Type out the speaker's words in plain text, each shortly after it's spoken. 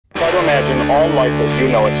imagine all life as you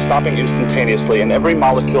know it stopping instantaneously and every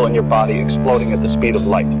molecule in your body exploding at the speed of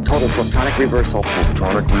light. Total Protonic Reversal.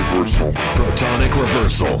 Protonic Reversal. Protonic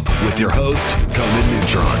Reversal with your host, Conan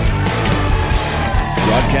Neutron.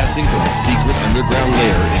 Broadcasting from a secret underground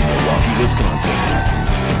lair in Milwaukee, Wisconsin.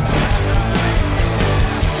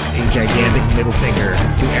 A gigantic middle finger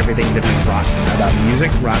to everything that is rotten about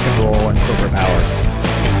music, rock and roll, and corporate power.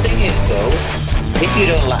 The thing is, though, if you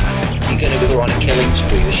don't laugh, you're going to go on a killing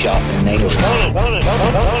spree with sharpened nails.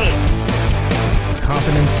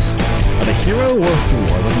 Confidence of a hero or a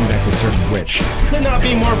fool. I wasn't exactly certain which. Could not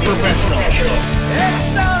be more professional.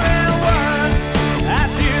 It's only one I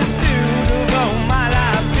choose to devote my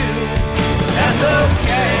life to. That's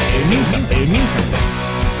okay. It means something. It means something.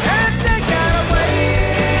 And take that away.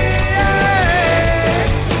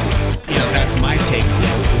 You know, that's my take.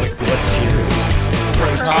 What's yours?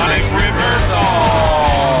 Protonic Reversal!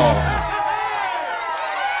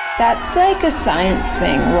 That's like a science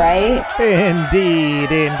thing, right? Indeed.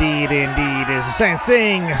 It's a science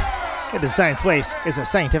thing. It is science place. It's a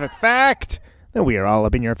scientific fact. And we are all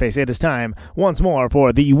up in your face. It is time once more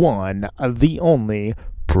for the one, the only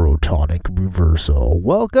Protonic Reversal.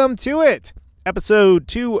 Welcome to it. Episode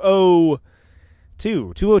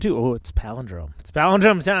 202. 202. Oh, it's palindrome. It's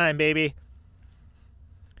palindrome time, baby.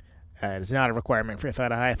 It's not a requirement for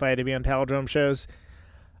Feta Hi-Fi to be on palindrome shows.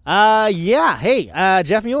 Hey,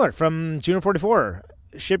 Jeff Mueller from June 44,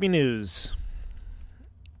 Shipping News,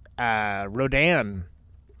 Rodan,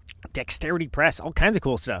 Dexterity Press, all kinds of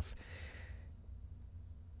cool stuff.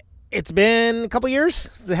 It's been a couple years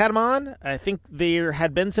since they had them on. I think there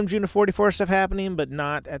had been some June 44 stuff happening, but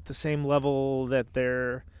not at the same level that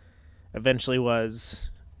there eventually was.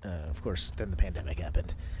 Of course, then the pandemic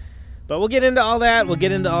happened. But we'll get into all that.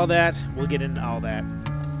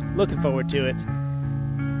 Looking forward to it.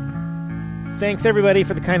 Thanks, everybody,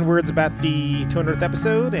 for the kind words about the 200th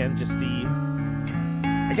episode and just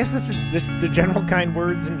I guess that's just the general kind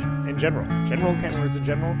words in general. General kind words in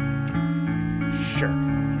general? Sure.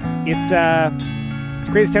 It's a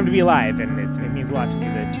crazy time to be alive, and it means a lot to me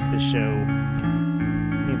that this show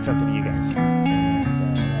means something to you guys.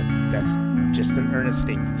 And that's just an earnest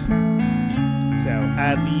statement. So,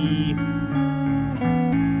 the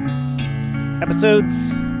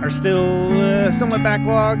episodes are still somewhat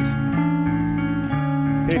backlogged.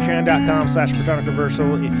 Patreon.com/Protonic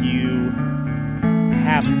Reversal. If you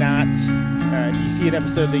have not, if you see an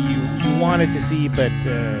episode that you wanted to see, but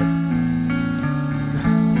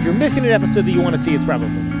if you're missing an episode that you want to see, it's probably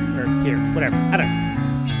or here, whatever. I don't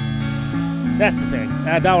know. That's the thing.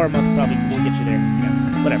 $1 a month probably will get you there.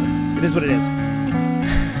 Yeah, whatever. It is what it is.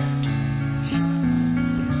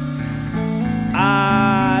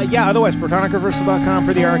 Otherwise, ProtonicReversal.com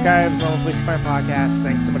for the archives, normal place to find podcasts.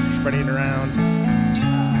 Thanks so much for spreading it around.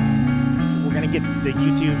 We're going to get the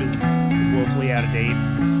YouTube is woefully out of date.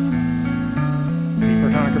 The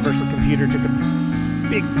Protonic Reversal computer took a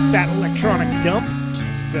big, fat electronic dump,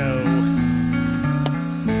 so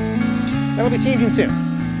that'll be changing soon,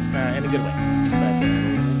 in a good way. But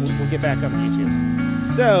we'll get back on the YouTubes.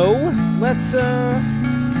 So, let's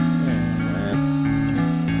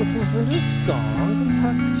listen to a song. Let's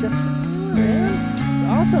talk to Jeff. Man, it's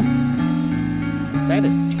awesome.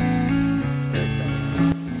 Excited. Very excited.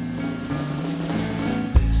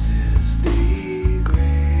 This is the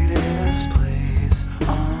greatest place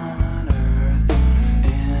on earth.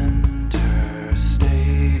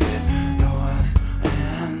 Interstate, north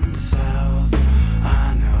and south.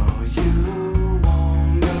 I know you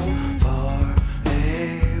won't go far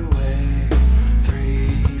away.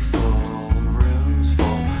 3 full rooms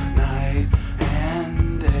full night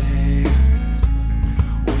and day.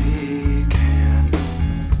 We can't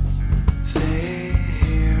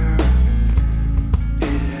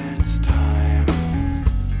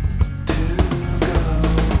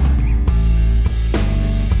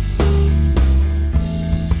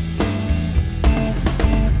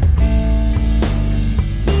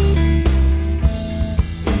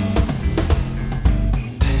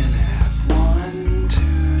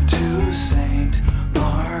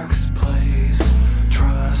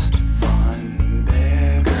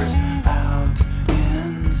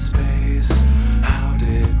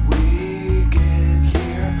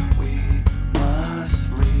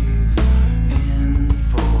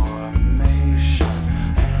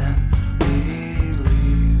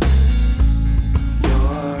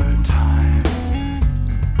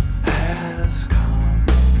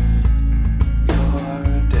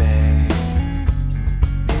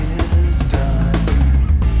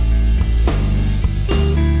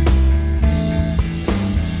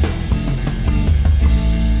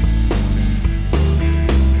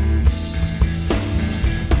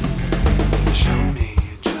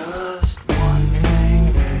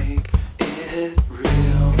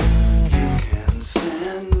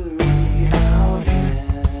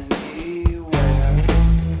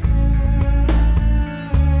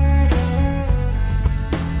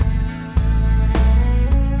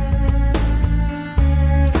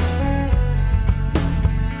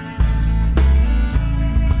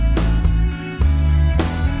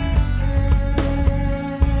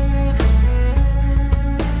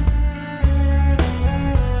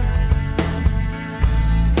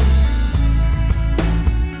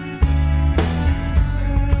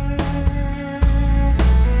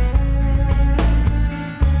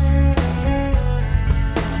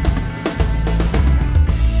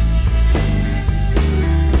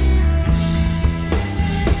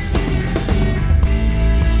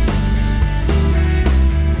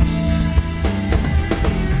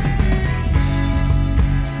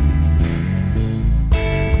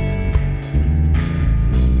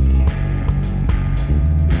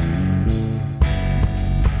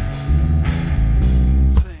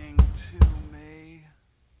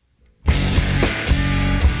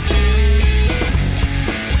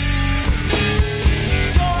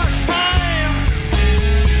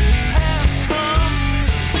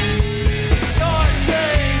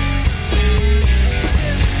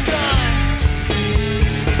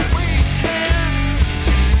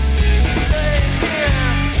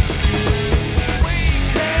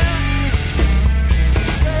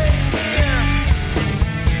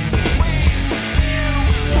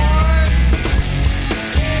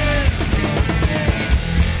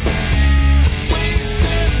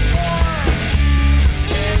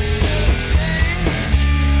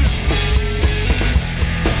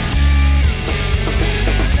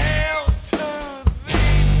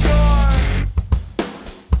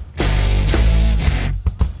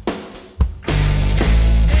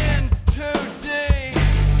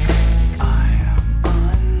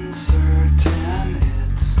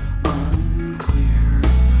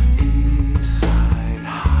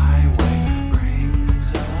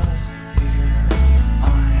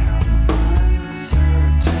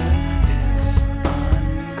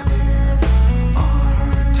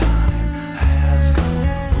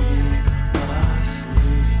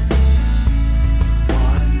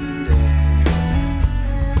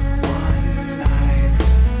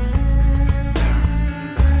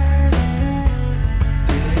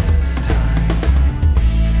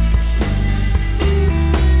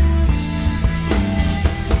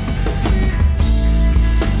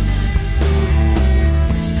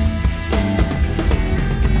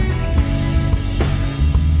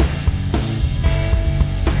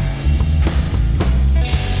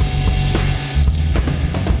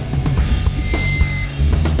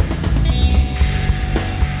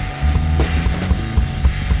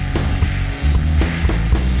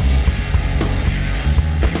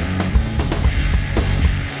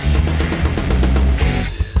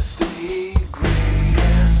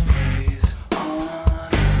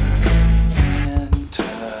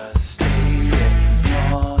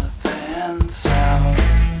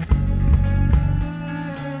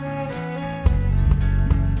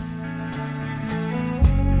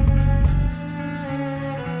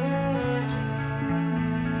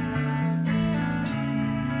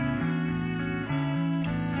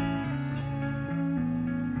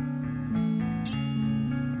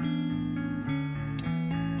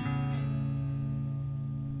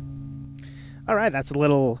All right, that's a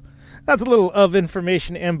little of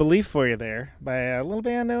information and belief for you there by a little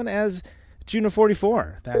band known as Juno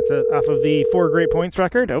 44. That's off of the 4 Great Points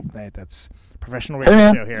record. Oh, that's professional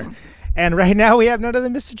radio show here. And right now we have none other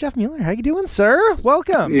than Mr. Jeff Mueller. How you doing, sir?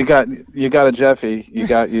 Welcome. You got a Jeffy. You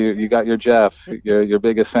got your Jeff. Your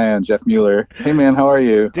biggest fan, Jeff Mueller. Hey man, how are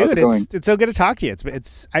you? Dude, it's so good to talk to you.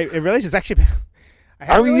 I realize it's actually.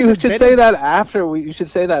 You should say that after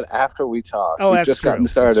we talk. Oh, that's just true. Gotten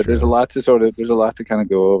started. There's a lot to kind of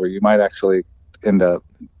go over. You might actually end up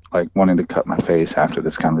like wanting to cut my face after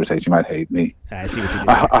this conversation. You might hate me. I see what you do.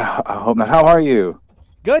 I hope not. How are you?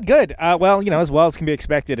 Good. Well, as well as can be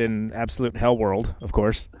expected in absolute hell world, of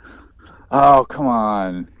course. Oh, come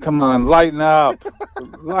on, lighten up,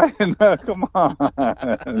 come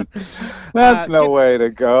on. That's no way to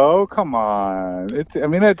go. Come on.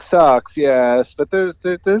 It sucks, yes, but there's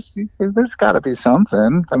got to be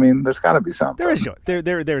something. There's got to be something. There is joy.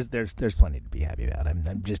 There's plenty to be happy about.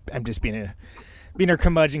 I'm just being a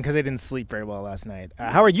curmudgeon because I didn't sleep very well last night.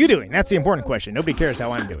 How are you doing? That's the important question. Nobody cares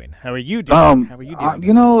how I'm doing. How are you doing?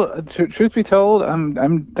 Truth be told,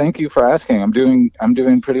 thank you for asking. I'm doing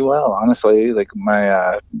pretty well, honestly. Like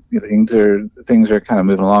my things are kind of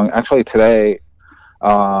moving along. Actually, today,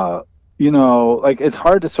 it's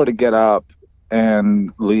hard to sort of get up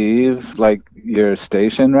and leave like your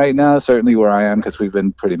station right now, certainly where I am, because we've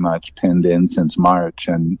been pretty much pinned in since March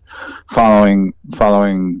and following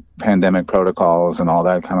pandemic protocols and all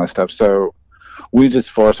that kind of stuff. So we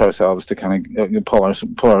just force ourselves to kind of pull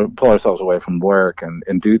ourselves away from work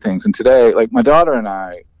and do things. And today, like my daughter and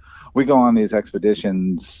I, we go on these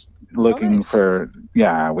expeditions looking for,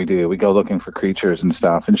 we do. We go looking for creatures and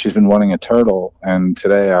stuff. And she's been wanting a turtle. And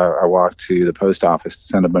today I walked to the post office to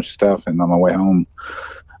send a bunch of stuff. And on my way home,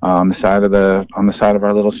 on the side of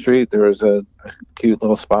our little street, there was a cute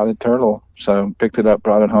little spotted turtle. So picked it up,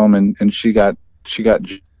 brought it home, and she got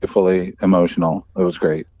joyfully emotional. It was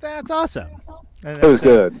great. That's awesome. It was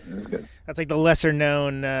good. That's like the lesser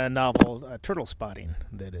known novel Turtle Spotting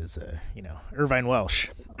that is, Irvine Welsh.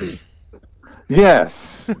 Yes,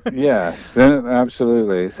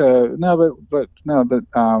 absolutely. So but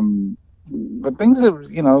things have,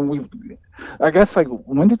 I guess, like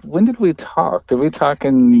when did we talk? Did we talk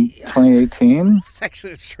in 2018? I was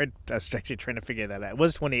actually trying to figure that out. It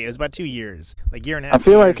was 20. It was about 2 years, like year and a half. I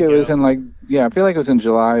feel like it was in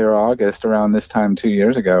July or August around this time 2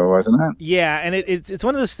 years ago, wasn't it? Yeah, and it's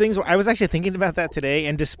one of those things where I was actually thinking about that today,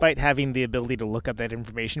 and despite having the ability to look up that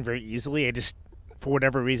information very easily, I just, for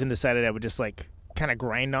whatever reason, decided I would just like kind of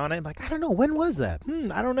grind on it. I'm like, I don't know, when was that?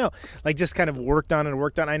 I don't know. Like just kind of worked on.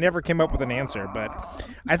 I never came up with an answer, but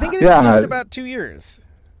I think it is just about 2 years.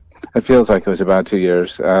 It feels like it was about 2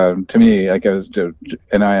 years to me. Like it was,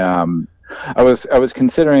 and I was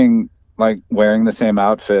considering like wearing the same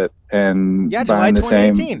outfit and July buying the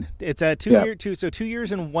 2018. same. It's a 2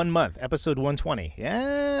 years and 1 month. Episode 120.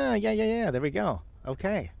 Yeah. There we go.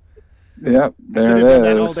 Okay. Yep, there I could it have done is.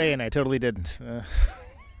 that all day, and I totally didn't.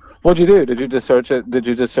 What'd you do? Did you just search it? Did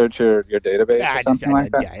you just search your database or something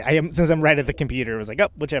like that? Yeah, I am. Since I'm right at the computer, it was like, oh,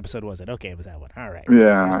 which episode was it? Okay, it was that one. All right.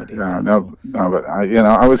 But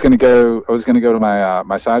I was gonna go to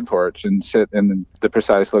my side porch and sit in the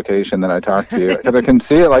precise location that I talked to you, because I can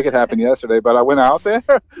see it like it happened yesterday. But I went out there.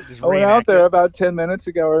 About 10 minutes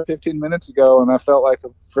ago or 15 minutes ago, and I felt like a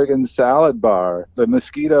friggin' salad bar. The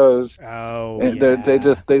mosquitoes. Oh.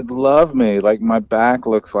 They love me. Like my back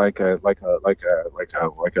looks like an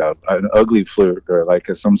ugly fluke, or like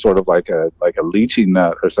some sort of like a lychee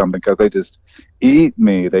nut or something, because they just eat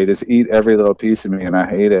me. They just eat every little piece of me, and I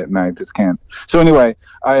hate it, and I just can't. So anyway,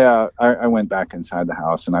 I went back inside the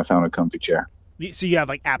house and I found a comfy chair. So you have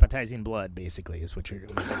like appetizing blood, basically, is what you're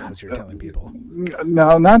telling people.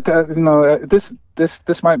 No, not that.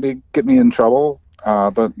 This might get me in trouble.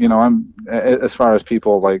 But I'm, as far as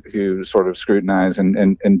people like who sort of scrutinize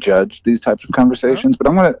and judge these types of conversations, but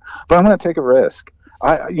I'm gonna take a risk.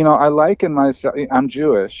 I liken myself. I'm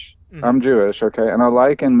Jewish. Mm-hmm. I'm Jewish, okay, and I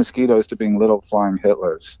liken mosquitoes to being little flying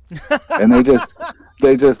Hitlers, and they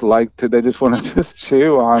just want to just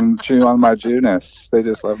chew on my Jewness. They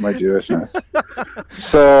just love my Jewishness.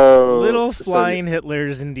 So little flying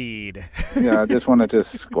Hitlers, indeed. Yeah, I just want to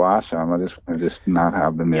just squash them. I just want to just not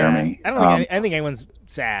have them near me. I think anyone's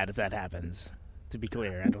sad if that happens. To be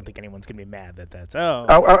clear, I don't think anyone's gonna be mad that that's.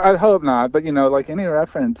 I hope not, but like any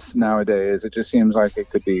reference nowadays, it just seems like it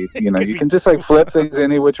could be. You can just like flip things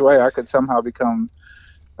any which way. I could somehow become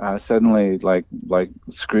suddenly like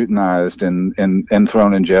scrutinized and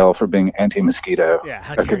thrown in jail for being anti-mosquito.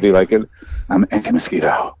 Yeah, that could be like I'm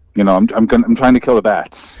anti-mosquito. I'm trying to kill the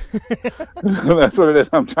bats. That's what it is.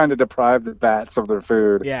 I'm trying to deprive the bats of their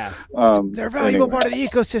food. Yeah. They're a valuable part of the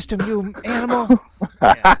ecosystem, you animal.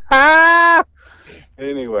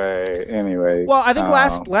 Anyway. Well, I think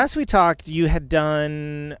last we talked, you had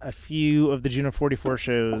done a few of the Juno 44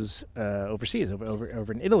 shows overseas,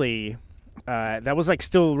 over in Italy. That was like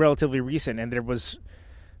still relatively recent, and there was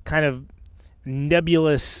kind of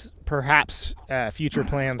nebulous, perhaps, future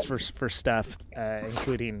plans for stuff,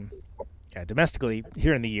 including domestically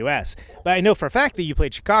here in the U.S. But I know for a fact that you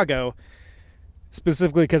played Chicago,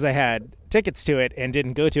 specifically because I had tickets to it and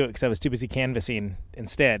didn't go to it because I was too busy canvassing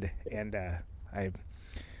instead. And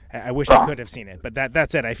I wish I could have seen it. But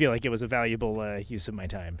that said, I feel like it was a valuable use of my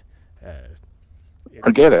time.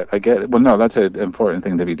 I get it. Well, no, that's an important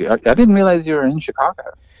thing to be doing. I didn't realize you were in Chicago.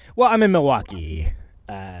 Well, I'm in Milwaukee.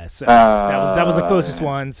 So that was the closest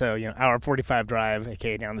one. So, hour 45 drive,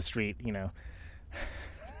 aka down the street,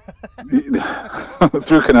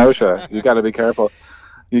 Through Kenosha. You got to be careful.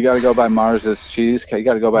 You got to go by Mars's Cheese. You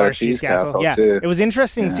got to go by the Cheese Castle too. It was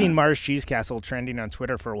interesting seeing Mars Cheese Castle trending on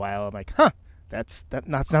Twitter for a while. I'm like, that's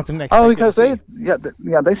not something that. Oh, because they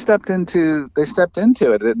stepped into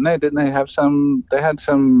it, didn't they? Didn't they have some? They had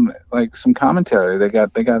some commentary. They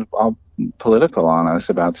got all political on us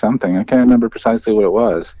about something. I can't remember precisely what it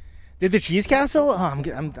was. Did the Cheese Castle?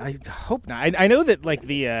 I hope not. I know that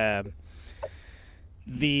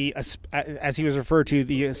the as he was referred to,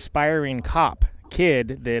 the aspiring cop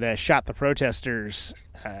kid that shot the protesters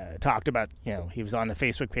talked about, he was on the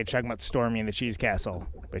Facebook page talking about storming the Cheese Castle,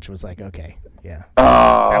 which was like, okay, yeah.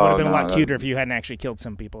 That would have been a lot cuter if you hadn't actually killed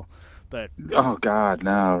some people. But oh God,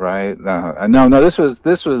 no, right? No. This was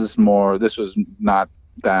not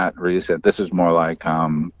that recent. This was more like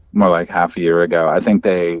half a year ago. I think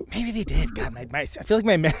maybe they did. God, I feel like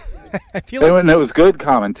it was good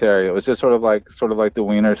commentary. It was just sort of like the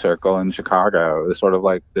Wiener Circle in Chicago. It was sort of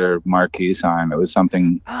like their marquee sign. It was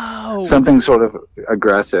something sort of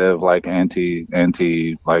aggressive, like anti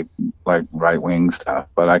like right wing stuff.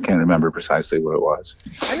 But I can't remember precisely what it was.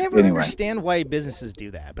 I never understand why businesses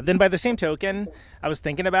do that. But then by the same token, I was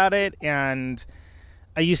thinking about it, and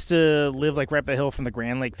I used to live right up the hill from the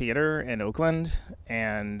Grand Lake Theater in Oakland,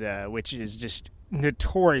 and which is just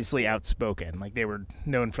notoriously outspoken. Like, they were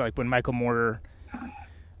known for when Michael Moore,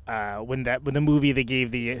 when the movie they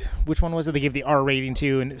gave which one was it? They gave the R rating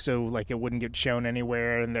to, and so it wouldn't get shown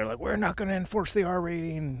anywhere. And they're like, we're not going to enforce the R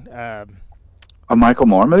rating. A Michael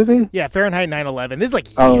Moore movie? Yeah, Fahrenheit 9/11. This is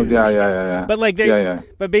years yeah. But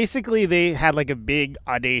but basically they had a big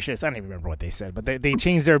audacious, I don't even remember what they said, but they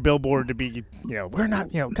changed their billboard to be, we're not,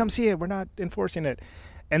 come see it, we're not enforcing it.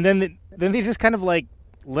 And then they just kind of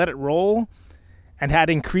let it roll and had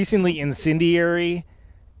increasingly incendiary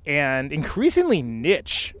and increasingly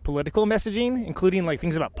niche political messaging, including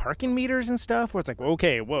things about parking meters and stuff, where it's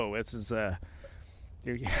okay, whoa, this is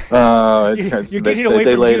you're getting away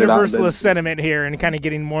from universalist sentiment here and kind of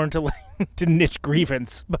getting more into to niche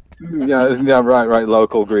grievance. Right.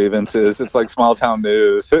 Local grievances. It's like small town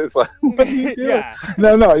news. It's like, what do you do? Yeah.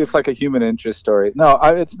 No. It's like a human interest story. No,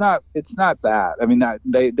 it's not. It's not that. I mean,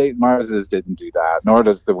 they Mars's didn't do that. Nor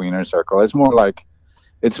does the Wiener Circle. It's more like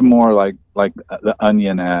the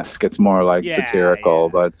Onion-esque. It's more satirical,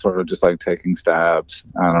 but sort of just taking stabs.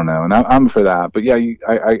 I don't know, and I'm for that. But yeah,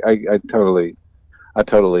 I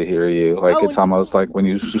totally hear you. It's almost like when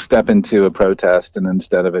you step into a protest, and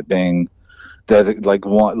instead of it being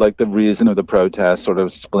the reason of the protest sort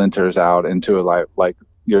of splinters out into like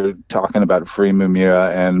you're talking about Free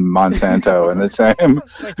Mumira and Monsanto and the same.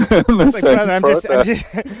 brother,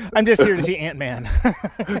 I'm just here to see Ant-Man.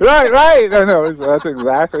 right. I know, that's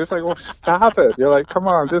exactly. It's like, well, stop it. You're like, come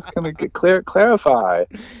on, just kind of clarify.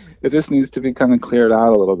 It just needs to be kind of cleared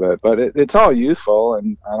out a little bit, but it's all useful,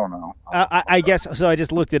 and I don't know. I guess so. I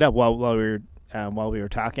just looked it up while we were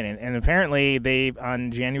talking, and apparently they,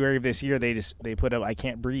 on January of this year, they put up "I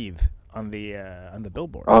Can't Breathe" on the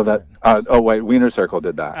billboard. Oh, wait, Wiener Circle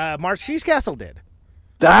did that. Mars Cheese Castle did.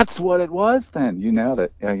 That's what it was then. You nailed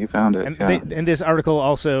it. Yeah, you found it. And this article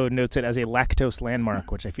also notes it as a lactose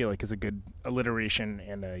landmark, which I feel like is a good alliteration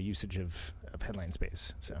and a usage of headline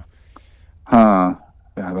space. So.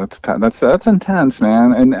 Yeah, that's intense,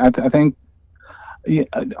 man. And I think,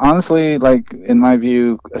 honestly, in my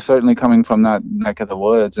view, certainly coming from that neck of the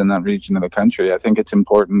woods in that region of the country, I think it's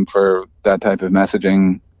important for that type of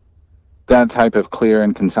messaging, that type of clear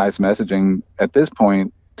and concise messaging at this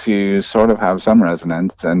point to sort of have some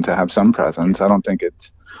resonance and to have some presence. I don't think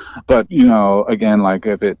it's, but again,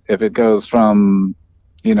 if it goes from,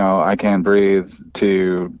 I can't breathe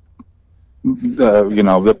to,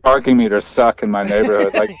 the parking meters suck in my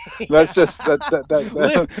neighborhood. Like, let's just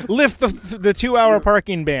lift the 2-hour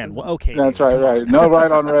parking ban. Well, okay, that's dude, right. No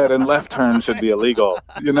right on red, and left turn should be illegal.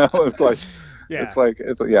 It's like,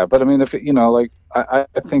 yeah. But I mean, if I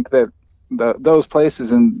think that those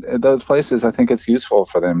places, I think it's useful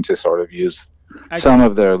for them to sort of use some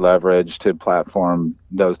of their leverage to platform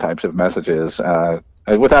those types of messages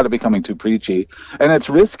without it becoming too preachy. And it's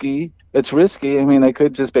risky. I mean, they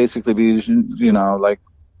could just basically be,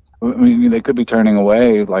 they could be turning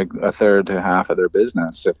away like a third to half of their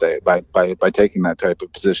business if they by taking that type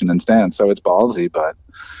of position and stance. So it's ballsy, but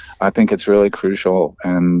I think it's really crucial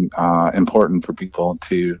and important for people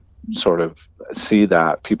to sort of see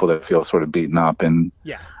that, people that feel sort of beaten up and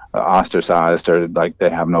ostracized, or like they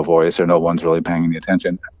have no voice, or no one's really paying any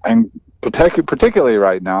attention. And particularly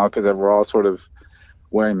right now, because we're all sort of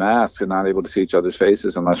wearing masks and not able to see each other's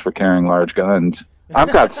faces unless we're carrying large guns.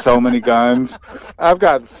 I've got so many guns. My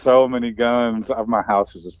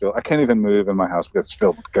house is just filled. I can't even move in my house because it's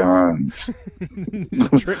filled with guns.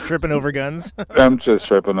 Tripping over guns? I'm just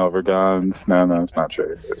tripping over guns. No, it's not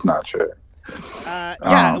true. It's not true.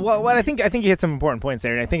 Well, I think you hit some important points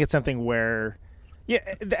there, and I think it's something where,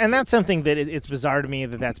 and that's something that it's bizarre to me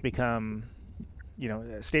that's become,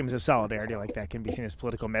 statements of solidarity like that can be seen as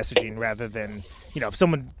political messaging rather than, if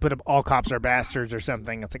someone put up all cops are bastards or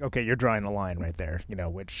something, it's like, okay, you're drawing a line right there,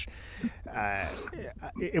 which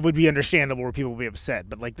it would be understandable where people would be upset,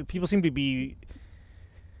 but like the people seem to be,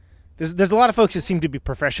 there's a lot of folks that seem to be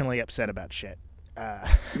professionally upset about shit. Well,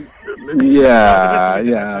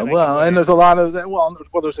 and there's a lot of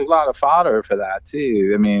there's a lot of fodder for that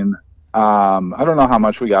too. I mean, I don't know how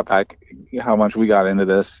much we got into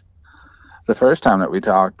this the first time that we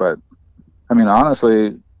talked, but I mean,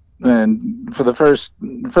 honestly, and for the first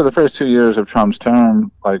 2 years of Trump's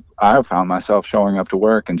term, like, I found myself showing up to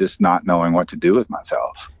work and just not knowing what to do with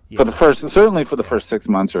myself. Certainly for the first 6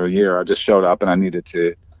 months or a year, I just showed up and I needed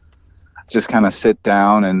to just kind of sit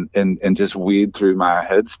down and just weed through my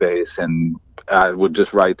headspace, and I would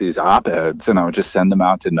just write these op-eds and I would just send them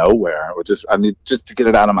out to nowhere. I need just to get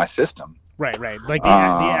it out of my system. Right. Like the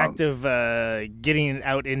act of getting it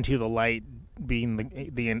out into the light being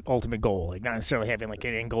the ultimate goal, like not necessarily having like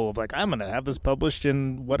an end goal of like, I'm going to have this published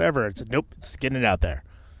in whatever. It's nope, it's getting it out there.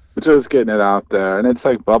 Just getting it out there, and it's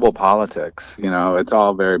like bubble politics. It's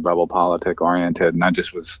all very bubble politic oriented, and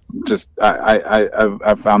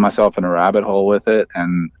I found myself in a rabbit hole with it,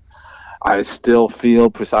 and I still feel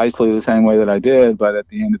precisely the same way that I did. But at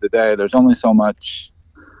the end of the day, there's only so much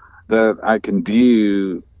that I can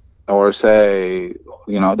do or say.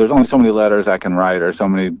 There's only so many letters I can write, or so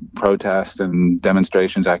many protests and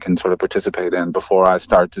demonstrations I can sort of participate in before I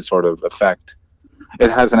start to sort of affect. It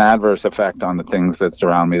has an adverse effect on the things that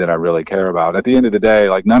surround me that I really care about. At the end of the day,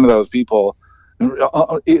 like, none of those people,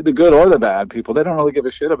 the good or the bad people, they don't really give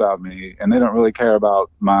a shit about me, and they don't really care about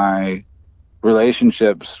my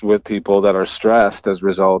relationships with people that are stressed as a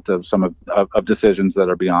result of some of decisions that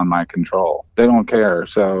are beyond my control. They don't care.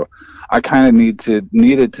 So I kind of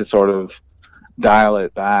needed to sort of dial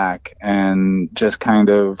it back and just kind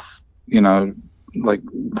of, like,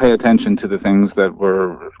 pay attention to the things that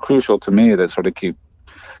were crucial to me that sort of keep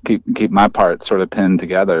my part sort of pinned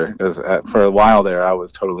together. Because for a while there, I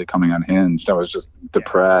was totally coming unhinged. I was just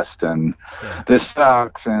depressed and this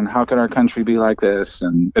sucks, and how could our country be like this?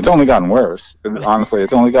 And it's only gotten worse. Honestly,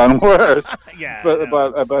 it's only gotten worse. But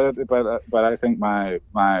I think my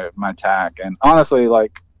tack, and honestly,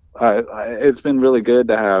 like, it's been really good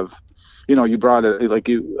to have. You brought it, like,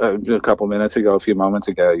 you a few moments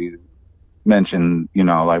ago, you mentioned,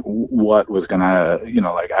 like, what was gonna,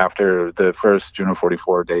 like, after the first Juno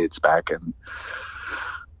 44 dates back in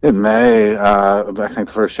May, I think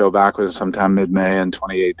the first show back was sometime mid-May in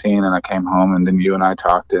 2018, and I came home, and then you and I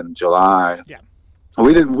talked in July. Yeah.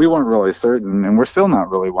 We weren't really certain, and we're still not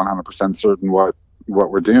really 100% certain what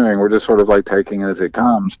we're doing. We're just sort of like taking it as it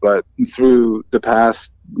comes. But through the past,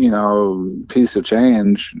 piece of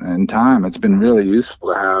change and time, it's been really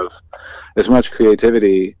useful to have as much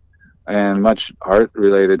creativity and much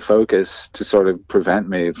art-related focus to sort of prevent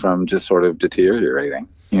me from just sort of deteriorating,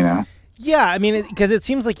 Yeah, I mean, because it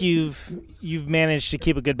seems like you've managed to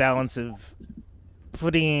keep a good balance of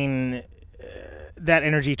putting that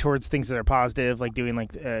energy towards things that are positive, like doing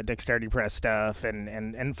like Dexterity Press stuff,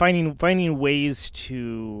 and finding ways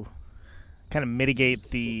to kind of mitigate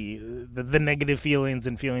the negative feelings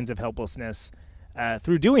and feelings of helplessness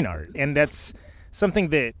through doing art. And that's something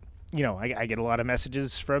that, I get a lot of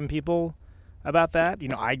messages from people about that.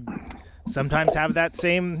 I sometimes have that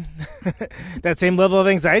same level of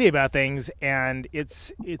anxiety about things, and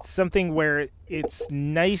it's something where it's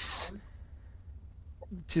nice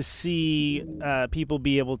to see people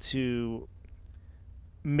be able to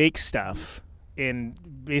make stuff in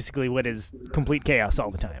basically what is complete chaos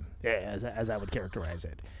all the time, as I would characterize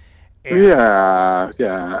it. And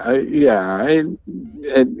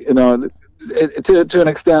to an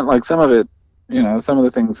extent, like some of it, some of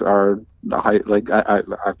the things are like I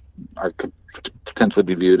could potentially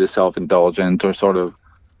be viewed as self-indulgent or sort of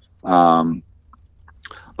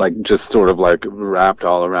like just sort of like wrapped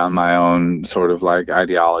all around my own sort of like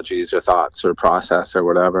ideologies or thoughts or process or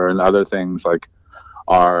whatever, and other things like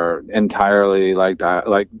are entirely like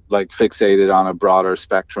fixated on a broader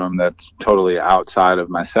spectrum that's totally outside of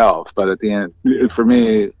myself. But at the end, for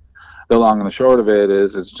me, the long and the short of it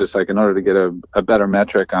is, it's just like in order to get a better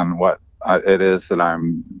metric on what it is that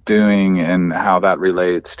I'm doing and how that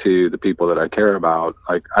relates to the people that I care about,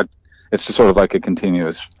 it's just sort of like a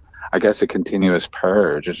continuous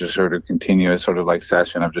purge. It's just sort of continuous sort of like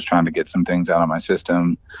session of just trying to get some things out of my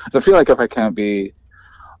system. So I feel like if I can't be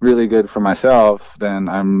really good for myself, then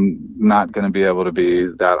I'm not going to be able to be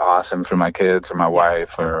that awesome for my kids or my wife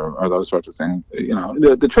or those sorts of things.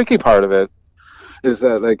 The tricky part of it is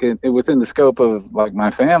that like within the scope of like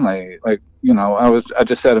my family, like, I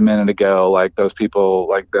just said a minute ago, like those people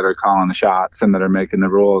like that are calling the shots and that are making the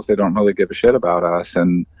rules, they don't really give a shit about us.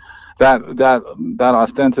 And that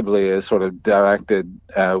ostensibly is sort of directed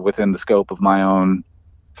within the scope of my own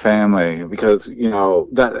family, because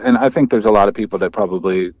and I think there's a lot of people that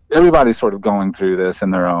probably, everybody's sort of going through this in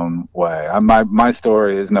their own way. My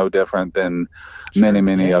story is no different than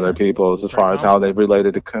many other people's as far as how they've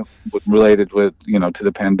related with to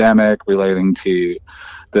the pandemic, relating to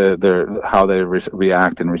how they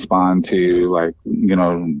react and respond to like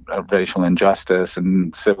racial injustice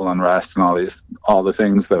and civil unrest and all the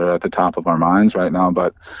things that are at the top of our minds right now.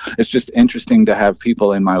 But it's just interesting to have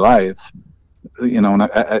people in my life,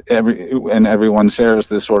 and everyone shares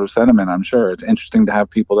this sort of sentiment, I'm sure. It's interesting to have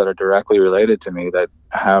people that are directly related to me that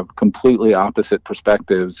have completely opposite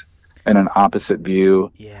perspectives and an opposite view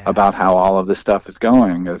about how all of this stuff is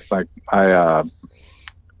going. It's like and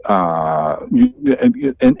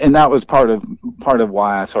that was part of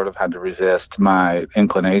why I sort of had to resist my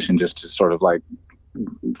inclination just to sort of like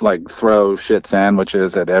throw shit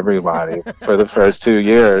sandwiches at everybody for the first 2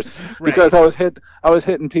 years, because I was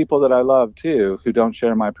hitting people that I love too, who don't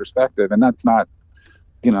share my perspective, and that's not,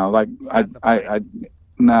 no,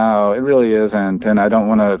 it really isn't, and I don't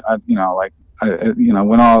want to,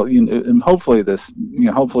 and hopefully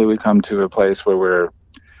we come to a place where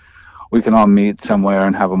we can all meet somewhere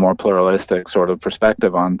and have a more pluralistic sort of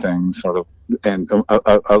perspective on things, sort of, and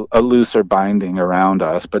a looser binding around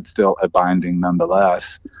us, but still a binding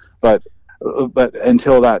nonetheless. But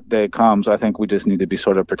until that day comes, I think we just need to be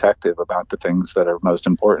sort of protective about the things that are most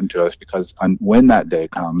important to us, because when that day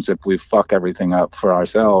comes, if we fuck everything up for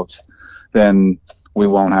ourselves, then we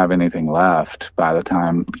won't have anything left by the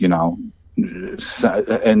time,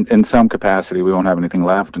 in some capacity, we won't have anything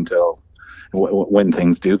left until when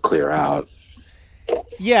things do clear out.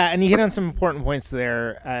 Yeah, and you hit on some important points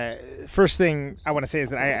there. First thing I want to say is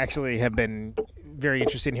that I actually have been very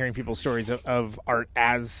interested in hearing people's stories of art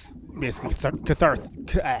as basically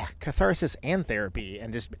catharsis and therapy,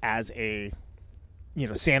 and just as a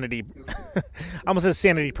sanity, almost a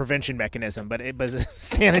sanity prevention mechanism, but it was a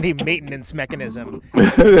sanity maintenance mechanism.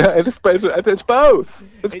 It's both. It's both.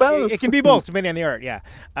 It can be both, depending on the art.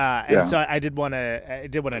 So I did want to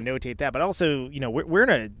notate that, but also, we're in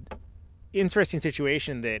a interesting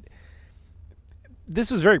situation that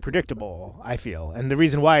this was very predictable, I feel, and the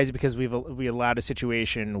reason why is because we allowed a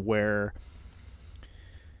situation where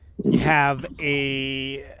you have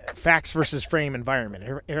a facts versus frame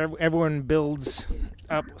environment. Everyone builds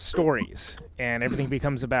up stories, and everything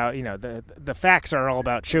becomes about, the facts are all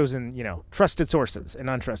about chosen, trusted sources and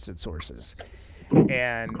untrusted sources.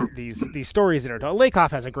 And these stories that are told.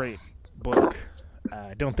 Lakoff has a great book,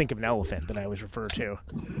 Don't Think of an Elephant, that I always refer to.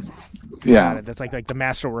 Yeah. That's like the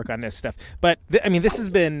masterwork on this stuff. But, this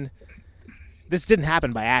didn't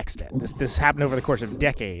happen by accident. This happened over the course of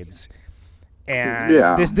decades.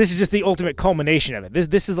 And this is just the ultimate culmination of it.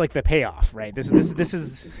 This is like the payoff, right? This is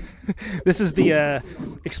the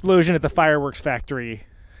explosion at the fireworks factory.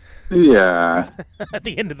 Yeah. At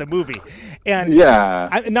the end of the movie, and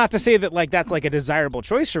not to say that like that's like a desirable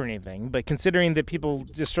choice or anything, but considering that people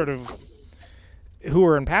just sort of who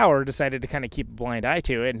are in power decided to kind of keep a blind eye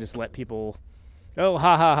to it and just let people, oh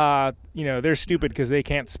ha ha ha, they're stupid because they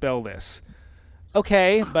can't spell this.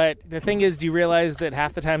 Okay, but the thing is, do you realize that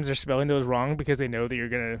half the times they're spelling those wrong because they know that you're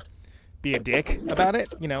going to be a dick about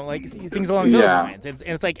it? Like things along those lines. And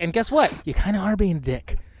it's like, and guess what? You kind of are being a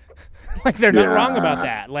dick. Like, they're not wrong about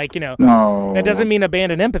that. Like, No. that doesn't mean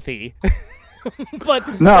abandon empathy. but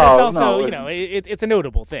it's No, also, no. It's a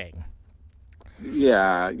notable thing.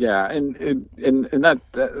 Yeah, and that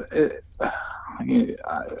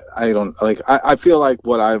I don't like. I feel like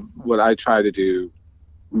what I try to do,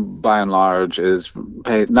 by and large, is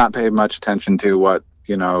not pay much attention to what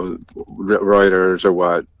Reuters or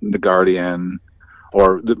what The Guardian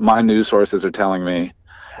or my news sources are telling me,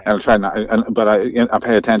 and I try not. But I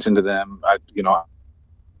pay attention to them.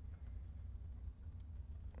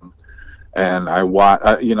 And I watch,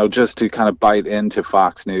 just to kind of bite into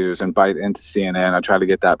Fox News and bite into CNN. I try to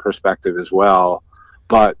get that perspective as well.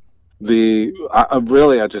 But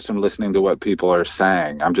I just am listening to what people are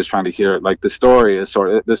saying. I'm just trying to hear it. Like, the story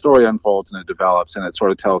unfolds and it develops and it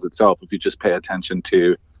sort of tells itself if you just pay attention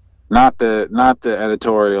to not the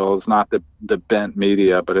editorials, not the bent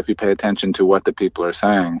media, but if you pay attention to what the people are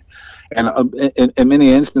saying. And in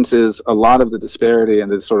many instances, a lot of the disparity and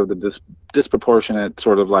the sort of the disproportionate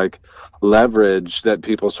sort of like leverage that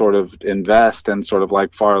people sort of invest in sort of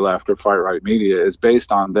like far left or far right media is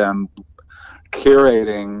based on them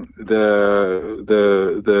curating the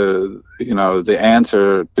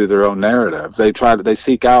answer to their own narrative. They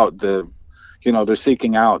seek out they're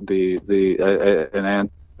seeking out an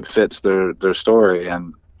answer that fits their story,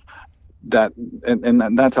 and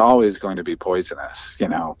that's always going to be poisonous.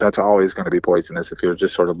 That's always going to be poisonous if you're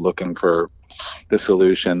just sort of looking for the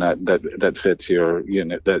solution that fits your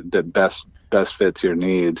that best fits your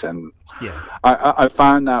needs. And I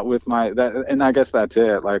find that with and I guess that's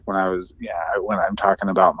it. Like when I'm talking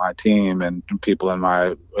about my team and people in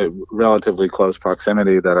my relatively close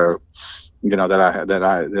proximity that are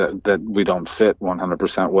that we don't fit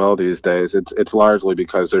 100% well these days, it's largely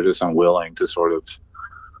because they're just unwilling to sort of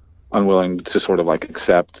like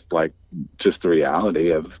accept like just the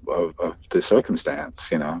reality of the circumstance,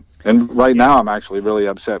 And right now I'm actually really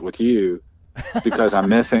upset with you because I'm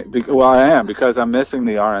missing. Because I'm missing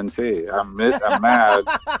the RNC. I'm mad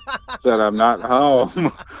that I'm not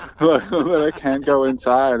home, that I can't go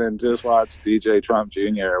inside and just watch DJ Trump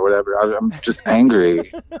Jr. or whatever. I'm just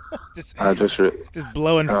angry. just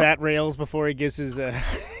blowing fat rails before he gives his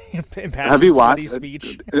have you watched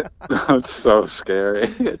speech. It's so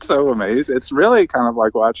scary. It's so amazing. It's really kind of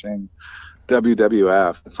like watching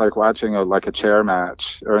WWF. It's like watching a chair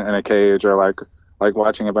match or in a cage, or like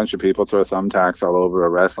watching a bunch of people throw thumbtacks all over a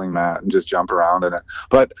wrestling mat and just jump around in it.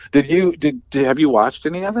 But have you watched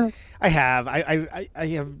any of it? I have. I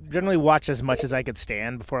have generally watched as much as I could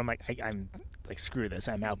stand before I'm like, I'm like, screw this,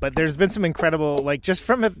 I'm out. But there's been some incredible, like, just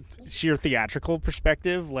from a sheer theatrical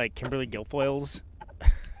perspective, like Kimberly Guilfoyle's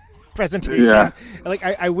presentation. Yeah. Like,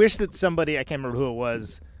 I wish that somebody, I can't remember who it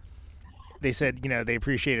was, they said, they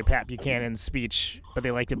appreciated Pat Buchanan's speech, but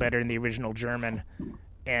they liked it better in the original German.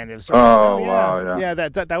 And it was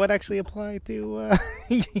that would actually apply to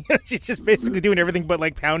she's just basically doing everything but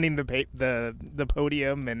like pounding the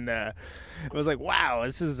podium, and it was like, wow,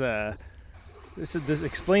 this is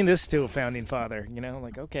explain this to a founding father,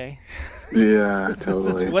 like, okay, yeah,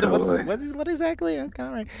 totally. What exactly? Okay,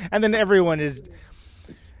 all right. And then everyone is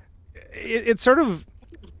it's sort of,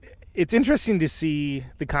 it's interesting to see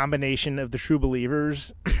the combination of the true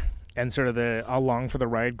believers and sort of the along for the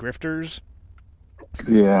ride grifters.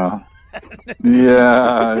 Yeah. Like,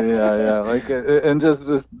 and just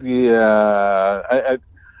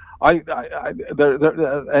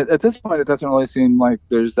at this point, it doesn't really seem like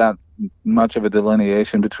there's that much of a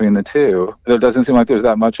delineation between the two. There doesn't seem like there's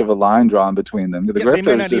that much of a line drawn between them. They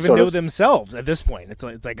may not even know themselves at this point. It's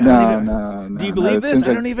like no. Do you believe this?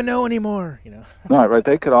 I don't even know anymore. No, right?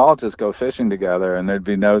 They could all just go fishing together, and there'd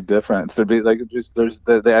be no difference. There'd be like there's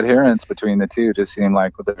the adherence between the two just seemed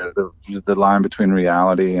like the line between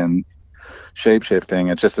reality and shape-shifting.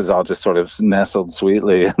 It just is all just sort of nestled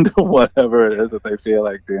sweetly into whatever it is that they feel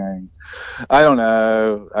like doing. I don't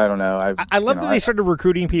know. I love that they started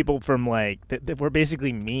recruiting people from like that were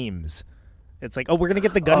basically memes. It's like, oh, we're gonna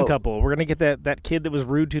get the gun couple. We're gonna get that kid that was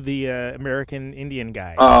rude to the American Indian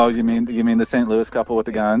guy. Oh, you mean the St. Louis couple with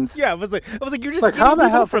the guns? Yeah, I was like, you're just like, getting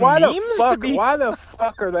people from memes to be. Why the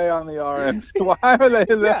fuck are they on the RNC? Why are they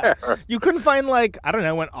there? Yeah. You couldn't find, like, I don't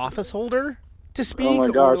know, an office holder to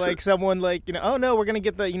speak, or like someone like, oh no, we're gonna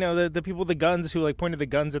get the people with the guns who like pointed the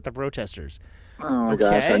guns at the protesters. Oh my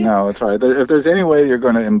gosh, I know, it's right. If there's any way you're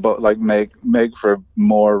going to make for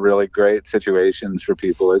more really great situations for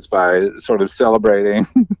people, it's by sort of celebrating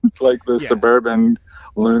like the suburban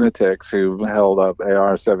lunatics who held up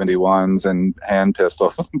AR-71s and hand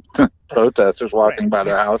pistols to protesters walking by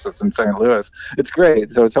their houses in St. Louis. It's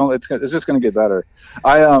great. So it's just going to get better.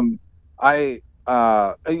 For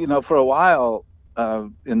a while, I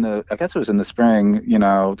guess it was in the spring,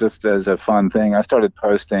 just as a fun thing, I started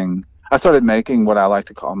making what I like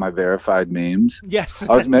to call my verified memes. Yes.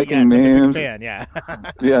 I was making yes, memes. I'm a big fan, yeah.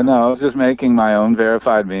 Yeah, no, I was just making my own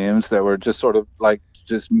verified memes that were just sort of like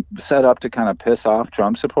just set up to kind of piss off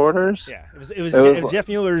Trump supporters. Yeah, it was Jeff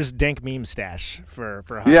Mueller's dank meme stash for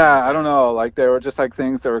yeah, I don't know, like they were just like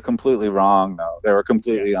things that were completely wrong though. They were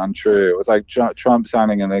completely untrue. It was like Trump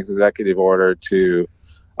signing an executive order to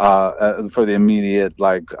for the immediate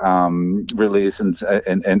release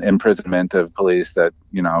and imprisonment of police that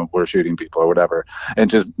were shooting people or whatever, and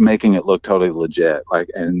just making it look totally legit.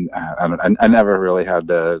 And I never really had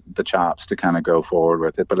the chops to kind of go forward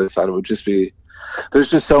with it, but I thought it would just be.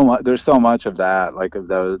 There's so much of that, like of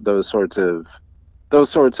those sorts of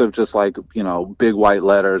just like big white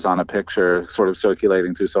letters on a picture sort of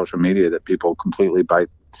circulating through social media that people completely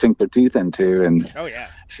sink their teeth into, and oh yeah,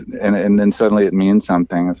 and then suddenly it means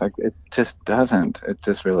something. It's like it just doesn't. It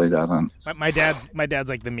just really doesn't. My dad's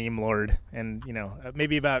like the meme lord, and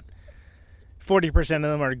maybe about 40% of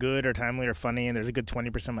them are good or timely or funny, and there's a good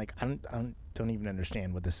 20% like I don't even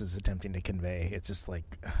understand what this is attempting to convey. It's just like,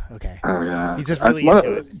 okay. Oh yeah. He's just really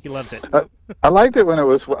into it. He loves it. I liked it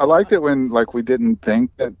when like we didn't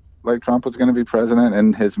think that like Trump was going to be president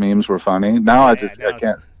and his memes were funny. Now I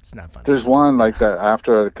can't. It's not funny. There's one like that I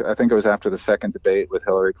think it was after the second debate with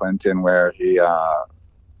Hillary Clinton where he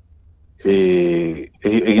it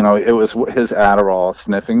was his Adderall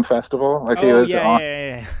sniffing festival. Like he was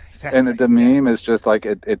yeah. Exactly. And the meme is just like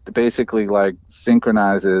it basically like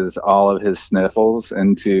synchronizes all of his sniffles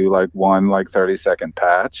into like one 30-second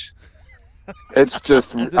patch. It's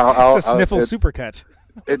just it's a sniffle supercut.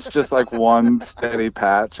 It's just like one steady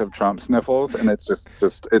patch of Trump sniffles, and it's just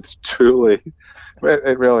it's truly,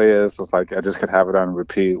 it really is just like I just could have it on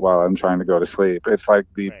repeat while I'm trying to go to sleep. It's like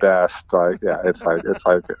the best. Like yeah, it's like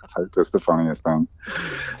just the funniest thing.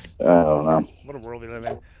 I don't know. What a world we live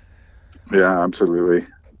in. Yeah, absolutely.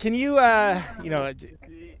 Can you, I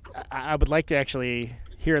would like to actually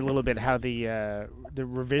hear a little bit how the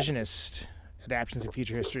revisionist adaptations of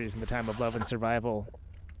future histories in the time of love and survival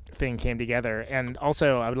thing came together, and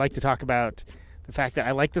also I would like to talk about the fact that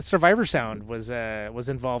I like the Survivor sound was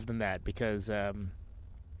involved in that because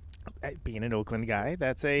being an Oakland guy,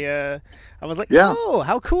 that's I was like, oh,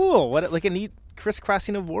 how cool! What like a neat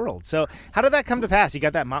crisscrossing of worlds. So how did that come to pass? You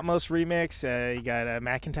got that Motmos remix, you got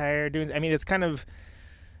McIntyre doing. I mean, it's kind of.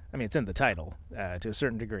 I mean, it's in the title to a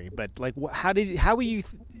certain degree, but like, how did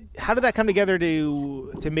that come together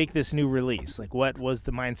to make this new release? Like, what was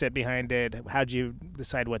the mindset behind it? How did you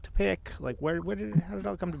decide what to pick? Like, how did it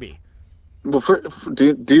all come to be? Well,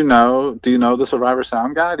 do you know the Survivor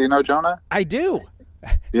Sound guy? Do you know Jonah? I do.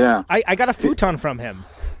 Yeah. I got a futon from him.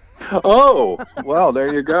 Oh, well,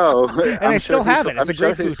 there you go. And I still have it. It's a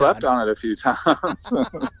great futon. He slept on it a few times.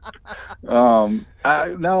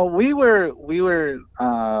 No, we were.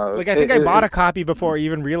 Like I think I bought a copy before I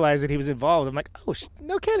even realized that he was involved. I'm like, oh,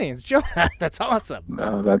 no kidding, it's Jonah. That's awesome.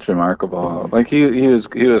 No, that's remarkable. Like he was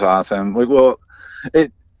awesome. Like, well,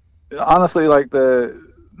 it honestly like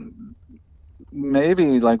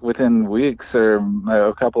maybe like within weeks or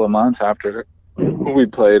a couple of months after we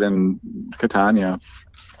played in Catania.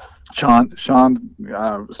 Sean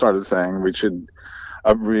started saying we should,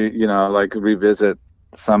 revisit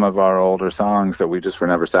some of our older songs that we just were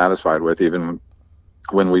never satisfied with, even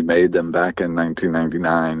when we made them back in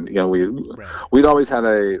 1999. We'd always had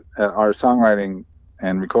our songwriting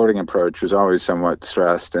and recording approach was always somewhat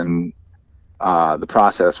stressed, and the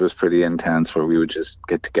process was pretty intense, where we would just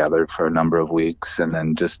get together for a number of weeks and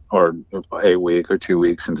then or a week or 2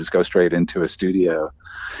 weeks and just go straight into a studio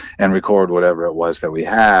and record whatever it was that we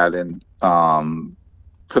had. And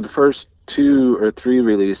for the first 2 or 3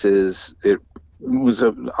 releases, it was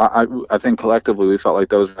I think collectively we felt like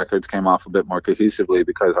those records came off a bit more cohesively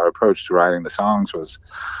because our approach to writing the songs was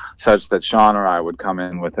such that Sean or I would come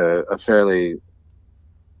in with a fairly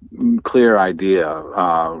clear idea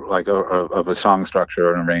of a song structure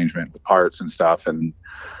or an arrangement with parts and stuff, and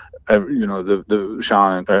the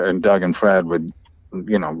Sean and Doug and Fred would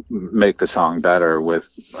make the song better with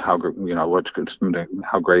how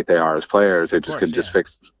great they are as players. They just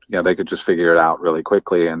they could just figure it out really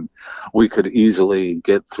quickly, and we could easily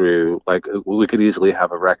get through. Like we could easily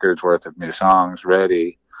have a record's worth of new songs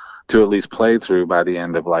ready to at least play through by the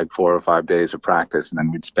end of like 4 or 5 days of practice, and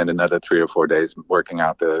then we'd spend another 3 or 4 days working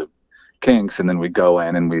out the kinks, and then we'd go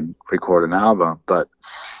in and we'd record an album. But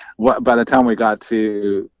by the time we got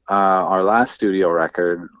to our last studio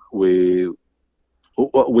record, we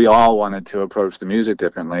all wanted to approach the music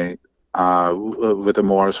differently, with a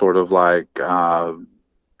more sort of like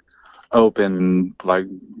open like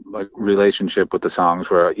relationship with the songs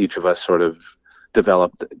where each of us sort of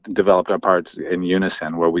developed our parts in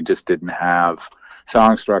unison, where we just didn't have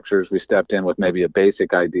song structures. We stepped in with maybe a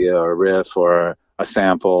basic idea or riff or a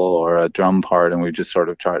sample or a drum part, and we just sort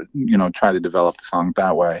of try to develop the song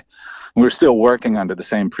that way. We're still working under the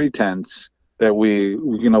same pretense that we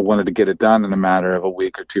wanted to get it done in a matter of a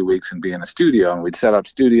week or 2 weeks and be in a studio, and we'd set up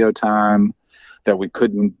studio time that we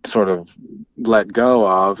couldn't sort of let go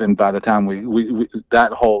of. And by the time we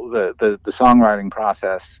that whole the songwriting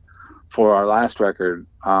process for our last record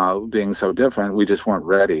being so different, we just weren't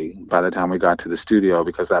ready by the time we got to the studio,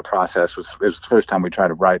 because that process was the first time we tried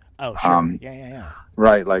to write. Oh, sure. Yeah.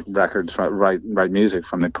 Write like records, write music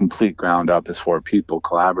from the complete ground up as 4 people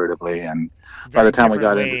collaboratively, and by the time we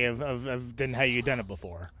got way than how you'd done it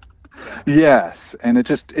before. So. Yes, and it's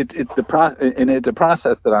a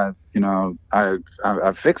process that I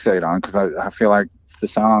fixate on, because I feel like the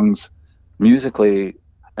songs musically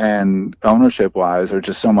and ownership-wise are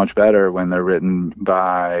just so much better when they're written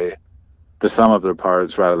by the sum of their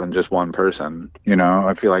parts rather than just one person.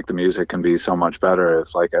 I feel like the music can be so much better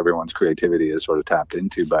if like everyone's creativity is sort of tapped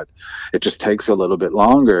into, but it just takes a little bit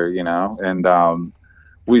longer, and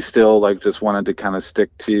we still like just wanted to kind of stick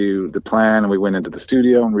to the plan, and we went into the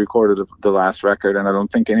studio and recorded the last record. And I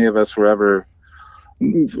don't think any of us were ever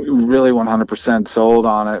really 100% sold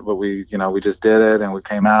on it, but we just did it, and we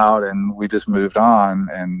came out and we just moved on.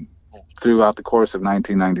 And throughout the course of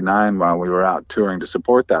 1999, while we were out touring to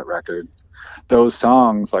support that record, those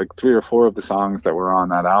songs, like 3 or 4 of the songs that were on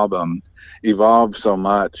that album, evolved so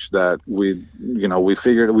much that we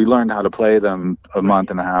learned how to play them a month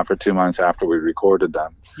and a half or 2 months after we recorded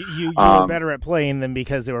them. You were better at playing them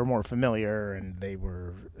because they were more familiar, and they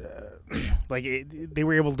were they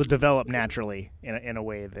were able to develop naturally in a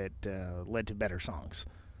way that led to better songs.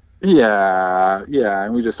 Yeah,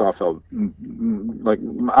 and we just all felt like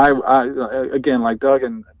I again, like Doug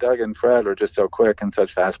and Fred are just so quick and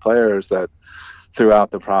such fast players that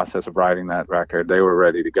throughout the process of writing that record, they were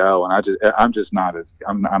ready to go. And I'm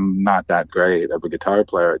not that great of a guitar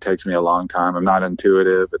player. It takes me a long time. I'm not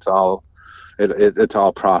intuitive. It's all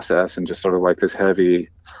process and just sort of like this heavy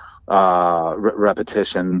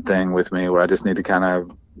repetition thing with me, where I just need to kind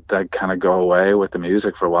of go away with the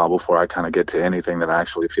music for a while before I kind of get to anything that I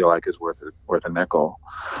actually feel like is worth a nickel.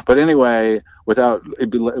 But anyway, without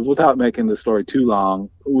making the story too long,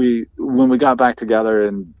 when we got back together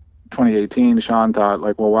in 2018, Sean thought,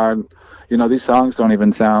 like, well, why, these songs don't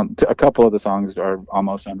even sound, a couple of the songs are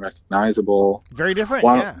almost unrecognizable. Very different,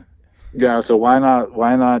 Yeah, so why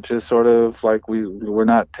not just sort of like we're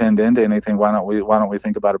not pinned into anything. Why don't we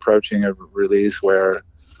think about approaching a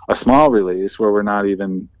small release where we're not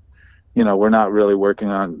even, we're not really working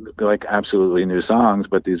on like absolutely new songs,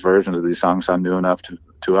 but these versions of these songs sound new enough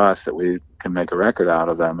to us that we can make a record out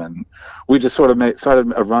of them. And we just sort of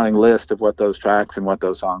started a running list of what those tracks and what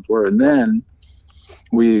those songs were. And then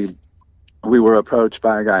we were approached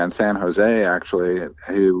by a guy in San Jose, actually,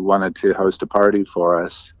 who wanted to host a party for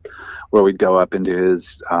us, where we'd go up into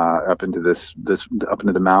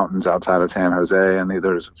the mountains outside of San Jose. And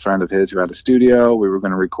there's a friend of his who had a studio. We were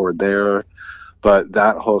going to record there, but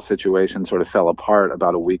that whole situation sort of fell apart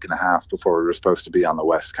about a week and a half before we were supposed to be on the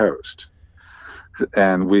West Coast.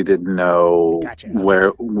 And we didn't know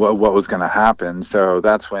what was going to happen. So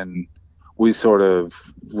that's when we sort of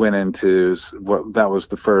went into that was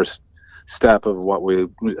the first step of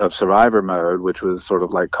survivor mode, which was sort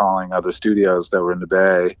of like calling other studios that were in the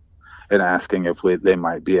Bay and asking if they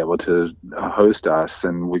might be able to host us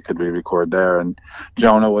and we could re-record there. And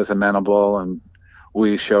Jonah was amenable, and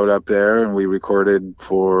we showed up there and we recorded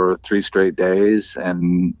for 3 straight days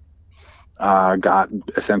and got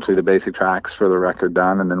essentially the basic tracks for the record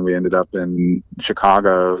done. And then we ended up in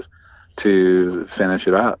Chicago to finish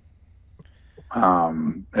it up.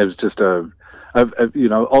 It was just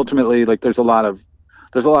ultimately, like, there's a lot of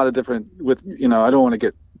different I don't want to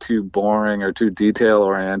get too boring or too detail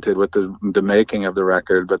oriented with the making of the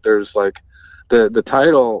record, but there's like the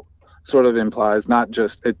title sort of implies not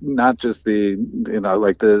just the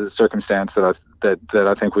like the circumstance that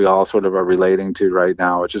I think we all sort of are relating to right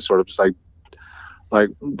now, which is sort of just like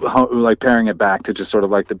paring it back to just sort of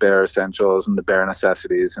like the bare essentials and the bare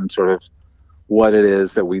necessities and sort of what it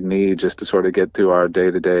is that we need just to sort of get through our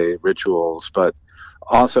day-to-day rituals. But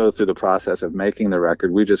also through the process of making the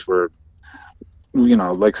record, we just were,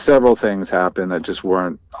 like several things happened that just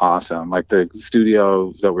weren't awesome. Like the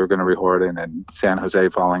studio that we were going to record in San Jose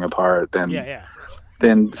falling apart.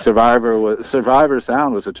 Then Survivor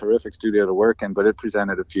Sound was a terrific studio to work in, but it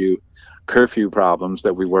presented a few curfew problems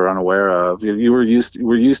that we were unaware of. We're used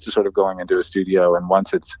to sort of going into a studio, and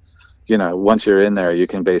once it's once you're in there, you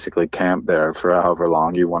can basically camp there for however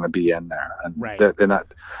long you want to be in there. And right.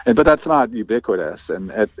 But that's not ubiquitous.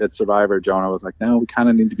 And at Survivor, Jonah was like, no, we kind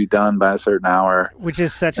of need to be done by a certain hour. Which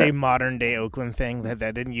is such a modern day Oakland thing that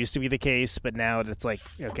didn't used to be the case, but now it's like,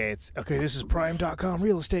 okay, this is prime.com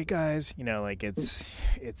real estate, guys.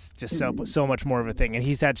 It's just so much more of a thing. And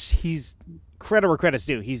he's credit where credit's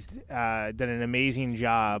due. He's done an amazing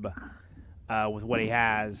job with what he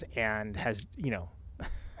has, and has,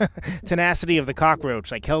 tenacity of the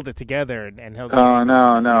cockroach, held it together and held. Oh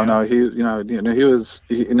no. He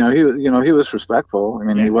was respectful. I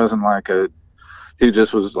mean, he wasn't he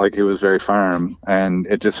just was he was very firm, and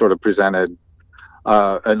it just sort of presented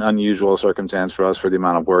an unusual circumstance for us for the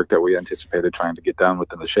amount of work that we anticipated trying to get done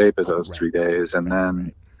within the shape of those 3 days, and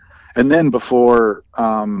then before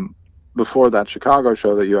that Chicago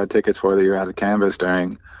show that you had tickets for, that you had a canvas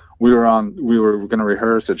during. We were going to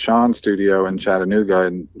rehearse at Sean's studio in Chattanooga,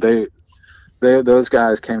 and those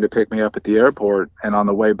guys came to pick me up at the airport. And on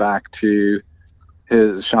the way back to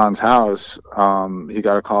Sean's house, he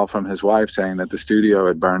got a call from his wife saying that the studio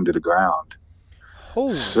had burned to the ground.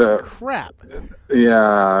 Holy crap!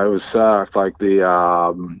 Yeah, it was sucked.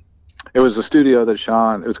 It was a studio that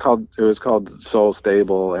Sean. It was called Soul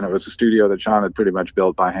Stable, and it was a studio that Sean had pretty much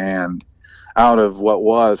built by hand out of what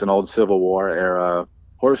was an old Civil War era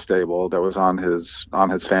horse stable that was on his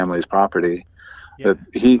family's property. Yeah. That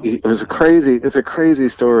it's a crazy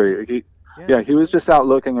story. He was just out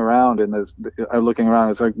looking around it's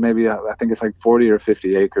maybe I think it's 40 or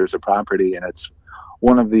 50 acres of property, and it's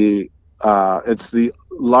one of the it's the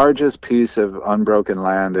largest piece of unbroken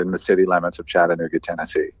land in the city limits of Chattanooga,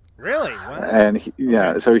 Tennessee. Really? Wow. And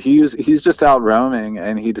so he's just out roaming,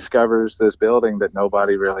 and he discovers this building that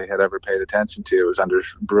nobody really had ever paid attention to. It was under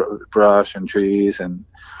brush and trees and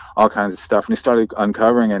all kinds of stuff. And he started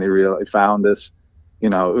uncovering, and he found this.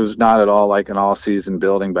 It was not at all like an all-season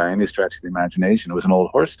building by any stretch of the imagination. It was an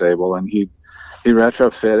old horse stable, and he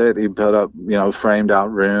retrofitted it. He built up, framed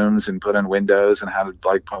out rooms and put in windows, and had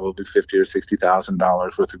probably $50,000 or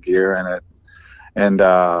 $60,000 worth of gear in it. And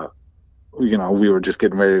we were just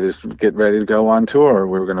getting ready to go on tour.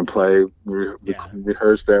 We were going to play,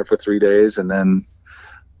 rehearse there for 3 days, and then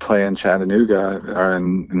play in Chattanooga or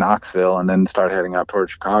in Knoxville, and then start heading up toward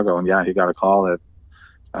Chicago. And he got a call that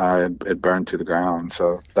it burned to the ground.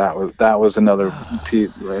 So that was another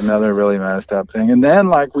really messed up thing. And then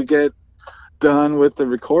we get done with the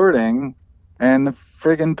recording, and the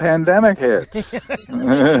friggin' pandemic hits.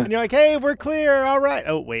 And you're like, hey, we're clear, all right.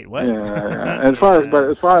 Oh wait, what? Yeah. As far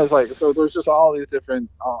as so there's just all these different,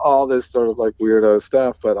 all this sort of weirdo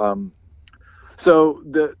stuff. But so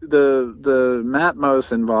the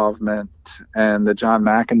Matmos involvement and the John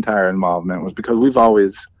McIntyre involvement was because we've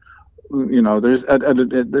always, there's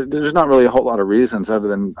not really a whole lot of reasons other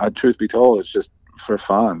than, truth be told, it's just for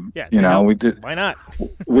fun. Yeah, we did. Why not?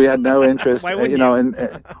 We had no interest. Why wouldn't you?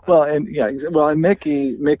 And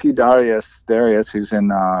Mickey Darius,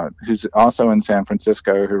 who's also in San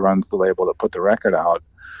Francisco, who runs the label that put the record out.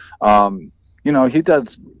 He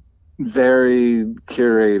does very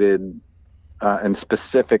curated and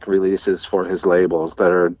specific releases for his labels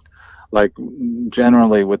that are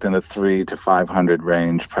generally within the 300 to 500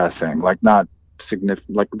 range pressing, not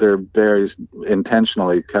significant, they're very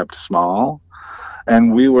intentionally kept small.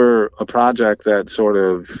 And we were a project that sort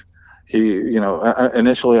of,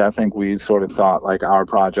 initially I think we sort of thought our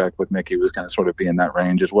project with Mickey was going to sort of be in that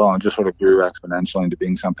range as well, and just sort of grew exponentially into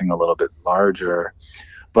being something a little bit larger.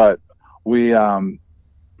 But when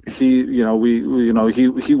he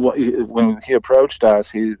approached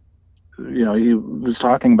us, he was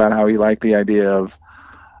talking about how he liked the idea of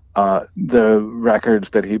the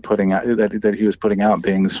records that he he was putting out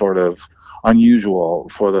being sort of unusual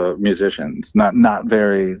for the musicians, not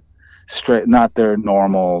very straight, not their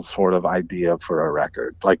normal sort of idea for a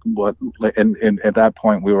record. And at that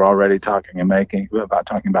point we were already talking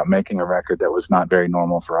about making a record that was not very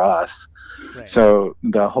normal for us. Right. So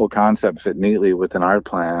the whole concept fit neatly within our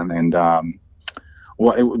plan, and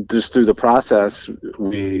just through the process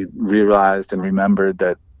we realized and remembered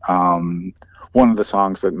that one of the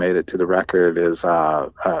songs that made it to the record is a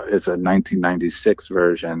 1996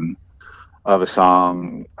 version of a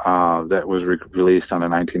song that was released on a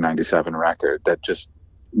 1997 record that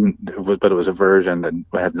but it was a version that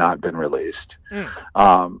had not been released. It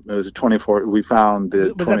was a 24. We found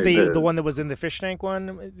the. Was that the one that was in the fish tank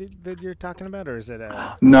one that you're talking about, or is it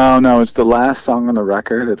a? No, it's the last song on the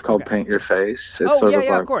record. It's called "Paint Your Face." It's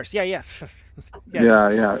of course, yeah.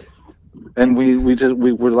 And we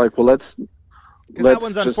were like, well, let's. Because that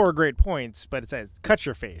one's on 4 great points, but it says "Cut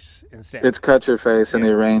Your Face" instead. It's "Cut Your Face," and the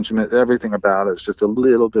arrangement, everything about it is just a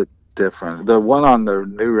little bit different. The one on the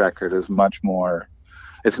new record is much more.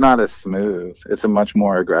 It's not as smooth. It's a much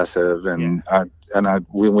more aggressive, and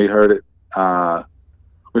when we heard it,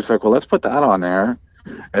 we was like, well, let's put that on there,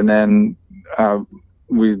 and then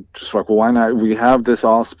we just like, well, why not? We have this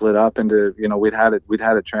all split up into, we'd had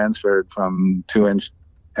it transferred from 2-inch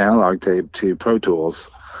analog tape to Pro Tools,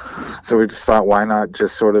 so we just thought, why not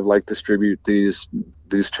just sort of like distribute these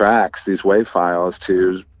tracks, these WAV files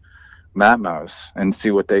to Matmos and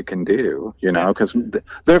see what they can do, because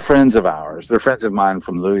they're friends of ours. They're friends of mine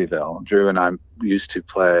from Louisville. Drew and I used to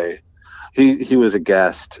play. He was a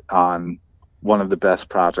guest on one of the best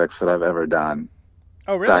projects that I've ever done.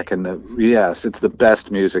 Oh, really? Yes, it's the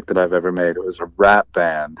best music that I've ever made. It was a rap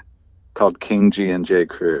band called King G&J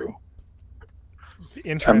Crew.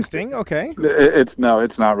 Interesting. Okay. It's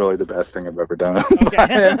not really the best thing I've ever done.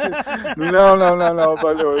 Okay. no,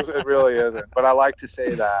 but it really isn't. But I like to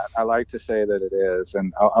say that. It is,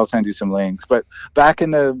 and I'll send you some links. But back in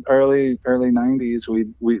the early 90s,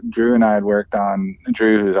 we Drew and I had worked on,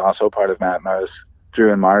 Drew, who's also part of Matmos.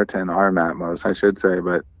 Drew and Martin are Matmos, I should say,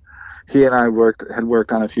 but he and I had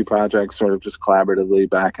worked on a few projects sort of just collaboratively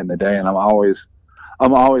back in the day, and I'm always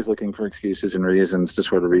looking for excuses and reasons to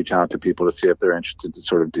sort of reach out to people to see if they're interested to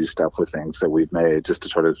sort of do stuff with things that we've made, just to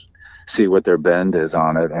sort of see what their bend is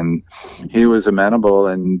on it. And he was amenable,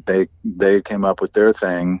 and they came up with their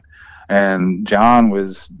thing. And John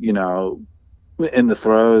was, in the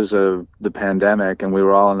throes of the pandemic, and we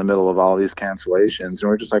were all in the middle of all these cancellations, and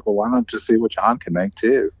we're just like, well, why not just see what John can make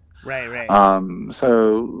too? Right.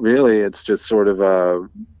 So really, it's just sort of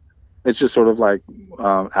like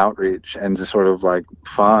outreach, and just sort of like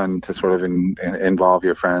fun to sort of involve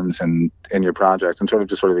your friends in your project, and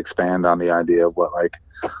sort of expand on the idea of what like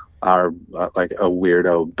our like a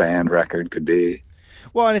weirdo band record could be.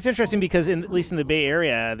 Well, and it's interesting because at least in the Bay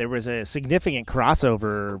Area, there was a significant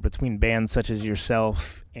crossover between bands such as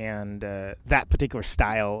yourself and that particular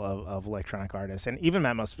style of electronic artists, and even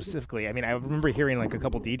Matmos specifically. I mean, I remember hearing like a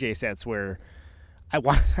couple DJ sets where I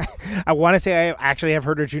want to say I actually have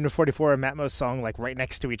heard a June of 44 and Matmos song like right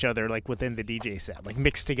next to each other, like within the DJ set, like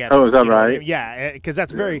mixed together. Oh, is that right? Yeah, because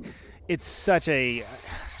that's it's such a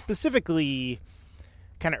specifically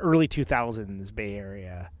kind of early 2000s Bay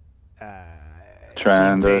Area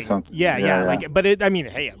trend or something. Yeah. Like, but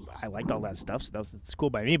hey, I liked all that stuff, so it's cool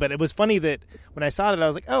by me. But it was funny that when I saw it, I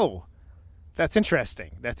was like, oh, that's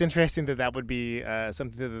interesting. That's interesting that would be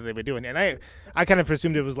something that they would do. And I kind of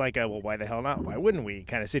presumed it was like a, well, why the hell not? Why wouldn't we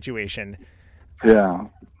kind of situation. Yeah.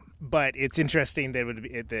 But it's interesting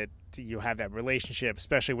that you have that relationship,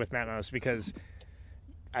 especially with Matmos, because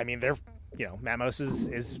I mean, Matmos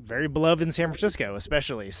is very beloved in San Francisco,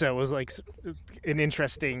 especially. So it was like an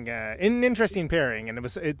interesting pairing, and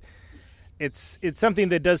it's something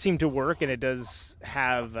that does seem to work, and it does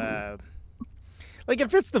have like it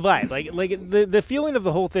fits the vibe. Like the feeling of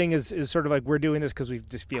the whole thing is sort of like we're doing this because we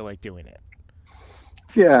just feel like doing it.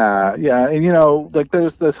 Yeah, and like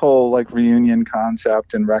there's this whole like reunion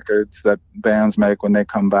concept in records that bands make when they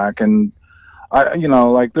come back, and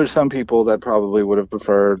like there's some people that probably would have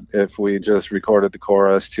preferred if we just recorded the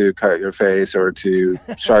chorus to Cut Your Face or to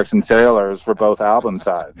Sharks and Sailors for both album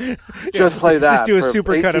sides. Just play that. Just do a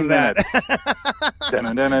supercut of that.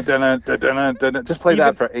 Just play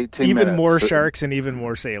that for 18 minutes. Even more Sharks and even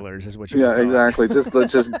more Sailors is what you Yeah, exactly.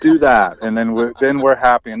 Let's just do that, and then we're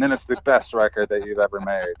happy, and then it's the best record that you've ever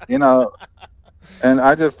made. And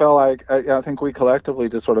I just felt like I think we collectively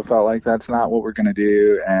just sort of felt like that's not what we're going to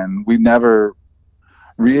do, and we never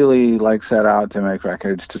really like set out to make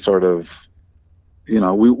records to sort of, we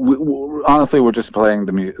honestly we're just playing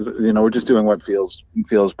the music. We're just doing what feels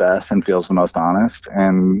best and feels the most honest,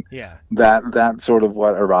 and that's sort of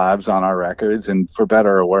what arrives on our records, and for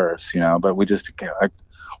better or worse, But we just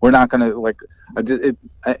we're not going to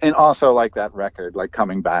and also like that record, like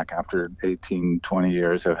coming back after 18, 20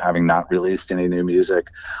 years of having not released any new music,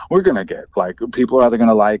 we're going to get like people are either going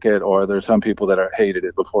to like it, or there's some people that hated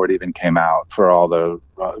it before it even came out for all the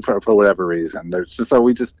for whatever reason. There's just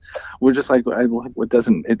we're just like what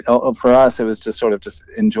doesn't it for us? It was just sort of just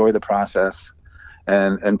enjoy the process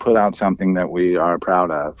and put out something that we are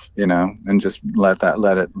proud of, and just let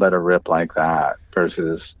it rip like that,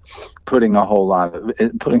 versus investing a whole lot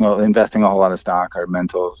of stock or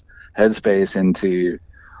mental headspace into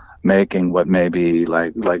making what may be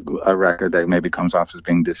like a record that maybe comes off as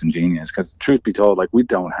being disingenuous. Because truth be told, like we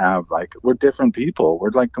don't have we're different people.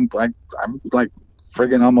 We're I'm like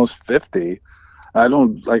friggin' almost 50.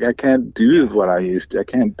 I can't do what I used to.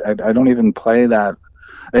 I don't even play that.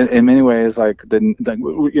 In many ways,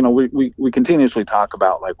 we continuously talk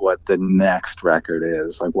about like what the next record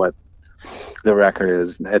is, like what the record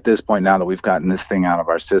is at this point, now that we've gotten this thing out of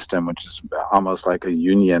our system, which is almost like a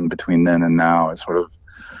union between then and now. It's sort of,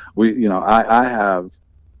 I have,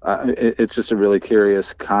 it's just a really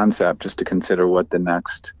curious concept just to consider what the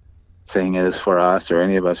next thing is for us or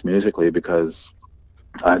any of us musically, because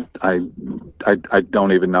I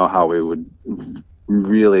don't even know how we would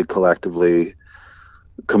really collectively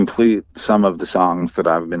complete some of the songs that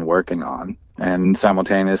I've been working on. And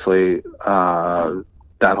simultaneously, that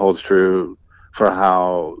holds true for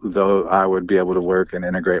how though I would be able to work and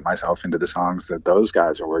integrate myself into the songs that those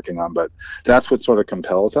guys are working on. But that's what sort of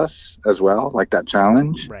compels us as well, like that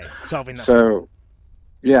challenge. Right. Solving that. So,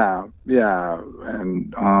 yeah.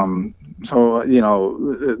 And so,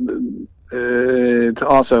 it's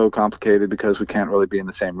also complicated because we can't really be in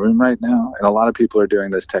the same room right now. And a lot of people are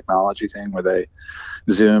doing this technology thing where they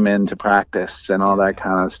Zoom into practice and all that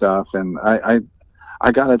kind of stuff. And I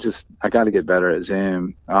gotta get better at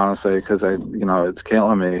Zoom, honestly, because it's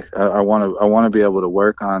killing me. I want to be able to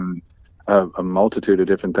work on a multitude of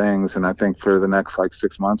different things, and I think for the next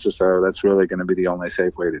 6 months or so, that's really going to be the only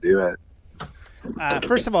safe way to do it.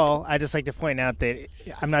 First of all, I just like to point out that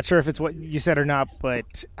I'm not sure if it's what you said or not,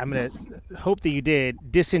 but I'm gonna hope that you did.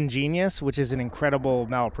 Disingenuous, which is an incredible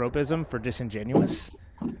malapropism for disingenuous.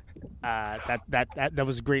 That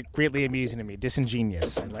was greatly amusing to me.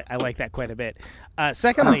 Disingenuous. I like that quite a bit.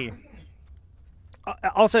 Secondly,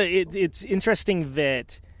 also it's interesting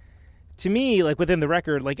that to me, like within the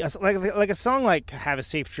record, like a song like "Have a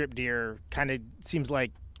Safe Trip, Dear" kind of seems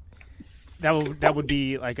like that would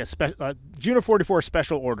be like a Juno 44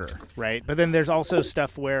 special order, right? But then there's also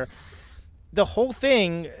stuff where the whole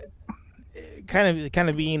thing kind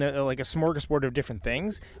of being like a smorgasbord of different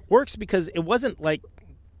things works because it wasn't like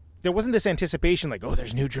there wasn't this anticipation like, oh,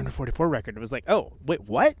 there's a new Juno 44 record. It was like, oh, wait,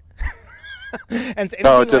 what? And it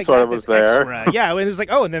just like sort of was there. Extra. Yeah, and it's like,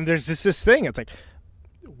 oh, and then there's just this thing. It's like,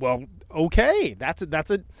 well, okay, that's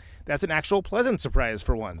an actual pleasant surprise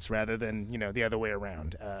for once, rather than the other way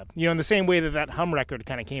around. In the same way that Hum record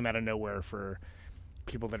kind of came out of nowhere for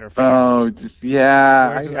people that are fans. Oh,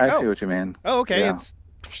 yeah, I see what you mean. Oh, okay, yeah. It's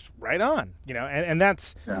right on. And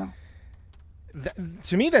that's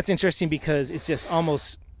to me that's interesting because it's just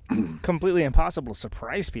almost completely impossible to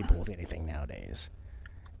surprise people with anything nowadays.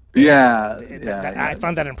 I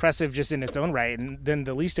found that impressive just in its own right, and then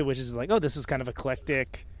the least of which is like, oh, this is kind of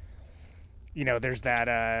eclectic. There's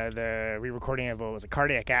that the re-recording of what was it,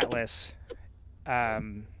 Cardiac Atlas.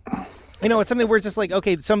 It's something where it's just like,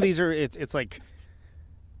 okay, some of these are it's like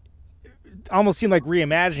almost seem like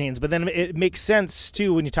reimaginings, but then it makes sense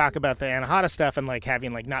too when you talk about the Anahata stuff and like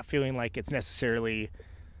having like not feeling like it's necessarily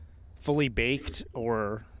fully baked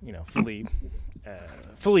or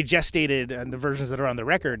fully gestated and the versions that are on the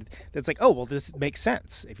record. That's like, oh well, this makes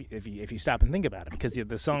sense if you stop and think about it, because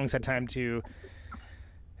the songs had time to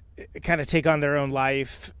kind of take on their own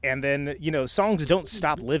life, and then songs don't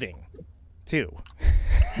stop living too.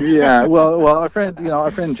 Yeah, well our friend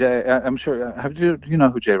Jay, I'm sure, you know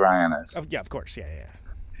who Jay Ryan is? Oh, yeah, of course.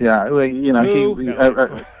 Yeah,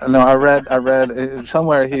 well, I read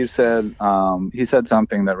somewhere he said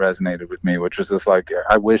something that resonated with me, which was just like,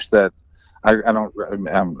 I wish that I don't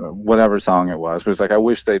whatever song it was, but it's like I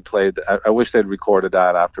wish they'd recorded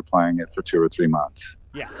that after playing it for 2 or 3 months.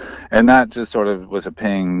 Yeah, and that just sort of was a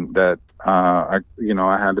ping that I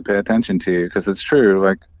had to pay attention to, because it's true.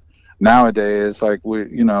 Like nowadays, like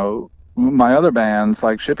my other bands,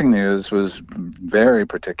 like Shipping News, was very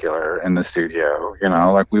particular in the studio.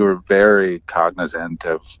 Like we were very cognizant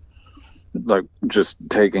of like just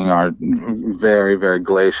taking our very, very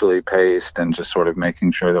glacially paced and just sort of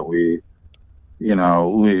making sure that we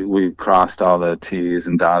crossed all the T's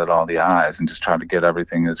and dotted all the I's and just tried to get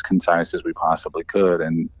everything as concise as we possibly could.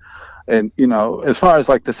 And as far as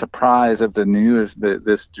like the surprise of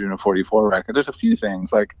this Juno 44 record, there's a few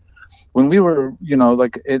things. Like when we were,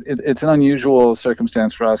 it's an unusual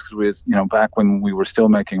circumstance for us because back when we were still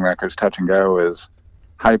making records, Touch and Go is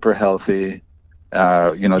hyper healthy.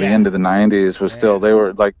 The end of the 90s was still, they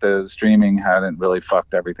were like, the streaming hadn't really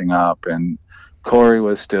fucked everything up, and Corey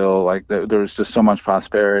was still like, there was just so much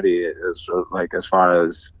prosperity as far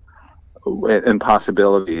as and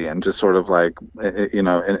possibility, and just sort of like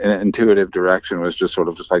an intuitive direction was just sort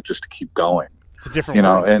of just to keep going. It's a different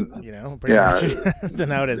world, pretty much than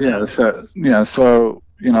how it is now. So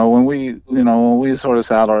when we sort of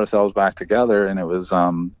sat ourselves back together, and it was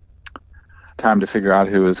time to figure out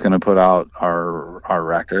who was going to put out our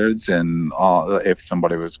records and if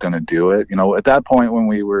somebody was going to do it. At that point when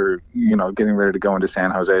we were getting ready to go into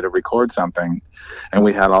San Jose to record something, and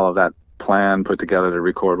we had all of that plan put together to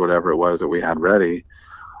record whatever it was that we had ready,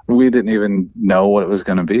 we didn't even know what it was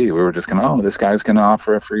going to be. We were just going, oh, this guy's going to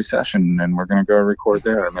offer a free session, and we're going to go record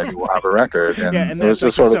there, and maybe we'll have a record. And yeah, and it was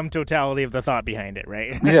that's just like sort some totality of the thought behind it,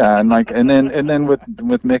 right? yeah, and then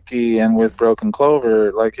with Mickey and with Broken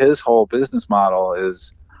Clover, like his whole business model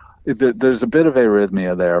is there's a bit of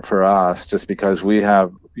arrhythmia there for us, just because we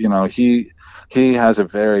have, he has a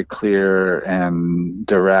very clear and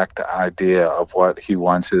direct idea of what he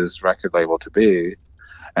wants his record label to be.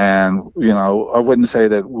 And, I wouldn't say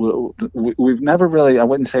that we've never really, I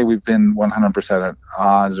wouldn't say we've been 100% at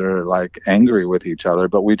odds or like angry with each other,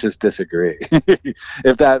 but we just disagree.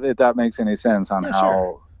 if that makes any sense on how,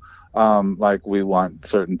 sure. Like we want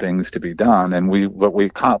certain things to be done. And there's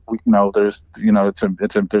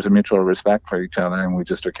a mutual respect for each other, and we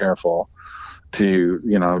just are careful to,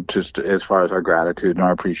 just as far as our gratitude and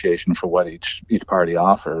our appreciation for what each party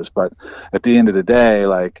offers. But at the end of the day,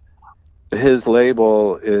 like, his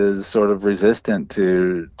label is sort of resistant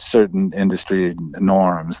to certain industry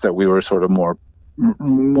norms that we were sort of more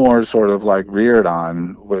sort of like reared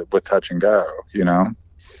on with Touch and Go,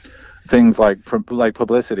 things like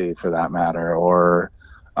publicity for that matter, or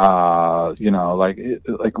like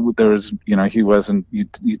there's he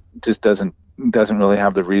just doesn't really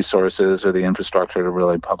have the resources or the infrastructure to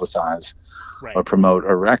really publicize or promote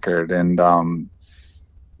a record. And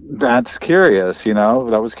that's curious,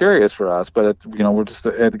 that was curious for us, but we're just,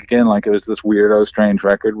 again, like, it was this weirdo, strange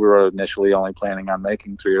record. We were initially only planning on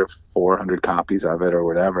making 300 or 400 copies of it or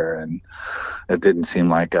whatever, and it didn't seem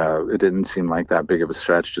like that big of a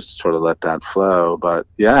stretch just to sort of let that flow. But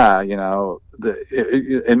yeah,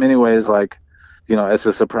 in many ways, like,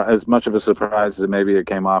 as much of a surprise as maybe it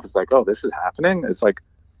came off, it's like, oh, this is happening. It's like,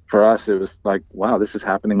 for us, it was like, wow, this is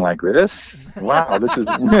happening like this. Wow, this is,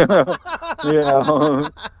 and,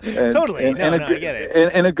 totally. I get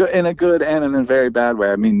it. In a good and in a very bad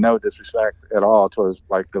way. I mean, no disrespect at all towards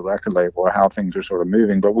like the record label or how things are sort of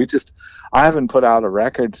moving, but I haven't put out a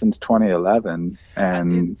record since 2011,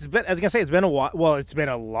 and it's been a while. Well, it's been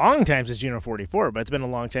a long time since Juno 44, but it's been a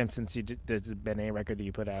long time since there's been a record that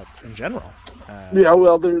you put out in general. There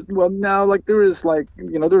was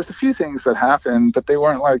a few things that happened, but they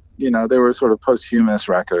weren't like, they were sort of posthumous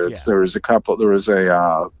records. Yeah. There was two. There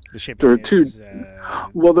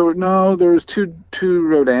was two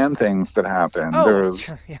Rodan things that happened. Oh, there was,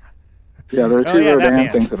 yeah. Yeah, there are two Rodan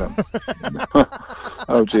things that happened.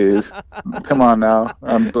 Oh, geez. Come on now.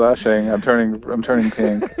 I'm blushing. I'm turning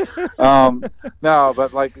pink. No,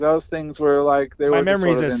 but like those things were like, they were. My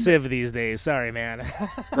memory's a sieve these days. Sorry, man.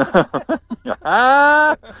 But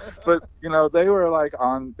they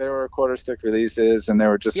were quarter stick releases, and they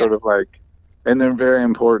were just sort of like, and they're very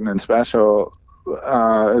important and special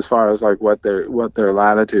as far as like what their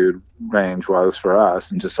latitude range was for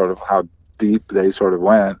us, and just sort of how deep they sort of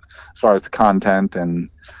went as far as the content and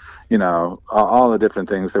all the different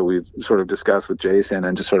things that we've sort of discussed with Jason,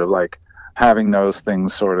 and just sort of like having those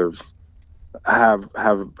things sort of have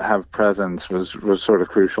presence was sort of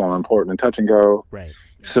crucial and important. And Touch and Go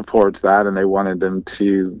supports that, and they wanted them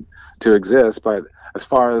to exist. But as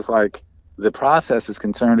far as like the process is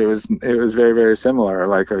concerned, it was very, very similar.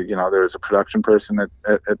 Like there was a production person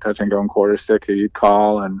at Touch and Go and Quarter Stick who you'd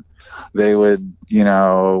call, and they would,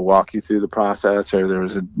 walk you through the process, or there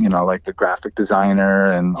was like the graphic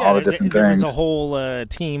designer and all the different things. There was a whole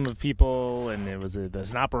team of people, and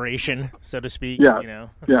there's an operation, so to speak. Yeah,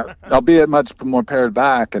 yeah. Albeit much more pared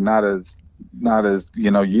back and not as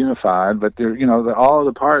unified, but there, all of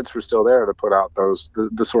the parts were still there to put out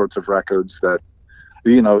the sorts of records that,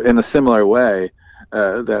 in a similar way.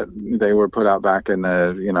 That they were put out back in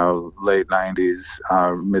the late 90s,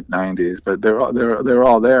 mid 90s, but they're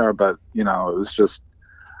all there. But it was just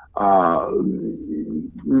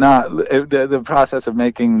the process of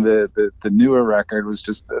making the newer record was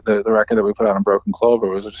just the record that we put out on Broken Clover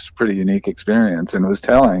was just a pretty unique experience, and it was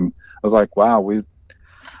telling. I was like, wow,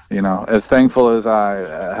 as thankful as I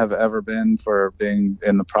have ever been for being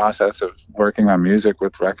in the process of working on music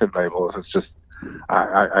with record labels, it's just.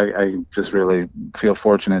 I just really feel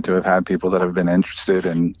fortunate to have had people that have been interested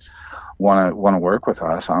and want to work with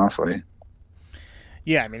us, honestly.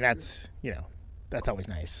 Yeah, I mean, that's always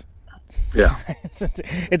nice. Yeah.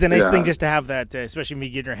 It's a nice thing just to have that, especially when you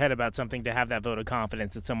get in your head about something, to have that vote of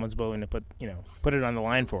confidence that someone's willing to put it on the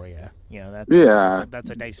line for you. That's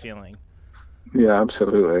a nice feeling. Yeah,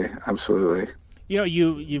 absolutely. Absolutely.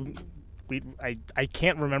 I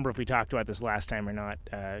can't remember if we talked about this last time or not,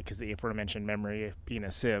 because the aforementioned memory being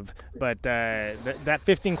a sieve. But that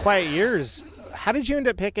 15 Quiet Years, how did you end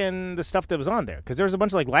up picking the stuff that was on there? Because there was a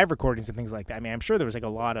bunch of like live recordings and things like that. I mean, I'm sure there was like a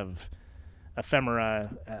lot of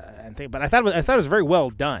ephemera and things, but I thought it was very well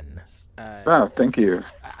done. Thank you.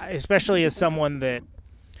 Especially as someone that,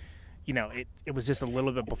 it was just a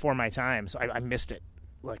little bit before my time, so I missed it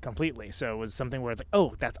like completely. So it was something where it's like,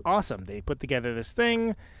 oh, that's awesome. They put together this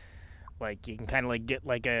thing. Like you can kind of like get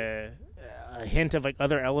like a hint of like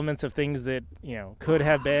other elements of things that could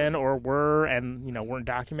have been or were and weren't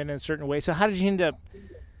documented in a certain way. So how did you end up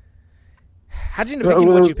picking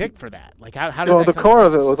what you picked for that? Like how did well, that the core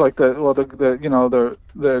of it was like the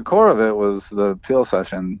core of it was the Peel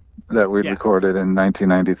session that we recorded in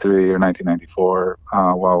 1993 or 1994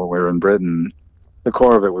 while we were in Britain. The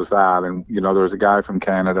core of it was that, and there was a guy from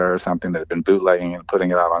Canada or something that had been bootlegging and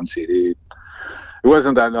putting it out on CD. It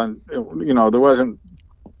wasn't that there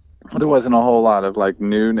wasn't a whole lot of like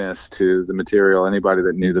newness to the material. Anybody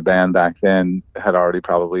that knew the band back then had already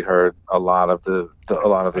probably heard a lot of the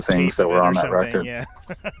things that were on that record. Yeah.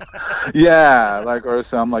 Yeah, like or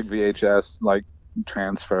some like VHS like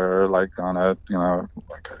transfer like on a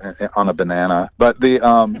on a banana. But the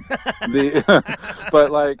we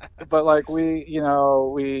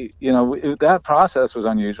that process was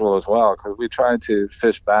unusual as well because we tried to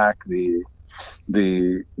fish back the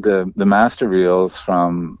master reels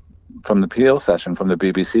from the Peel session from the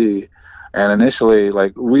BBC, and initially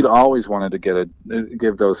like we'd always wanted to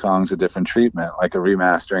give those songs a different treatment, like a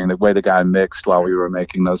remastering. The way the guy mixed while we were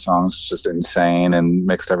making those songs was just insane and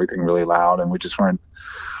mixed everything really loud, and we just weren't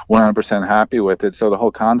 100% happy with it. So the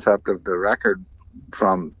whole concept of the record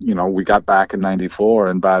from we got back in 94,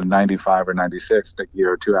 and by 95 or 96, a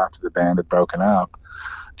year or two after the band had broken up,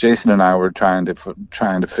 Jason and I were trying to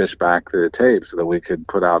fish back the tape so that we could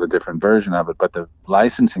put out a different version of it. But the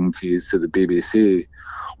licensing fees to the BBC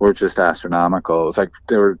were just astronomical. It was like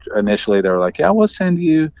they were like, yeah, we'll send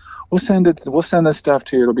this stuff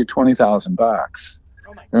to you. It'll be $20,000.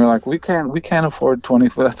 And we're like, we can't afford 20.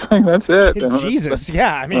 That's it. Jesus,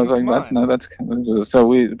 yeah. I mean, I was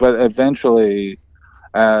like, but eventually,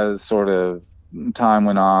 as sort of time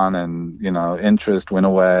went on and interest went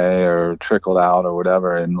away or trickled out or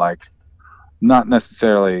whatever, and like not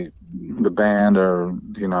necessarily the band or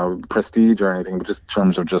prestige or anything, but just in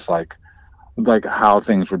terms of just like how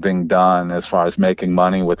things were being done as far as making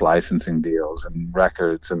money with licensing deals and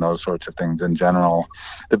records and those sorts of things in general.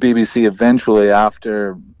 The BBC eventually,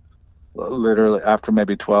 after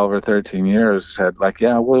maybe 12 or 13 years, said like,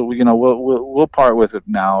 yeah, we'll part with it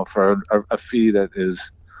now for a fee that is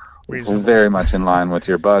reasonable. Very much in line with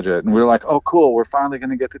your budget. And we were like, oh, cool, we're finally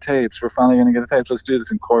going to get the tapes. Let's do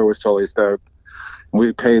this. And Corey was totally stoked.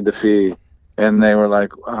 We paid the fee. And they were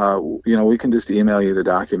like, we can just email you the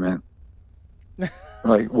document. We're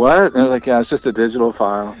like, what? And they're like, yeah, it's just a digital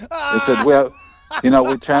file. It said, well,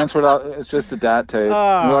 we transferred out. It's just a DAT tape.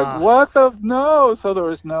 And we're like, what the? No. So there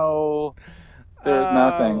was nothing.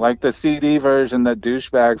 Like the CD version that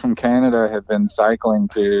douchebag from Canada had been cycling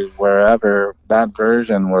to wherever, that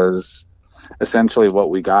version was essentially what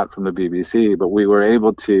we got from the BBC, but we were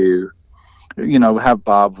able to, have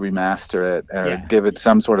Bob remaster it or give it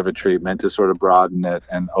some sort of a treatment to sort of broaden it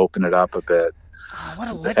and open it up a bit. Oh, what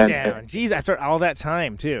a letdown. Jeez, after all that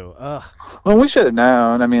time, too. Ugh. Well, we should have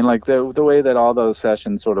known. I mean, like, the way that all those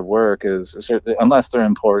sessions sort of work is, unless they're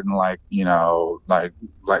important, like Lenny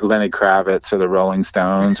Kravitz or the Rolling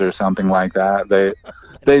Stones or something like that,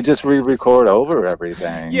 they just re-record over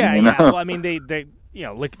everything. Yeah, yeah. Well, I mean, they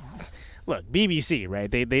look, BBC,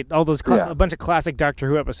 right? They all those a bunch of classic Doctor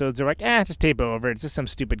Who episodes are like, just tape over. It's just some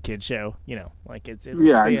stupid kid show, like it's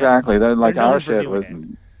yeah, exactly. Like our shit was.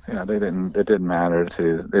 Yeah, it didn't matter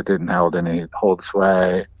it didn't hold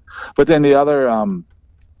sway. But then the other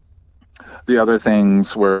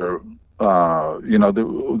things were, there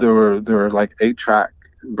were like 8-track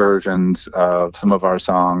versions of some of our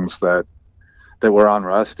songs that were on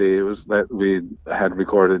Rusty. It was that we had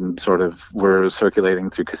recorded and sort of were circulating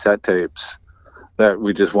through cassette tapes that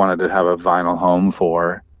we just wanted to have a vinyl home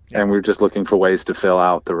for. And we were just looking for ways to fill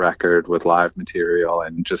out the record with live material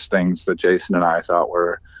and just things that Jason and I thought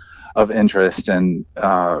were of interest and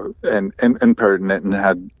pertinent and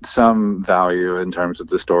had some value in terms of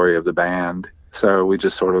the story of the band. So we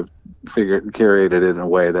just sort of curated it in a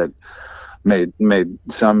way that made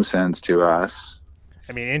some sense to us.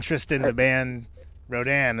 I mean, interest in the band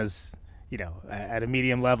Rodan is, at a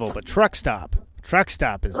medium level, but Truck Stop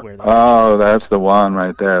is where the that's the one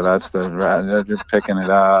right there. You're picking it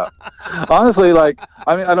up. Honestly, like,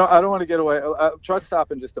 I mean, I don't want to get away. Truck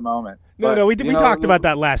Stop in just a a moment. We talked about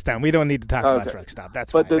that last time. We don't need to talk about Truck Stop.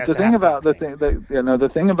 That's fine. But the thing about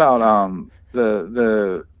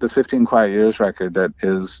the 15 Quiet Years record that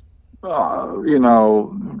is probably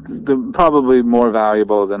more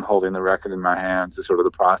valuable than holding the record in my hands is sort of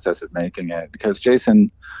the process of making it. Because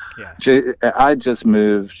Jason, I just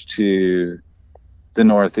moved to the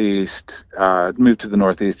Northeast, in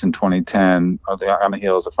 2010 on the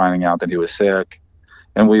heels of finding out that he was sick.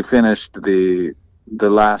 And we finished the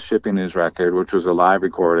last Shipping News record, which was a live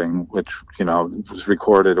recording, which, was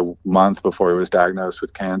recorded a month before he was diagnosed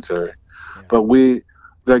with cancer. Yeah. But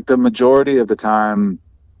the majority of the time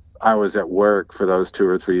I was at work for those 2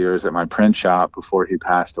 or 3 years at my print shop before he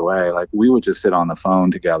passed away, like we would just sit on the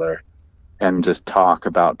phone together and just talk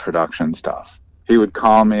about production stuff. He would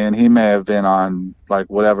call me, and he may have been on like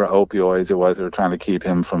whatever opioids it was that were trying to keep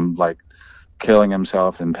him from like killing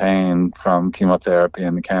himself in pain from chemotherapy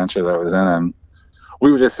and the cancer that was in him.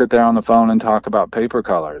 We would just sit there on the phone and talk about paper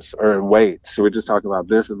colors or weights. So we'd just talk about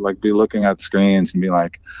this and like be looking at screens and be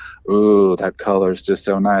like, ooh, that color's just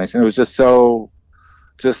so nice. And it was just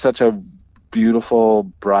such a beautiful,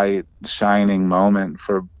 bright, shining moment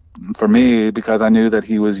for me, because I knew that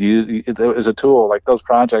he was used as a tool. Like those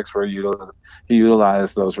projects where he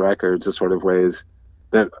utilized those records as sort of ways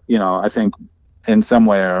that, I think in some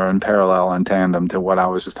way are in parallel and tandem to what I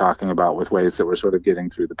was just talking about with ways that we're sort of getting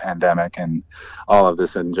through the pandemic and all of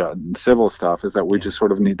this and civil stuff, is that we just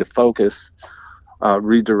sort of need to focus,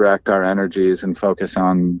 redirect our energies and focus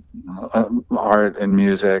on art and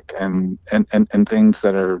music and things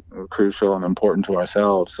that are crucial and important to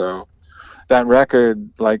ourselves. So that record,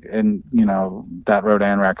 that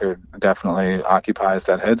Rodan record definitely occupies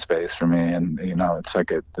that headspace for me. And,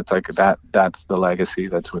 that's the legacy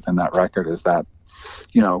that's within that record, is that,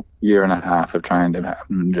 year and a half of trying to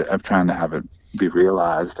have it be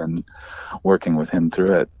realized and working with him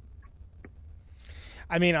through it.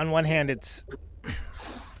 I mean, on one hand, it's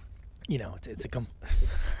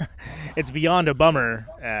it's beyond a bummer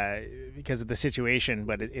because of the situation,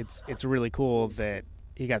 but it's really cool that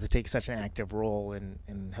he got to take such an active role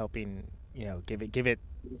in helping, give it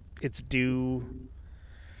its due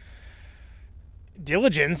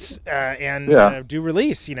diligence and due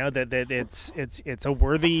release. That it's a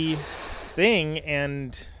worthy thing,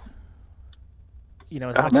 and as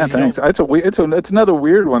much as thanks. It's another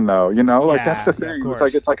weird one though. That's the thing.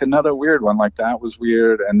 It's like another weird one. Like that was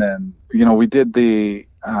weird, and then we did the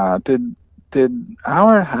our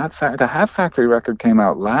the Hat Factory record came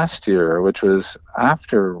out last year, which was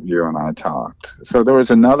after you and I talked. So there was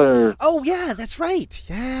another. Oh yeah, that's right.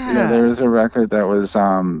 Yeah. Yeah, there was a record that was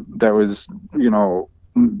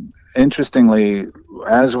interestingly,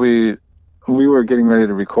 as we were getting ready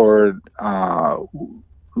to record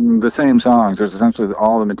the same songs. There's essentially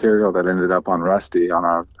all the material that ended up on Rusty, on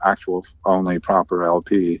our actual only proper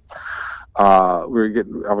LP. I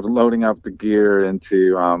was loading up the gear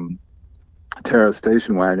into Tara's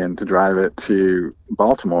station wagon to drive it to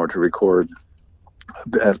Baltimore to record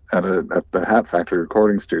at the Hat Factory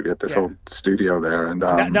recording studio, at this old studio there. And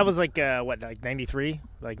that was like 93,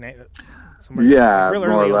 somewhere real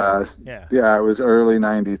more early or less. Yeah, it was early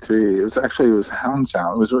 '93. It was Hound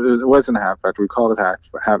Sound. It wasn't Hat Factory. We called it Hat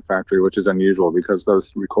Factory, which is unusual because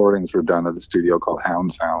those recordings were done at a studio called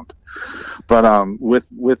Hound Sound. But with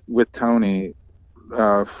Tony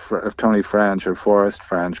French, or Forrest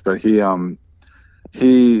French, but he'd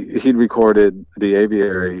recorded the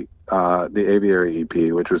Aviary EP,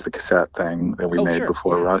 which was the cassette thing that we made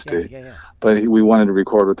before Rusty. Yeah. But we wanted to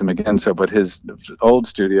record with him again. But his old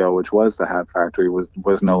studio, which was the Hat Factory, was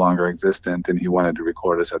no longer existent, and he wanted to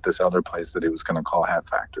record us at this other place that he was going to call Hat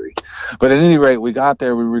Factory. But at any rate, we got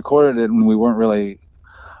there, we recorded it, and we weren't really.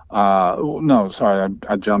 I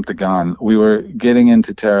jumped the gun. We were getting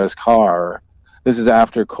into Tara's car. This is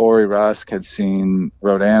after Corey Rusk had seen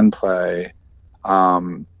Rodan play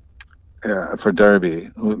for Derby.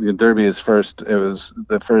 Derby it was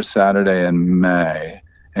the first Saturday in May,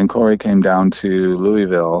 and Corey came down to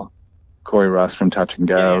Louisville. Corey Rusk from Touch and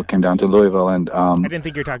Go came down to Louisville, and I didn't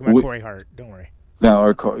think you were talking about Corey Hart. Don't worry.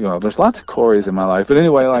 No, there's lots of Corys in my life, but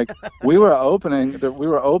anyway, like we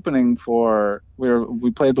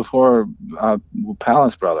played before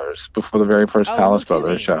Palace Brothers, before the very first Palace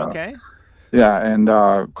Brothers show. Okay. Yeah, and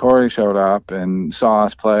Corey showed up and saw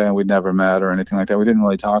us play, and we'd never met or anything like that. We didn't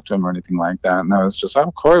really talk to him or anything like that, and I was just,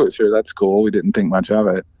 Corey was here, that's cool. We didn't think much of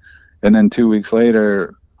it. And then 2 weeks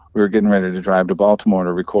later, we were getting ready to drive to Baltimore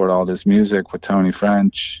to record all this music with Tony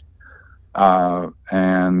French.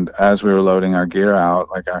 And as we were loading our gear out,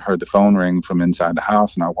 like I heard the phone ring from inside the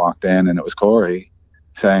house, and I walked in, and it was Corey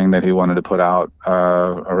saying that he wanted to put out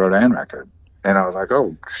a Rodan record. And I was like,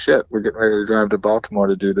 oh shit, we're getting ready to drive to Baltimore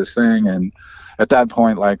to do this thing. And at that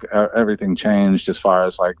point, like everything changed as far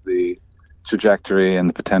as like the trajectory and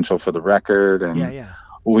the potential for the record and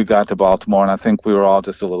we got to Baltimore, and I think we were all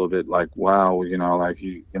just a little bit like, wow, like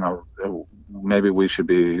maybe we should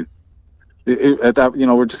be at that.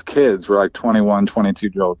 We're just kids. We're like 21,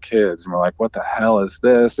 22-year-old kids, and we're like, what the hell is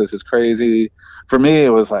this? This is crazy. For me, it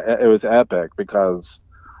was epic because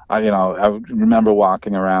I remember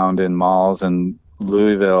walking around in malls in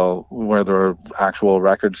Louisville where there were actual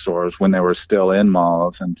record stores when they were still in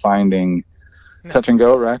malls, and finding touch and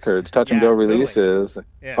go records, touch and go releases,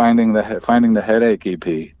 totally. Finding the Headache EP.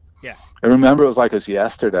 Yeah. I remember it was like it was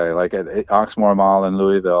yesterday, like at Oxmoor Mall in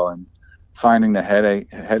Louisville, and finding the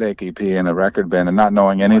Headache EP in a record bin and not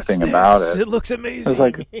knowing anything about it. It looks amazing. It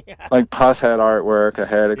was like pus head artwork, a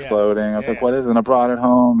head exploding. I was like, what is it? And I brought it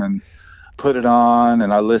home and put it on,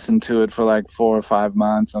 and I listened to it for like 4 or 5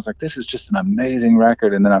 months. I was like, this is just an amazing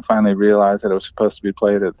record. And then I finally realized that it was supposed to be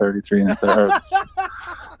played at 33 1/3.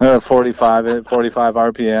 45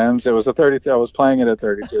 RPMs. It was a 30. I was playing it at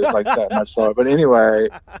 32. It's like that much slower. But anyway,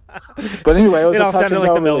 it was it all sounded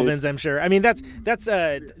like the Melvins, I'm sure. I mean, that's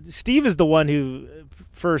Steve is the one who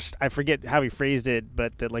first, I forget how he phrased it,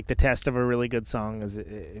 but the test of a really good song is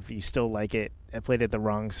if you still like it, played at the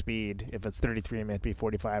wrong speed. If it's 33, it might be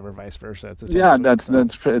 45, or vice versa. It's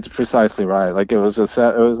it's precisely right. Like it was a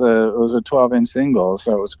 12-inch single,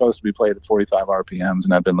 so it was supposed to be played at 45 RPMs,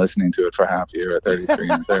 and I've been listening to it for half a year at 33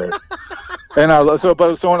 1/3. And so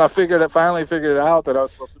when I finally figured it out that I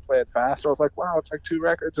was supposed to play it faster, I was like, wow, it's like 2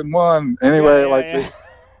 records in one. Anyway,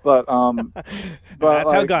 But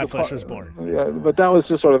that's how Godflesh was born. Yeah, but that was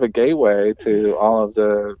just sort of a gateway to all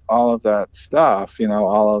of that stuff,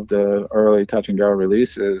 all of the early touch and go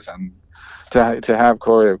releases, and to have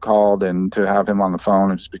Corey have called and to have him on the phone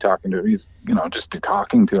and just be talking to him, just be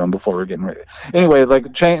talking to him before we're getting ready. Anyway,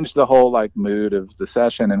 changed the whole mood of the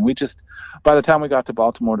session, and we just, by the time we got to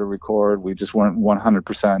Baltimore to record, we just weren't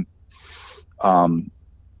 100%.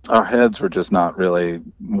 Our heads were just not really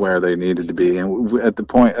where they needed to be, and at the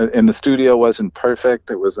point, and the studio wasn't perfect.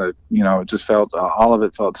 It was it just felt, all of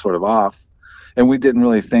it felt sort of off, and we didn't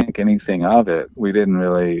really think anything of it. We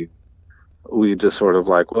just sort of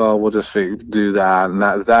well, we'll just do that, and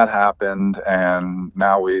that happened, and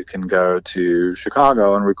now we can go to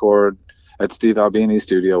Chicago and record at Steve Albini's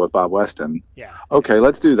studio with Bob Weston. Yeah. Okay,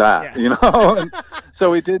 let's do that. And so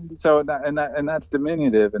we did. So that's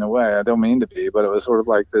diminutive in a way. I don't mean to be, but it was sort of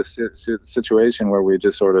like this situation where we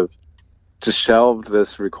just sort of shelved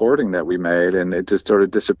this recording that we made, and it just sort of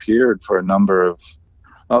disappeared for a number of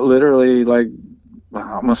literally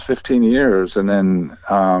almost 15 years, and then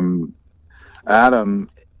Adam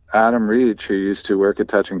Reach, who used to work at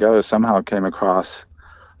Touch and Go, somehow came across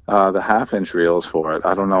the half-inch reels for it.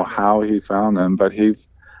 I don't know how he found them, but do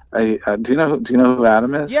you know who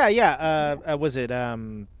Adam is? Yeah. Was it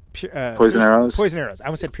Poison Arrows? Poison Arrows. I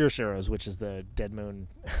almost said Pierce Arrows, which is the Dead Moon.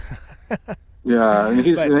 Yeah, and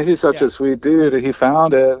he's such a sweet dude. He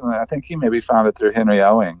found it, and I think he maybe found it through Henry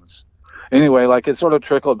Owings. Anyway, it sort of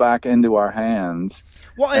trickled back into our hands.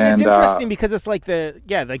 Well, and it's interesting because it's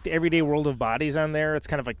the everyday world of bodies on there. It's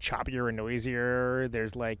kind of choppier and noisier.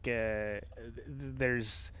 There's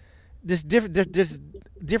there's this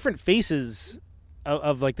different faces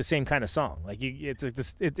of the same kind of song.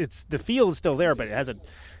 It's the feel is still there, but it has a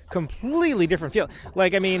completely different feel.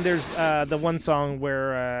 There's the one song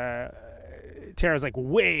where Tara's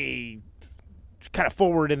way kind of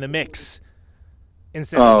forward in the mix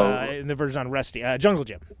instead of in the version on Rusty, Jungle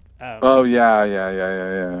Gym. Yeah.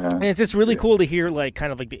 And it's just really cool to hear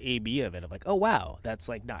kind of the A-B of it. Of oh wow, that's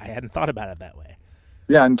no, I hadn't thought about it that way.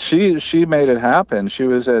 Yeah, and she made it happen. She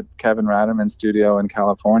was at Kevin Ratterman's studio in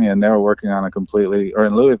California, and they were working on in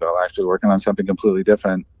Louisville actually, working on something completely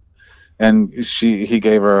different. And she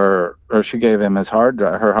gave him his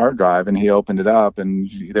her hard drive, and he opened it up, and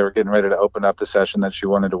they were getting ready to open up the session that she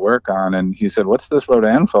wanted to work on, and he said, "What's this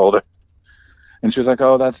Rodan folder?" And she was like,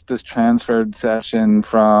 "Oh, that's this transferred session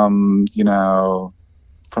from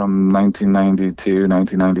 1992,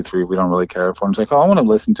 1993. We don't really care for." And she's like, "Oh, I want to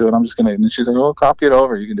listen to it. I'm just gonna." And she's like, "Well, copy it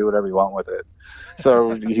over. You can do whatever you want with it."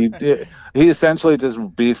 So he essentially just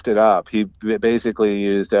beefed it up. He basically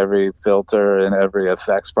used every filter and every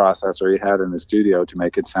effects processor he had in the studio to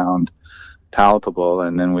make it sound palatable,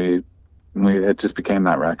 and then it just became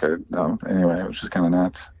that record. Anyway, it was just kind of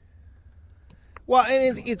nuts. Well,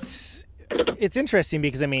 and it's interesting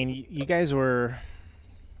because you guys were,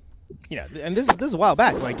 and this is a while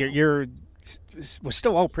back. We're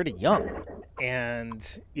still all pretty young, and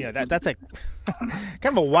that's kind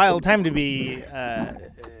of a wild time to be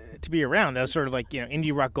around. That was sort of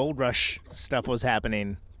indie rock gold rush stuff was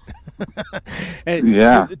happening,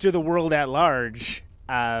 and to the world at large.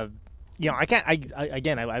 I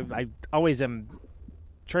always am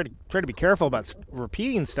try to be careful about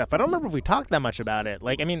repeating stuff. But I don't remember if we talked that much about it.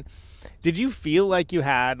 Like, I mean, did you feel like you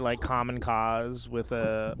had like common cause with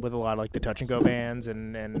a lot of like the touch and go bands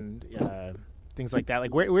and things like that?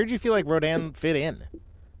 Like, where did you feel like Rodan fit in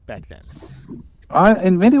back then?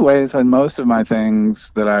 In many ways, on most of my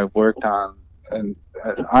things that I've worked on, and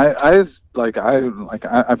I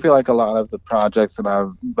feel like a lot of the projects that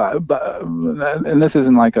and this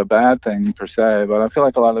isn't like a bad thing per se, but I feel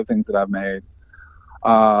like a lot of the things that I've made,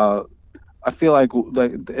 I feel like,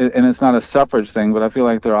 and it's not a suffrage thing, but I feel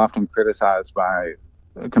like they're often criticized by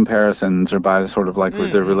comparisons or by sort of like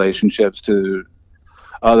their relationships to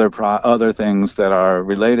other things that are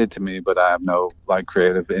related to me, but I have no like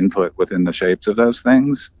creative input within the shapes of those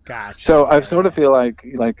things. Gotcha. So I sort of feel like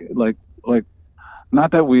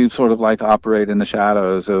not that we sort of like operate in the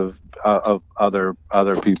shadows of other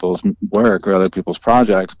people's work or other people's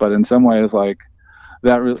projects, but in some ways like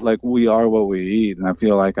that, like we are what we eat, and I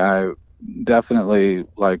feel like I definitely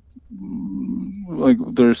like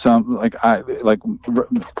there's some like I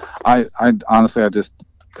honestly I just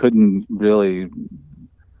couldn't really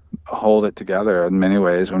hold it together in many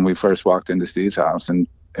ways when we first walked into Steve's house in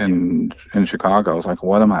Chicago. I was like,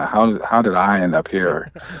 what am I, how did I end up here?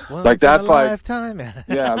 Like that's like lifetime.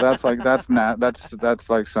 Yeah, that's like that's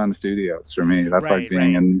like Sun Studios for me. That's like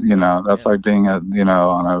being in, you know, that's like being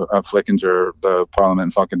on a Flickinger, the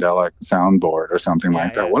Parliament Funkadelic soundboard or something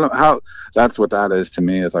like that. That's what that is to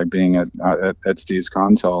me, is like being at Steve's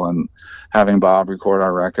console and having Bob record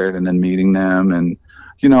our record and then meeting them. And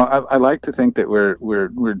you know, I like to think that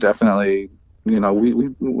we're definitely, you know,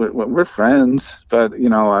 we're friends, but you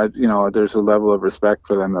know, there's a level of respect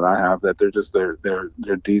for them that I have, that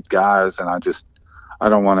they're deep guys, and I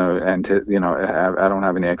don't want to, you know, I don't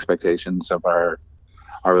have any expectations of our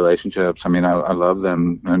relationships. I mean, I love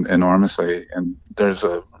them enormously, and there's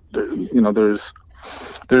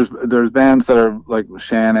bands that are like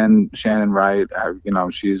Shannon Wright. You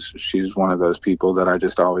know, she's one of those people that I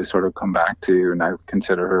just always sort of come back to, and I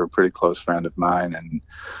consider her a pretty close friend of mine. And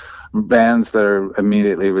bands that are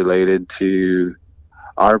immediately related to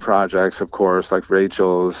our projects, of course, like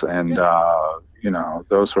Rachel's and you know,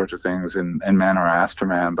 those sorts of things, and Man or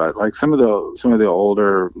Astroman. But like some of the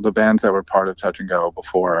older bands that were part of Touch and Go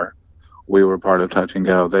before we were part of Touch and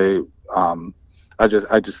Go, they I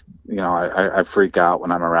just you know, I freak out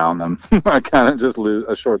when I'm around them. I kind of just lose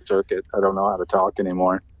a short circuit. I don't know how to talk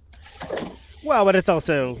anymore. Well, but it's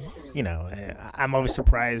also, you know, I'm always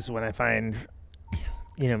surprised when I find,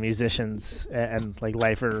 you know, musicians and like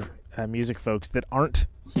lifer music folks that aren't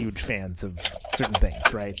huge fans of certain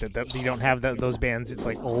things, right? That you don't have those bands. It's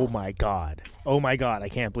like, oh my god, I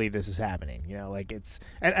can't believe this is happening. You know, like it's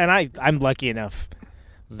and I'm lucky enough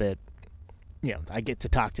that, you know, I get to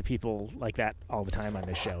talk to people like that all the time on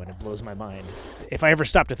this show, and it blows my mind. If I ever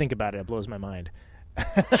stop to think about it, it blows my mind.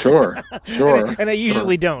 Sure. And I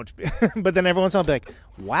usually don't. But then every once in a while I'll be like,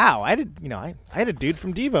 wow, I had a dude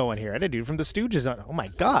from Devo on here. I had a dude from the Stooges on. Oh my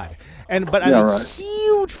god. But I'm a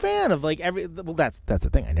huge fan of like well, that's the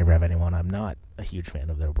thing. I never have anyone I'm not a huge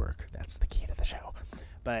fan of their work. That's the key to the show.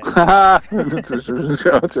 But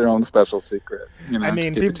it's your own special secret. You know, I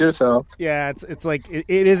mean, keep it to yourself. Yeah, it's like it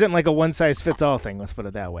isn't like a one size fits all thing. Let's put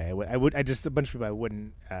it that way. I just a bunch of people I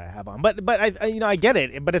wouldn't have on. But I you know, I get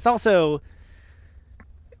it. But it's also,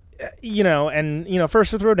 you know, and you know,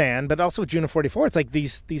 first with Rodan, but also with June of '44. It's like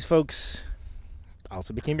these folks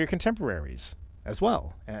also became your contemporaries as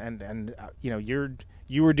well. And you know,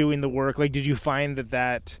 you were doing the work. Like, did you find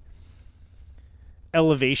that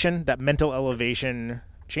elevation, that mental elevation,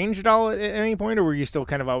 changed at all at any point, or were you still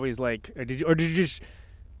kind of always like, or did you just,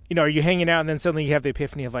 you know, are you hanging out and then suddenly you have the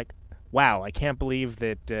epiphany of like, wow, I can't believe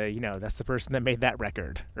that you know, that's the person that made that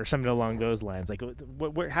record, or something along those lines? Like,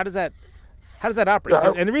 how does that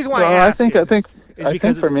operate? And the reason why I ask is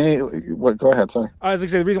because for me, go ahead, sorry. I was going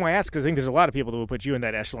to say, the reason why I ask is because I think there's a lot of people that will put you in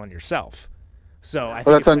that echelon yourself. So I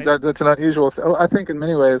think that's an unusual thing. I think in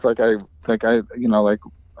many ways, like I you know, like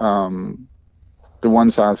the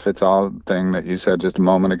one size fits all thing that you said just a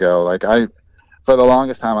moment ago, like for the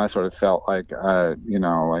longest time I sort of felt like you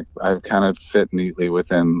know, like I kind of fit neatly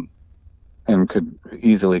within and could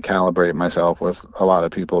easily calibrate myself with a lot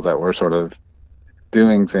of people that were sort of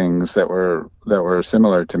doing things that were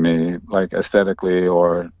similar to me, like aesthetically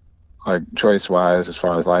or like choice wise as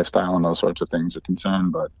far as lifestyle and those sorts of things are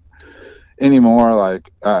concerned. But anymore,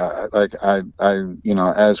 like I you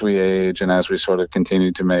know, as we age and as we sort of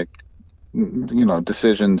continue to make, you know,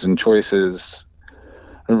 decisions and choices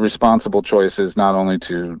responsible choices, not only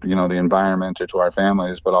to, you know, the environment or to our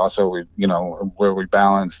families, but also we, you know, where we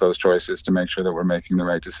balance those choices to make sure that we're making the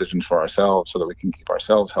right decisions for ourselves so that we can keep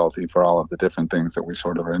ourselves healthy for all of the different things that we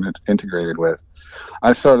sort of are integrated with.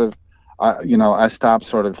 I stopped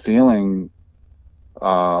sort of feeling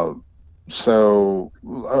so,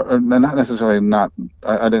 or not necessarily not,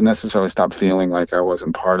 I didn't necessarily stop feeling like I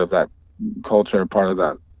wasn't part of that culture, part of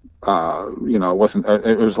that, you know, it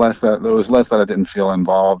was less that I didn't feel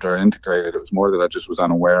involved or integrated. It was more that I just was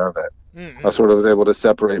unaware of it. Mm-hmm. I sort of was able to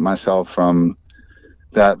separate myself from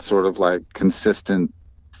that sort of like consistent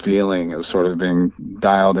feeling of sort of being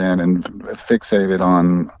dialed in and fixated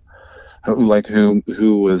on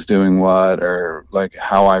who was doing what, or like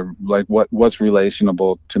how I like what's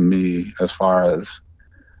relationable to me as far as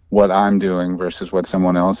what I'm doing versus what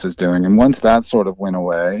someone else is doing. And once that sort of went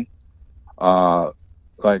away, I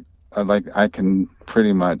can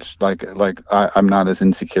pretty much I'm not as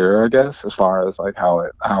insecure, I guess, as far as like how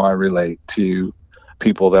I relate to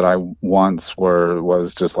people that I once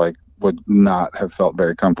was just like would not have felt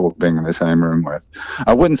very comfortable being in the same room with.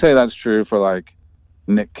 I wouldn't say that's true for like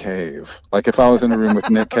Nick Cave. Like if I was in a room with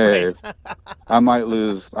Nick Cave, I might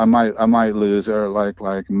lose, or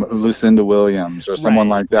like Lucinda Williams or someone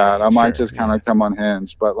like that. I might just kind of come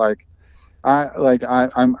unhinged. But like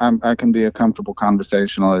I can be a comfortable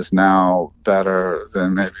conversationalist now better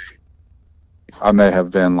than maybe I may have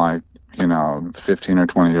been like, you know, 15 or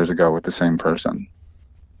 20 years ago with the same person.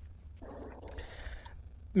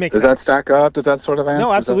 Does that stack up? Does that sort of answer?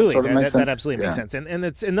 No, absolutely. That absolutely makes sense. And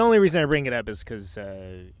the only reason I bring it up is because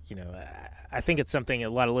you know, I think it's something a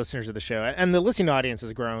lot of listeners of the show and the listening audience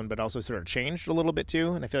has grown, but also sort of changed a little bit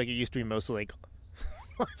too. And I feel like it used to be mostly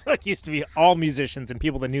like used to be all musicians and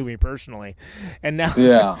people that knew me personally, and now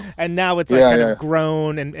it's like kind of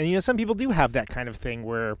grown. And you know, some people do have that kind of thing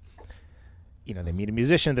where, you know, they meet a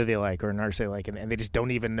musician that they like or an artist they like, and they just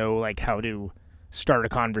don't even know like how to start a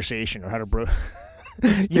conversation or how to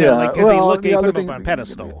you know, like, because they put them up on a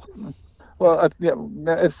pedestal. Well,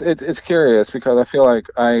 it's curious because I feel like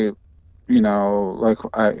I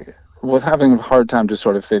was having a hard time just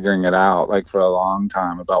sort of figuring it out, like for a long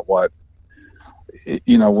time about what,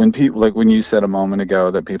 you know, when people, like when you said a moment ago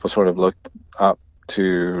that people sort of looked up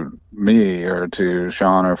to me or to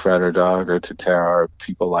Sean or Fred or Doug or to Tara or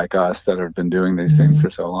people like us that have been doing these things for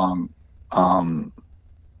so long.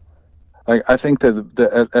 Like I think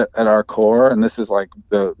that at our core, and this is like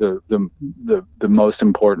the most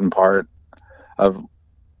important part of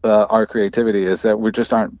our creativity, is that we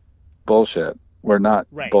just aren't bullshit. We're not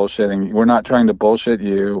bullshitting. We're not trying to bullshit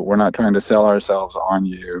you. We're not trying to sell ourselves on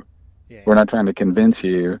you. Yeah. We're not trying to convince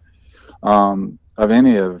you of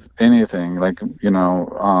anything. Like, you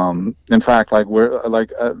know, in fact, like we're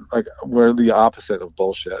the opposite of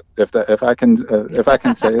bullshit. If I can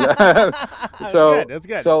say that. That's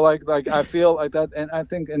good. So like I feel like that, and I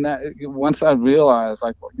think in that once I realized,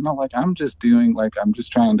 like, you know, like I'm just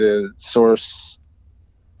trying to source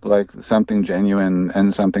like something genuine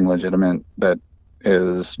and something legitimate that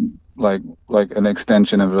is like an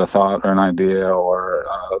extension of a thought or an idea or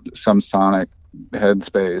some sonic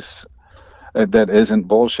headspace that isn't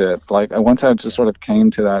bullshit. Like once I just sort of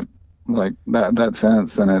came to that, like that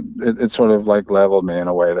sense, then it sort of like leveled me in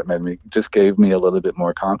a way that gave me a little bit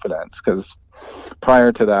more confidence. Because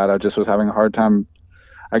prior to that, I just was having a hard time,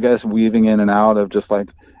 I guess, weaving in and out of just like,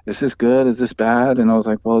 is this good? Is this bad? And I was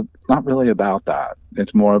like, well, it's not really about that.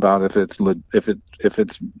 It's more about if it's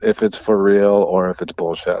for real or if it's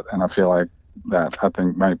bullshit. And I feel like that, I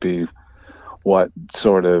think, might be what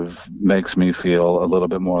sort of makes me feel a little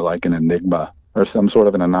bit more like an enigma or some sort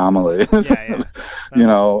of an anomaly. Yeah. You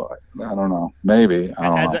know, I don't know. Maybe. I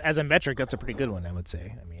don't know. As a metric, that's a pretty good one, I would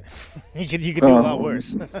say. I mean, you could do a lot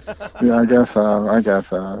worse. Yeah, I guess.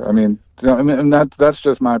 I mean, you know, and that's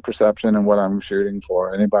just my perception and what I'm shooting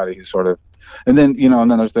for. Anybody who sort of, and then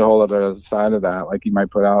there's the whole other side of that. Like you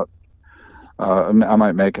might put out, I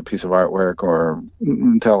might make a piece of artwork or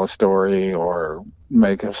tell a story or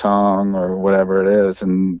make a song or whatever it is,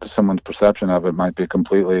 and someone's perception of it might be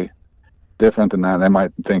completely different than that. They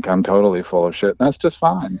might think I'm totally full of shit. That's just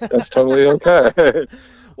fine. That's totally okay.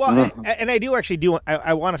 Well, and I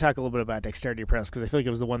want to talk a little bit about Dexterity Press because I feel like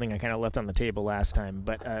it was the one thing I kind of left on the table last time.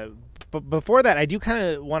 But before that, I do kind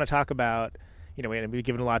of want to talk about, you know, we've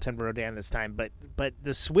given a lot of time to Rodan this time, but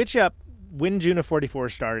the switch up when June of 44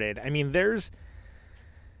 started. I mean, there's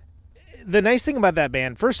the nice thing about that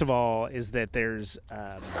band, first of all, is that there's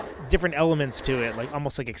different elements to it, like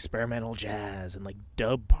almost like experimental jazz and like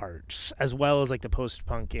dub parts, as well as like the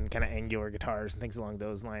post-punk and kind of angular guitars and things along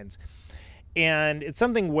those lines. And it's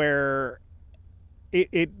something where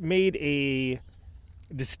it made a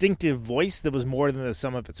distinctive voice that was more than the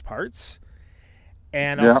sum of its parts.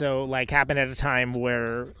 And also, like, happened at a time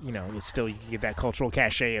where, you know, you could get that cultural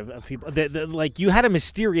cachet of people. Like, you had a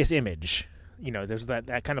mysterious image. You know, there's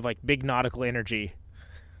that kind of, like, big nautical energy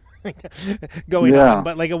going on.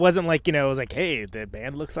 But, like, it wasn't like, you know, it was like, hey, the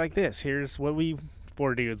band looks like this. Here's what we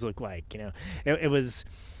four dudes look like, you know. It was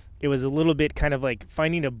a little bit kind of like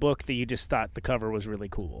finding a book that you just thought the cover was really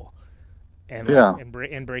cool. And,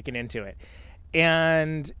 and breaking into it.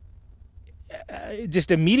 And...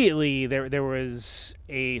 just immediately there was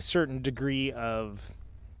a certain degree of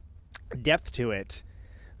depth to it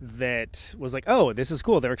that was like, oh, this is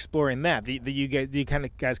cool. They're exploring that. You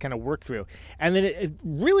guys kind of work through, and then it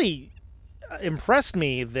really impressed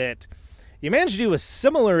me that you managed to do a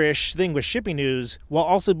similar-ish thing with Shipping News while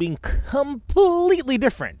also being completely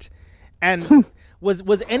different. And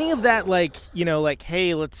was any of that like, you know, like,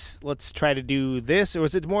 hey, let's try to do this, or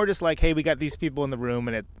was it more just like, hey, we got these people in the room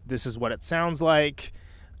and this is what it sounds like?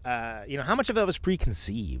 You know, how much of that was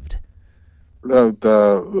preconceived? I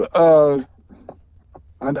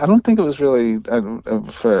don't think it was really,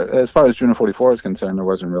 as far as Juno 44 is concerned, there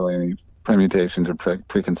wasn't really any permutations or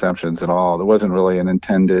preconceptions at all. There wasn't really an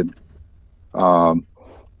intended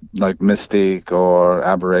like mystique or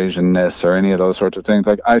aberrationness or any of those sorts of things.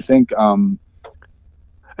 Like, I think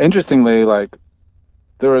interestingly, like,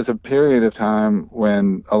 there was a period of time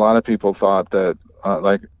when a lot of people thought that,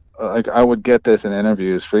 like I would get this in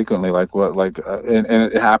interviews frequently, and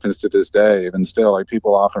it happens to this day, even still, like,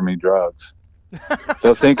 people offer me drugs. They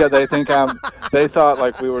thought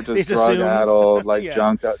like we were just drug-addled, like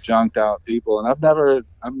junked out people, and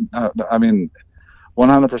I mean,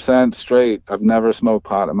 100% straight. I've never smoked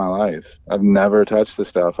pot in my life. I've never touched the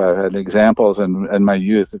stuff. I've had examples in my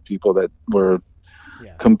youth of people that were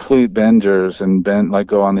complete bingers and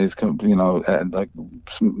go on these, you know, like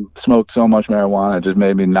smoked so much marijuana it just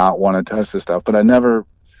made me not want to touch the stuff. But I never,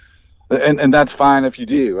 and that's fine if you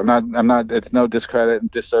do. I'm not. It's no discredit and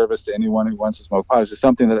disservice to anyone who wants to smoke pot. It's just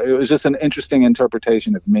something that it was just an interesting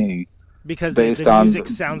interpretation of me. Because the music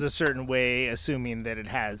sounds a certain way, assuming that it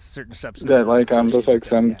has certain substances. That, like, I'm just like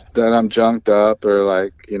that I'm junked up, or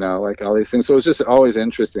like, you know, like all these things. So it was just always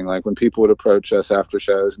interesting. Like, when people would approach us after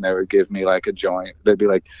shows and they would give me like a joint, they'd be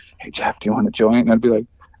like, "Hey Jeff, do you want a joint?" And I'd be like,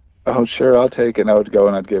 "Oh sure, I'll take it." And I would go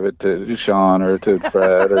and I'd give it to Sean or to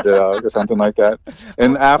Fred or Doug or something like that.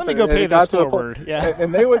 And after, let me go pay this forward.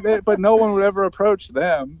 And they would, but no one would ever approach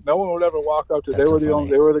them. No one would ever walk up to. They were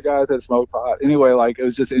the guys that smoked pot. Anyway, like, it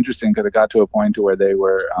was just interesting because it got to a point to where they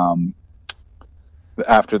were,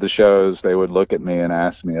 after the shows, they would look at me and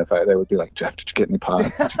ask me they would be like, "Jeff, did you get any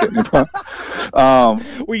pot? Did you get any pot?"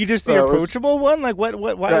 Were you just the approachable one? Like, what?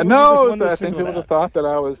 Why? No, I think people just thought that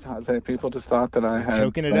I was. People just thought that I had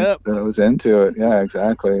choking it up. That I was into it. Yeah,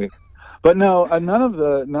 exactly. But no, none of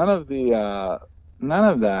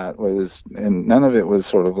that was, and none of it was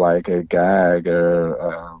sort of like a gag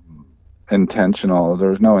or intentional. There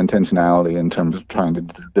was no intentionality in terms of trying to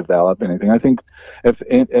develop anything. I think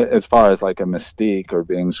as far as like a mystique or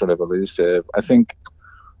being sort of elusive, I think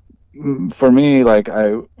for me, like,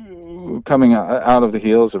 coming out of the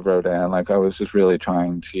heels of Rodan, like, I was just really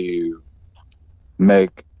trying to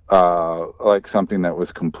make like something that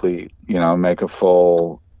was complete, you know, make a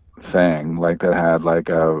full thing, like, that had like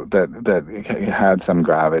that had some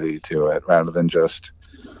gravity to it, rather than just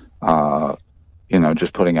you know,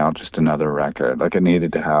 just putting out just another record. Like, it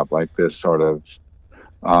needed to have like this sort of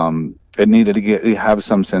it needed to have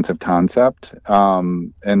some sense of concept,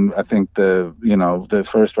 and I think the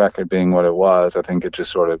first record being what it was, I think it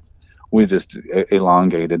just sort of, we just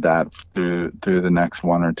elongated that through the next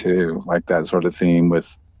one or two, like that sort of theme with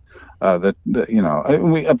you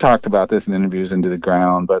know, I've talked about this in interviews, Into the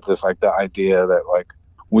Ground, but just like the idea that, like,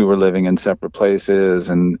 we were living in separate places,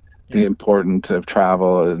 and the importance of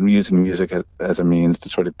travel and using music as a means to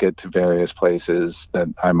sort of get to various places that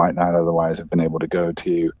I might not otherwise have been able to go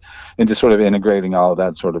to, and just sort of integrating all of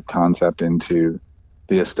that sort of concept into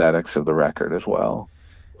the aesthetics of the record as well.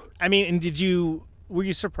 I mean, and were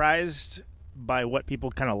you surprised by what people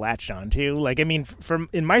kind of latched onto? Like, I mean, from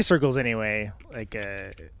in my circles anyway, like,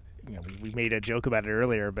 you know, we made a joke about it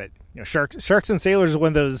earlier, but, you know, Sharks and Sailors is one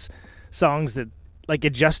of those songs that, like,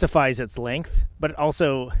 it justifies its length, but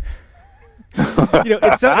also, you know,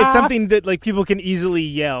 it's something that, like, people can easily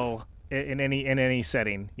yell in any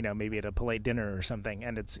setting. You know, maybe at a polite dinner or something,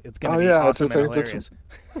 and it's going to be awesome and hilarious.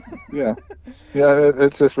 Yeah,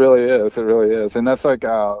 it just really is. It really is, and that's like,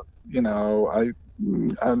 you know, I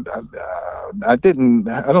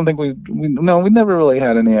don't think we never really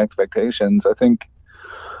had any expectations. I think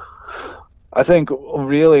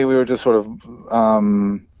really we were just sort of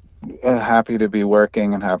happy to be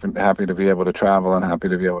working and happy to be able to travel and happy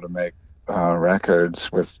to be able to make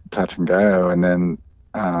records with Touch and Go. And then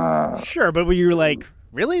sure, but were you like,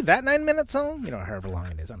 really, that 9-minute song? You know, however long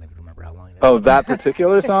it is. I don't even remember how long it is. Oh, that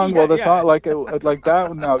particular song? Yeah, well, the yeah. song like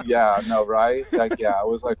that. No, yeah, no, right? Like, yeah, I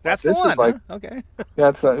was like, that's this the one. is like, huh? Okay.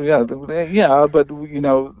 yeah. But you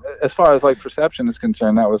know, as far as like perception is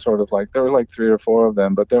concerned, that was sort of like there were like 3 or 4 of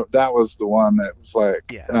them, but that was the one that was like.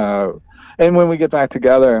 Yeah. And when we get back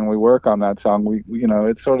together and we work on that song, we you know,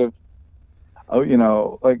 it's sort of, I'm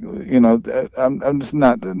just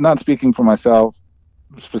not speaking for myself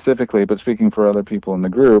specifically, but speaking for other people in the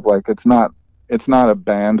group, like it's not a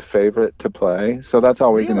band favorite to play, so that's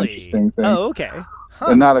always an interesting thing. Oh, okay. Huh.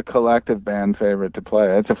 And not a collective band favorite to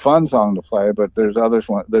play. It's a fun song to play, but there's other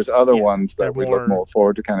ones that we look more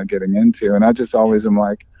forward to kind of getting into. And I just always am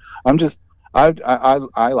like, I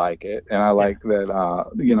like it, and I like that.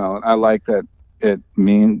 I like that it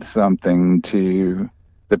means something to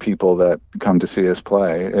the people that come to see us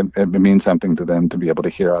play. It means something to them to be able to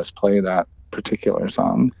hear us play that particular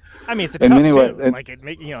song. I mean, it's a tough tune. Like it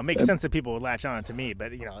makes sense that people would latch on to me,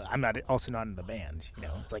 but I'm also not in the band.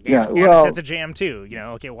 It's like it's a jam too.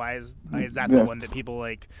 Okay, why is that the one that people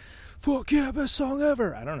like? Fuck yeah, best song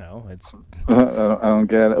ever. I don't know. It's I don't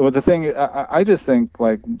get it. Well, the thing I just think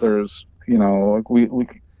like there's like we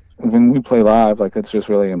when we play live, like it's just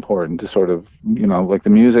really important to sort of like the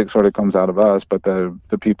music sort of comes out of us, but the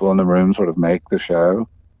people in the room sort of make the show.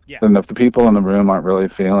 Yeah. And if the people in the room aren't really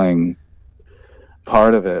feeling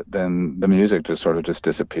part of it, then the music just sort of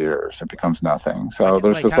disappears. It becomes nothing. So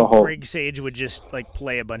there's like just how a whole. Greg Sage would just like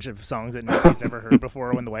play a bunch of songs that nobody's ever heard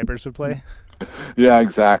before when the Wipers would play. Yeah,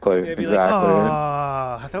 exactly. They'd be exactly. like,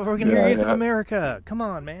 oh, I thought we were gonna hear Youth of America. Come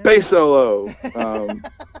on, man. Bass solo.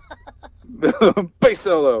 Bass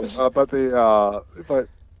solo. But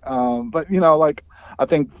like I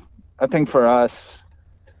think for us.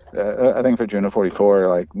 I think for Juno 44,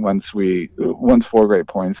 like once 4 Great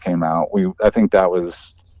Points came out, I think that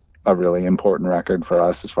was a really important record for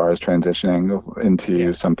us as far as transitioning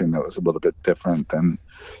into something that was a little bit different than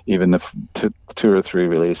even the 2 or 3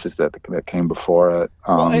 releases that came before it.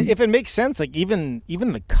 Well, if it makes sense, like even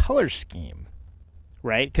the color scheme,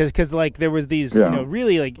 right? Because like there was these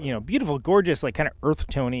really like beautiful, gorgeous, like kind of earth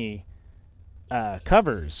tony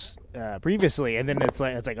covers previously, and then it's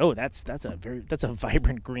like oh that's a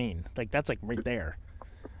vibrant green, like that's like right there.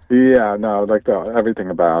 Yeah, no, like everything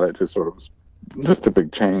about it just sort of just a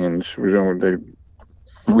big change. We again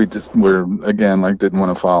like didn't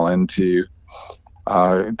want to fall into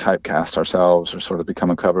typecast ourselves or sort of become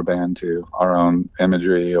a cover band to our own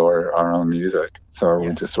imagery or our own music. So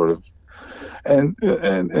we just sort of and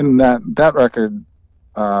that record.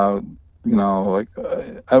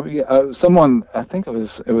 Someone, I think it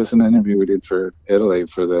was an interview we did for Italy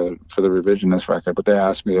for the Revisionist record, but they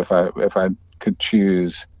asked me if I could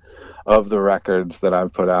choose of the records that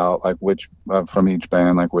I've put out, like which from each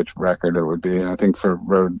band, like which record it would be. And I think for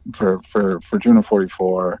Juno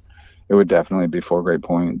 44, it would definitely be 4 Great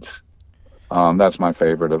Points. That's my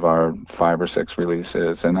favorite of our 5 or 6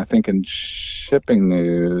 releases. And I think in shipping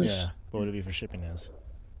news, what would it be for shipping news?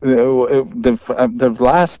 The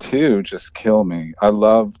last 2 just kill me. I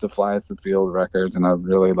love the Fly at the Field records, and I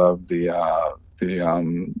really love the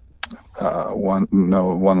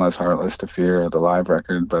One Less Heartless to Fear, the live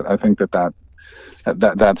record. But I think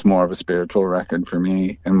that's more of a spiritual record for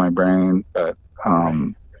me in my brain. But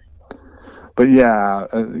yeah,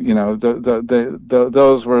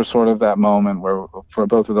 those were sort of that moment where for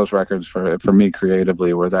both of those records for me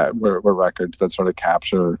creatively were records that sort of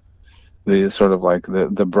capture the sort of like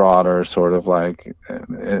the broader sort of like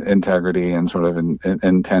integrity and sort of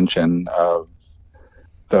intention of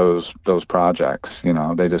those projects.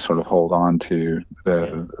 They just sort of hold on to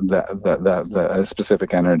the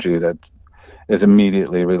specific energy that is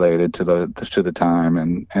immediately related to the time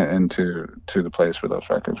and to the place where those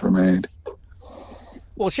records were made.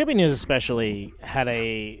 Well, Shipping News especially had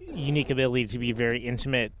a unique ability to be very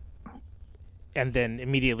intimate and then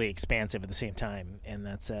immediately expansive at the same time, and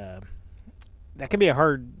that's that can be a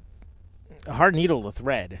hard needle to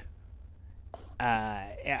thread.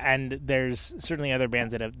 And there's certainly other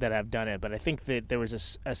bands that have done it, but I think that there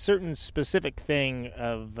was a certain specific thing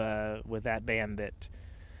of with that band that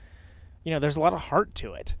there's a lot of heart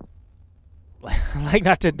to it. Like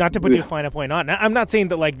not to put too fine a point on. I'm not saying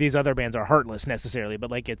that like these other bands are heartless necessarily,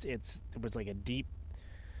 but like it was like a deep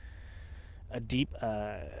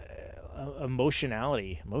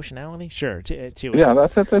emotionality, sure, to it. Yeah,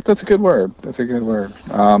 that's a good word. That's a good word.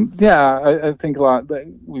 I think a lot.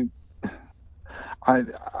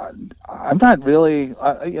 I'm not really,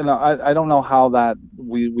 I don't know how that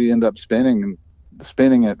we end up spinning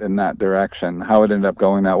it in that direction, how it ended up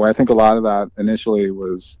going that way. I think a lot of that initially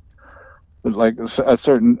was like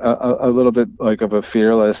a little bit like of a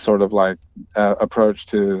fearless sort of like approach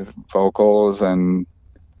to vocals, and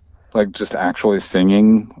like just actually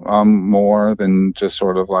singing more than just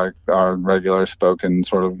sort of like our regular spoken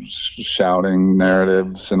sort of shouting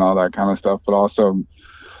narratives and all that kind of stuff, but also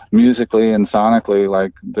musically and sonically,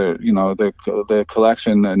 like the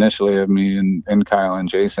collection initially of me and Kyle and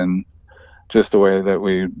Jason, just the way that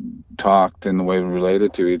we talked and the way we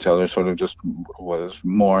related to each other sort of just was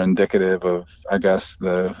more indicative of, I guess,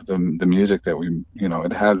 the music that we,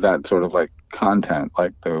 it had that sort of like content,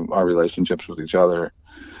 like our relationships with each other,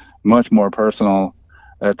 much more personal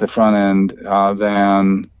at the front end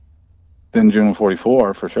than Juno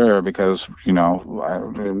 44 for sure, because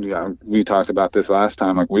we talked about this last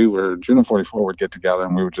time. Like Juno 44 would get together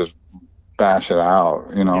and we would just bash it out,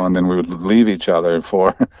 and then we would leave each other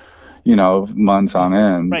for months on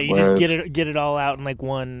end. Right, you just get it all out in like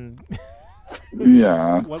one.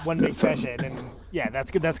 Yeah. one big session, and yeah,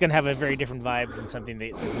 that's good. That's gonna have a very different vibe than something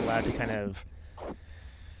that's allowed to kind of.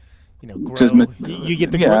 Grow. You get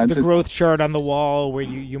the growth chart on the wall where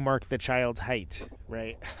you mark the child's height,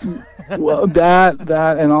 right? Well, that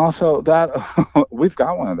and also that we've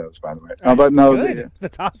got one of those, by the way. Right. But no,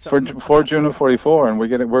 that's awesome. For Juno 44, and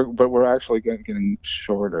we're actually getting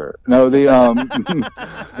shorter. No, but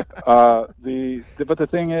the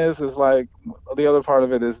thing is like the other part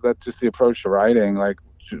of it is that just the approach to writing, like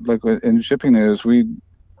in Shipping News, we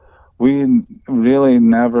really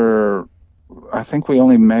never. I think we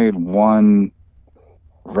only made one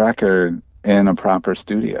record in a proper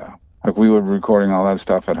studio. Like we were recording all that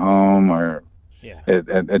stuff at home or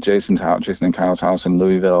at Jason's house, Jason and Kyle's house in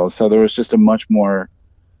Louisville. So there was just a much more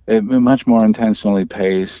intentionally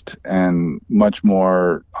paced and much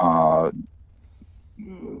more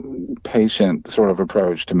patient sort of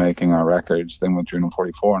approach to making our records than with Juno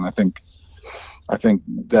 44. And I think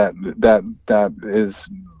that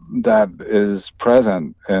is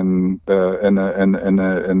present in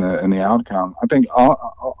the outcome. I think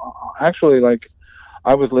actually, like,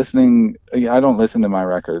 I was listening. I don't listen to my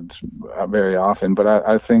records very often, but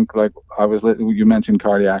I think like you mentioned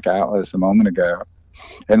Cardiac Atlas a moment ago,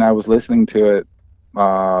 and I was listening to it,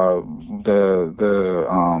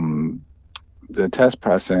 the test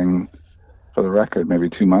pressing for the record maybe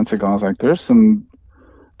 2 months ago. I was like, there's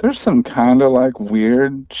some kind of like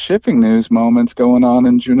weird Shipping News moments going on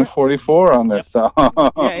in Juno 44 on this song.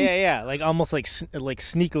 Yeah. Like almost like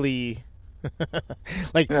sneakily,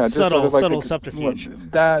 like subtle, sort of like subtle subterfuge.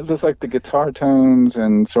 That just like the guitar tones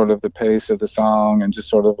and sort of the pace of the song, and just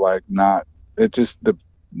sort of like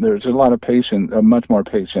there's a lot of patience, a much more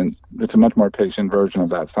patient version of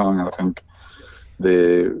that song. I think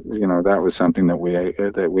that was something that we in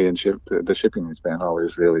the Shipping News band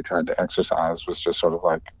always really tried to exercise, was just sort of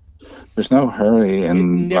like, there's no hurry, and it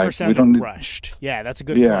never like sounded we don't rushed. Yeah, that's a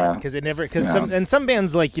good point, because it never, some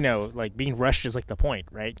bands like like being rushed is like the point,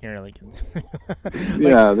 right? Like,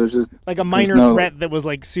 there's just like a minor threat that was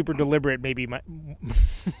like super deliberate, maybe might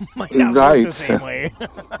not work the same way.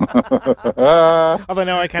 Although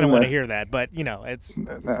now I kind of want to hear that, but it's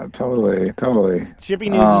totally.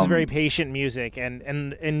 Shipping News is very patient music,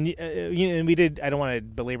 and we did. I don't want to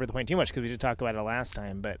belabor the point too much because we did talk about it last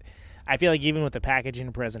time, but I feel like even with the packaging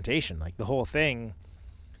and presentation, like the whole thing,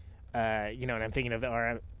 and I'm thinking of the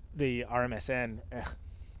RMSN.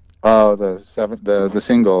 Oh, the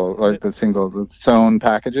single, like the sewn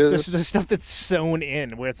packages. The stuff that's sewn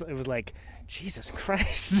in, where it was like, Jesus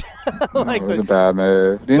Christ. Like, it was a bad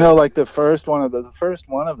move. Like the first one of those.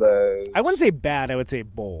 I wouldn't say bad. I would say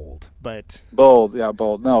bold, but bold. Yeah,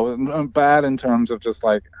 bold. No, bad in terms of just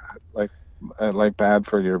like bad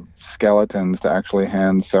for your skeletons to actually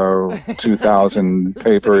hand sew 2,000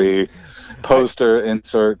 papery poster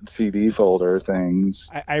insert CD folder things.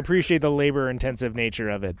 I appreciate the labor-intensive nature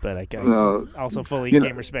of it, but I also fully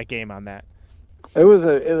respect game on that. It was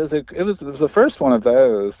the first one of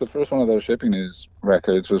those. The first one of those Shipping News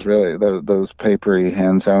records was really those papery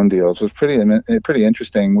hand sewn deals. Was pretty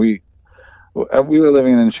interesting. We were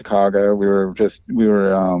living in Chicago. We were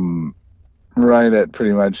right at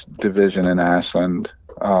pretty much Division and Ashland,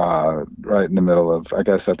 right in the middle of, I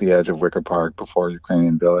guess, at the edge of Wicker Park before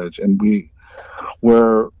Ukrainian Village, and we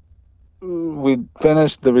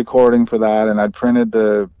finished the recording for that, and I'd printed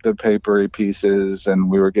the papery pieces, and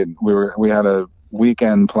we had a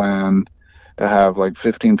weekend plan to have like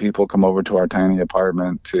 15 people come over to our tiny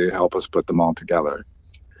apartment to help us put them all together.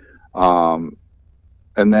 And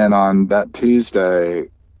then on that Tuesday,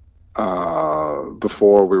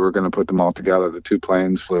 before we were going to put them all together, the 2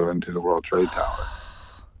 planes flew into the World Trade Tower.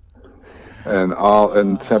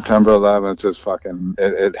 And September 11th, just fucking,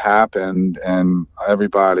 it happened, and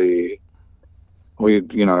everybody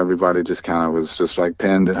just kind of was just like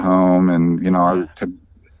pinned at home, and I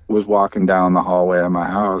was walking down the hallway of my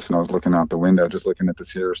house, and I was looking out the window, just looking at the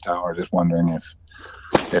Sears Tower, just wondering if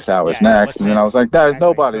that was next. And then I was like,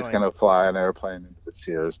 nobody's going to fly an airplane into the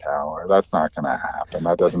Sears Tower. That's not going to happen.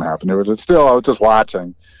 That doesn't happen. I was just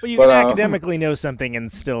watching. But you can academically know something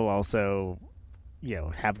and still also,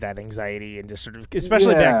 have that anxiety and just sort of,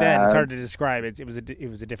 especially back then, it's hard to describe. It was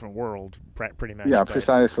a different world, pretty much. Yeah,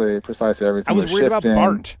 precisely. Everything. I was worried shifting. about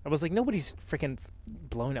BART. I was like, nobody's freaking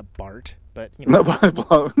blowing up BART, but nobody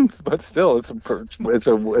blown. But still,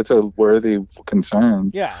 it's a worthy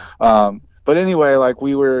concern. Yeah. But anyway, like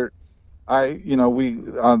before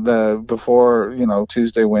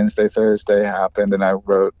Tuesday, Wednesday, Thursday happened, and I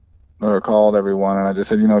wrote or called everyone, and I just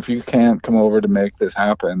said, if you can't come over to make this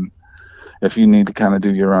happen, if you need to kind of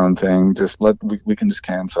do your own thing, just we can just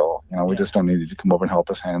cancel. We just don't need you to come over and help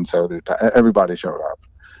us hand sew. Everybody showed up.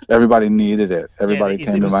 Everybody needed it. Everybody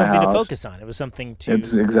came to my house. It was something to focus on. It was something to...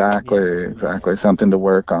 It's exactly something to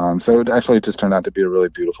work on. So it actually just turned out to be a really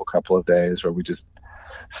beautiful couple of days where we just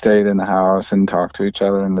stayed in the house and talked to each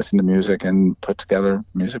other and listened to music and put together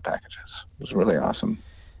music packages. It was really awesome.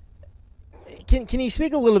 Can you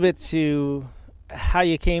speak a little bit to how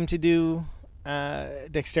you came to do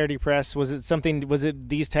Dexterity Press? Was it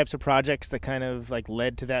these types of projects that kind of like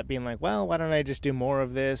led to that being like, well, why don't I just do more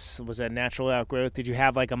of this? Was that natural outgrowth? Did you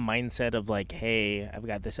have like a mindset of like, hey, I've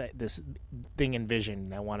got this thing envisioned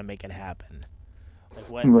and I want to make it happen? Like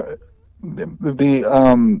what?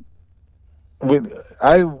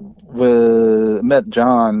 I met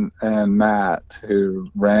John and Matt, who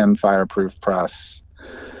ran Fireproof Press,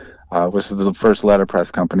 which is the first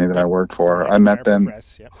letterpress company that I worked for. I met them.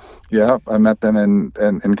 Press, I met them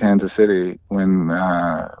in Kansas City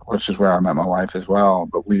which is where I met my wife as well.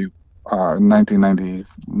 But we,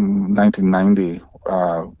 1990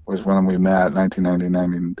 was when we met.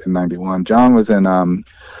 1990 and 91. John was in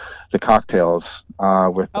the Cocktails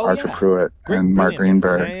with Archer Pruitt and Mark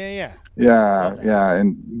Greenberg. Yeah,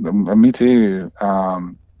 and me too.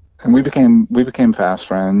 And we became fast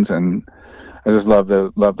friends, and I just love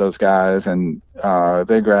those guys. And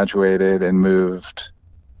they graduated and moved.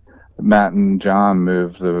 Matt and John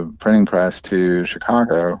moved the printing press to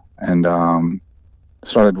Chicago and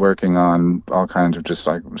started working on all kinds of just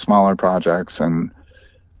like smaller projects and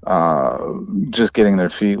just getting their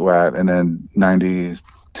feet wet. And then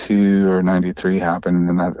 92 or 93 happened,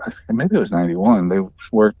 and maybe it was 91. They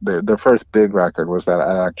worked their first big record was that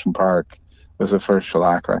at Action Park. It was the first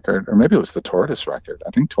shellac record, or maybe it was the Tortoise record. I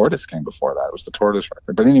think Tortoise came before that. It was the Tortoise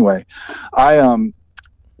record. But anyway,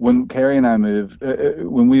 when Carrie and I moved,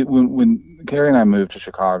 when Carrie and I moved to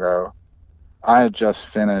Chicago, I had just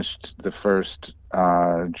finished the first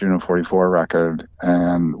Juno 44 record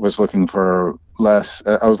and was looking for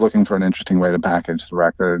I was looking for an interesting way to package the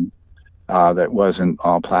record that wasn't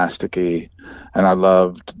all plasticky, and I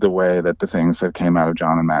loved the way that the things that came out of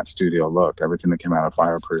John and Matt's studio looked. Everything that came out of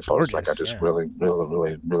Fireproof, I was like, I just really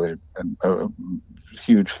a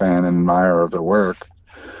huge fan and admirer of their work,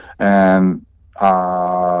 and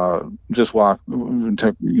just walked in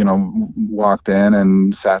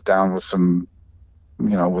and sat down with some,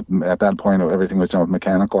 at that point everything was done with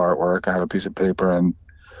mechanical artwork. I had a piece of paper and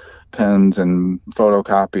pens and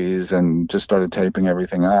photocopies and just started taping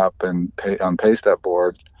everything up and on paste up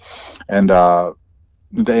board, and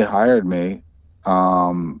they hired me.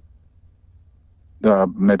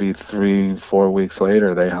 Maybe 3-4 weeks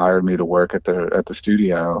later, they hired me to work at the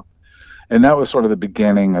studio, and that was sort of the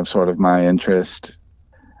beginning of sort of my interest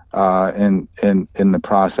in the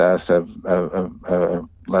process of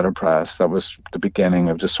letterpress. That was the beginning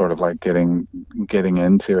of just sort of like getting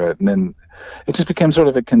into it, and then it just became sort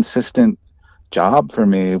of a consistent job for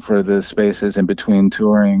me for the spaces in between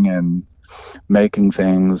touring and making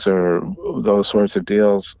things or those sorts of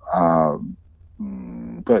deals.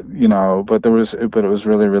 But it was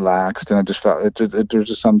really relaxed, and I just felt there's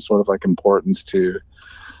just some sort of like importance to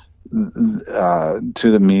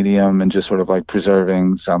the medium and just sort of like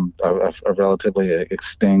preserving a relatively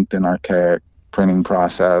extinct and archaic printing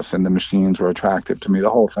process, and the machines were attractive to me, the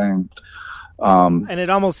whole thing. And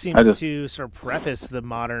it almost seemed to sort of preface the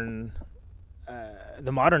modern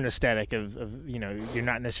aesthetic of you're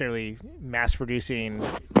not necessarily mass producing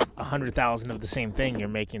 100,000 of the same thing. You're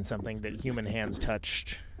making something that human hands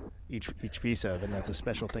touched each piece of, and that's a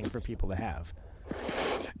special thing for people to have.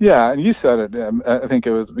 Yeah, and you said it. I think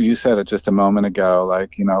you said it just a moment ago.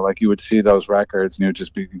 Like, like you would see those records and you'd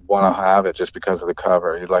just want to have it just because of the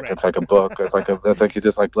cover. You'd like, It's like a book. It's like you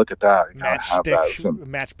just like look at that. You gotta have that.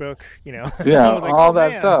 Matchbook. Yeah, like, all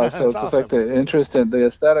that stuff. So it's awesome. just like the interest in the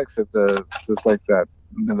aesthetics of just like that,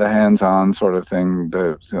 the hands-on sort of thing,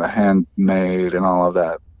 the handmade and all of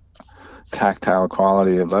that tactile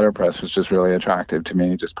quality of letterpress was just really attractive to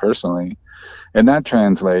me, just personally. And that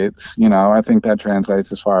translates, I think that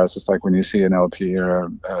translates as far as just like when you see an LP or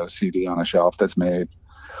a CD on a shelf that's made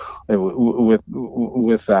with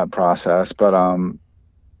that process. But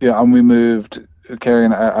we moved. Carrie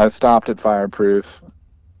and I stopped at Fireproof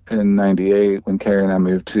in '98 when Carrie and I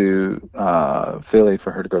moved to Philly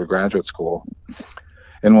for her to go to graduate school.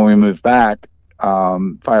 And when we moved back,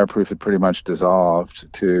 Fireproof had pretty much dissolved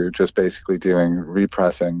to just basically doing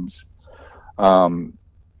repressings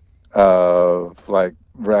of like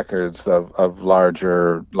records of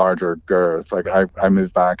larger girth. Like I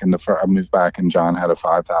moved back and John had a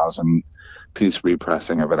 5,000 piece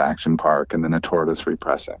repressing of an Action Park and then a Tortoise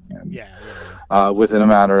repressing. And within a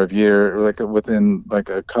matter of year, within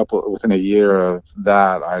a year of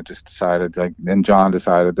that, I just decided, and John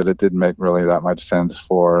decided that it didn't make really that much sense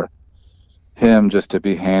for him just to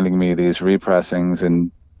be handing me these repressings,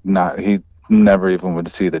 and he never even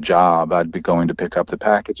would see the job. I'd be going to pick up the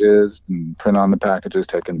packages and print on the packages,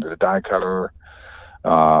 take them to the die cutter,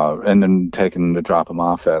 and then taking them to drop them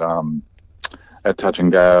off at Touch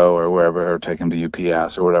and Go or wherever, or take them to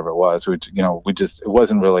UPS or whatever it was.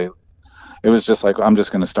 It was just like, I'm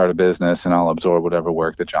just going to start a business and I'll absorb whatever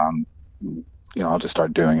work that John, I'll just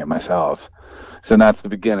start doing it myself. So that's the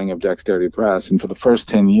beginning of Dexterity Press. And for the first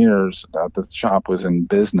 10 years that the shop was in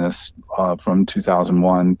business, from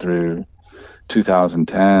 2001 through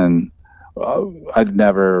 2010,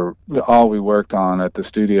 all we worked on at the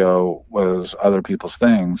studio was other people's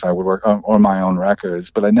things. I would work on, or my own records,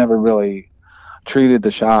 but I never really treated the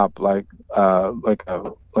shop like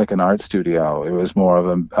an art studio. It was more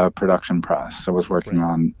of a production press. I was working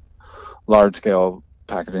on large scale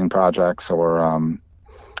packaging projects or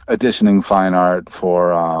editioning fine art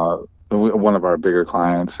for one of our bigger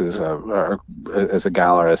clients is a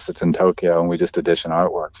gallerist that's in Tokyo, and we just edition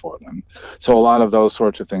artwork for them. So a lot of those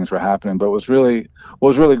sorts of things were happening. But what was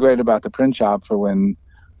really great about the print shop for when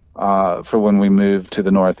we moved to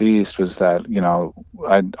the Northeast was that,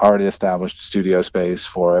 I'd already established studio space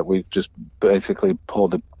for it. We just basically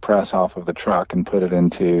pulled the press off of the truck and put it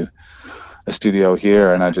into a studio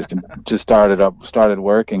here, and I just started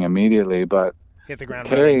working immediately. But hit the ground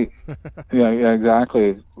Carrie, yeah,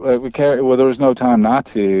 exactly. There was no time not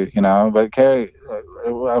to, But Carrie,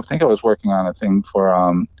 I think I was working on a thing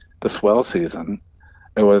for the Swell season.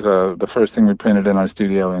 It was the first thing we printed in our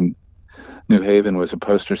studio in New Haven was a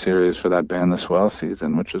poster series for that band, the Swell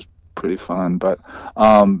season, which was pretty fun. But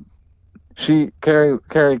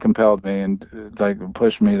Carrie compelled me and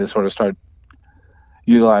pushed me to sort of start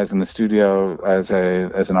utilizing the studio as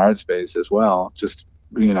an art space as well. Just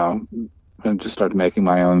and just started making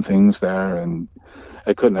my own things there, and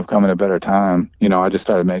it couldn't have come at a better time. I just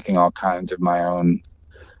started making all kinds of my own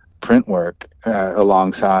print work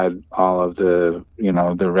alongside all of the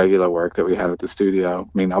the regular work that we had at the studio.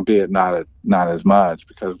 I mean, albeit not as much,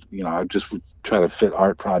 because I just would try to fit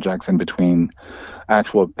art projects in between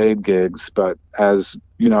actual paid gigs. But as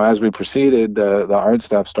we proceeded, the art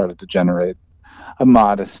stuff started to generate a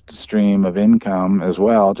modest stream of income as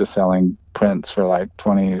well, just selling prints for like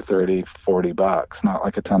 $20, $30, $40, not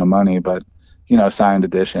like a ton of money, but signed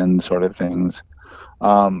edition sort of things.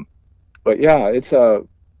 But yeah, it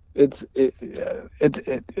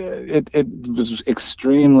was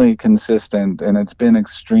extremely consistent, and it's been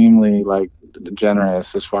extremely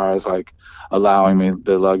generous as far as allowing me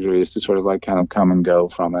the luxuries to sort of kind of come and go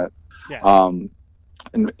from it. Yeah.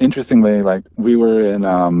 And interestingly, we were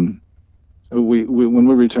in when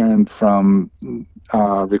we returned from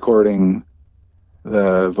recording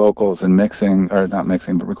the vocals and recording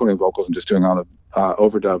vocals and just doing all the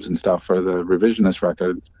overdubs and stuff for the Revisionist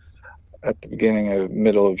record at the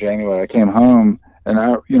middle of January, I came home and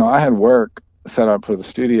I had work set up for the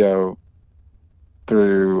studio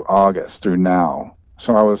through August, through now.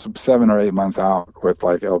 So I was 7 or 8 months out with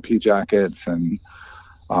LP jackets and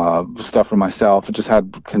stuff for myself. I just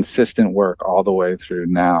had consistent work all the way through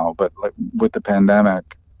now. But with the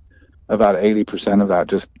pandemic, about 80% of that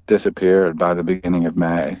just disappeared by the beginning of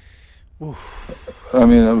May. Oof. I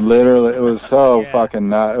mean, literally, it was so fucking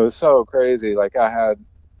nuts. It was so crazy. I had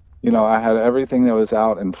everything that was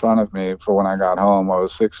out in front of me for when I got home. I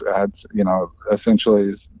had,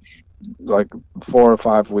 essentially like 4 or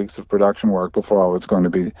 5 weeks of production work before I was going to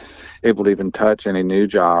be able to even touch any new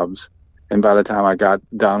jobs. And by the time I got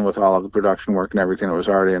done with all of the production work and everything that was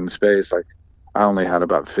already in space, like I only had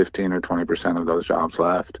about 15 or 20% of those jobs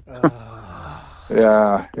left.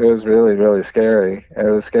 Yeah, it was really, really scary. It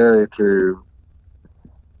was scary through,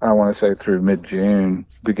 I want to say through mid-June,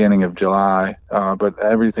 beginning of July, but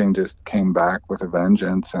everything just came back with a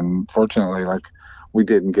vengeance. And fortunately, like, we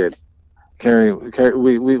didn't get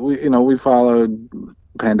we followed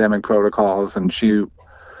pandemic protocols and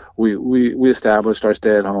we established our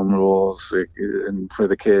stay-at-home rules and for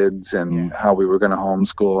the kids and how we were going to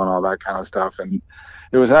homeschool and all that kind of stuff. And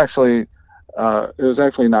it was actually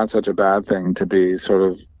not such a bad thing to be sort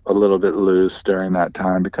of a little bit loose during that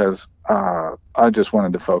time, because I just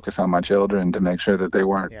wanted to focus on my children to make sure that they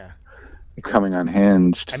weren't becoming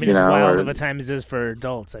unhinged. I mean, as wild of a time as it is for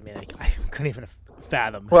adults, I mean, I couldn't even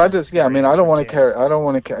fathom. Well, I don't want to carry. I don't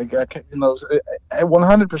want to.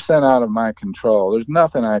 100% out of my control. There's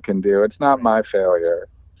nothing I can do. It's not my failure.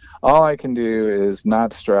 All I can do is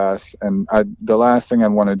not stress. And the last thing I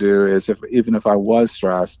want to do is, even if I was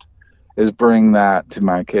stressed, is bring that to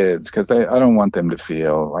my kids, because I don't want them to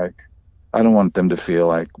feel like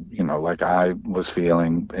like I was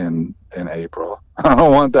feeling in April. I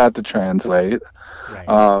don't want that to translate.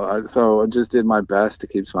 Right. So I just did my best to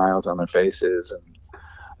keep smiles on their faces, and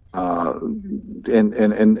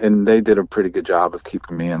they did a pretty good job of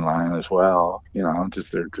keeping me in line as well. You know,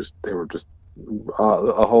 they were just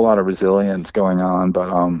a whole lot of resilience going on. But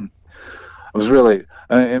it was really,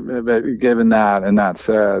 given that, and that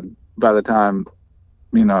said, by the time,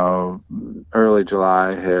 you know, early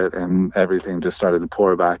July hit and everything just started to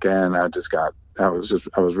pour back in, I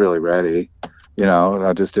was really ready. You know,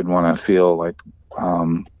 I just didn't want to feel like,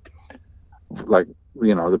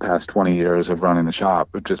 you know, the past 20 years of running the shop,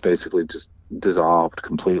 it just basically just dissolved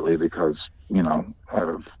completely because, you know,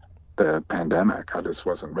 of the pandemic. I just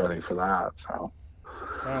wasn't ready for that. So,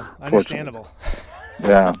 well, understandable.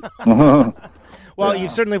 Yeah. Well,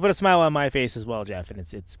 you've certainly put a smile on my face as well, Jeff, and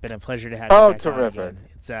it's been a pleasure to have you. Oh, terrific!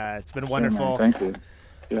 It's been wonderful. Sure, thank you.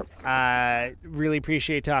 Yep. Really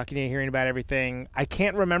appreciate talking to you, hearing about everything. I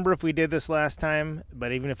can't remember if we did this last time,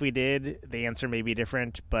 but even if we did, the answer may be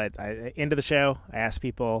different. But end of the show, I ask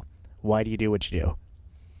people, why do you do what you do?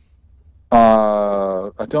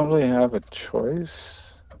 I don't really have a choice.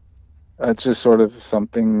 It's just sort of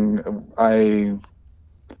something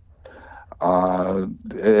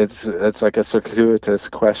it's like a circuitous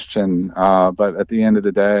question, but at the end of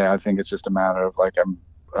the day, I think it's just a matter of like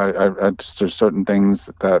there's certain things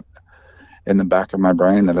that in the back of my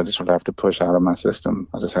brain that I just sort of have to push out of my system.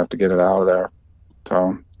 I just have to get it out of there.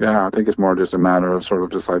 So yeah, I think it's more just a matter of sort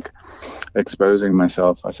of just like exposing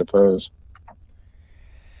myself, I suppose.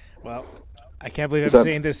 Well, I can't believe I'm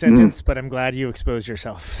saying this sentence, but I'm glad you exposed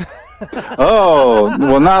yourself. Oh,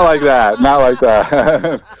 well, not like that. Not like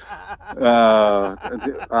that.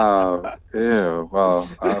 Ew. Well,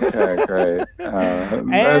 okay, great.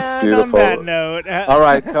 That's beautiful. On that note, all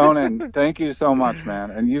right, Conan, thank you so much,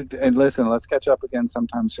 man. And listen, let's catch up again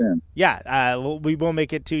sometime soon. Yeah, we will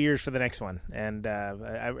make it 2 years for the next one, and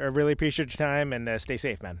I really appreciate your time, and stay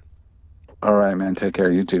safe, man. All right, man. Take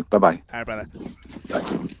care. You too. Bye-bye. All right, brother.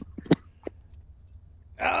 Bye.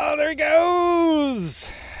 Oh, there he goes,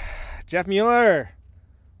 Jeff Mueller.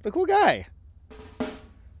 What a cool guy.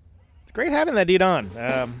 It's great having that dude on.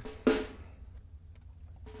 That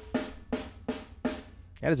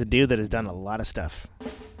is a dude that has done a lot of stuff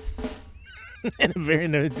in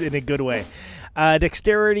a good way.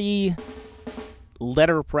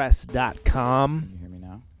 DexterityLetterpress.com. Can you hear me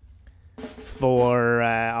now? For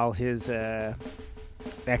all his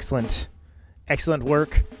excellent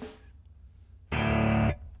work.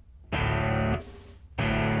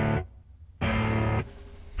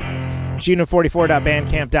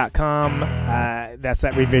 Juno44.bandcamp.com. That's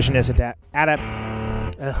that revisionist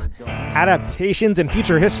adaptations and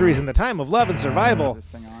future histories in the time of love and survival.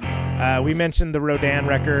 We mentioned the Rodan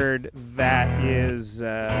record that is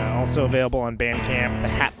also available on Bandcamp. The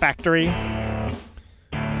Hat Factory.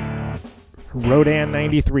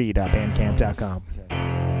 Rodan93.bandcamp.com.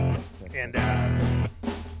 And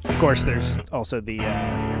of course, there's also the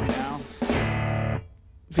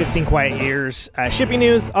 15 Quiet Years, shipping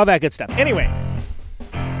news, all that good stuff. Anyway,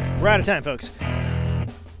 we're out of time, folks.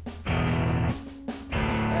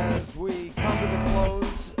 As we come to the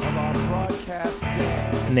close of our broadcast day.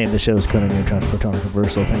 The name of the show is Conan Neutron's Protonic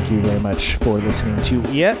Reversal. Thank you very much for listening to it.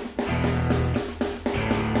 This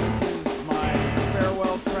is my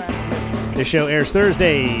farewell transmission. This show airs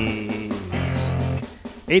Thursdays,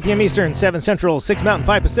 8 p.m. Eastern, 7 Central, 6 Mountain,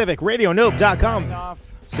 5 Pacific, RadioNope.com.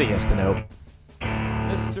 Say yes to no.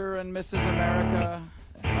 Mr. and Mrs. America,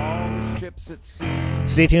 and all the ships at sea.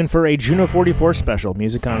 Stay tuned for a Juno 44 special,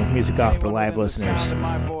 Music On with Music Off for live listeners. Sound of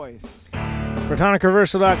my voice.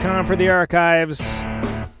 ProtonicReversal.com for the archives.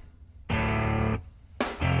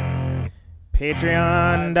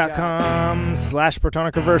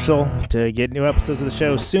 Patreon.com/Protonic Reversal to get new episodes of the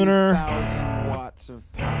show sooner. 2,000 watts of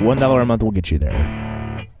power. $1 a month will get you there.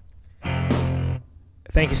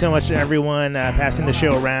 Thank you so much to everyone passing the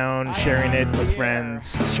show around, sharing it with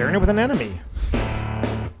friends, sharing it with an enemy.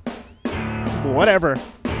 Whatever.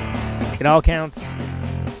 It all counts.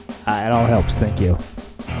 It all helps. Thank you.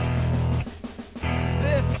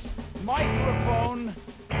 This microphone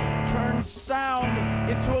turns sound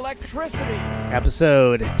into electricity.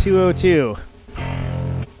 Episode 202.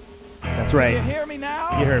 That's right. Can you hear me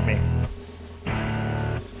now? You heard me.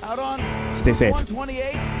 Out on Stay safe.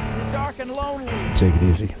 128, you're dark and lonely. Take it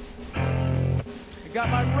easy. I got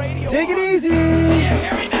my radio Take it on. easy. Can you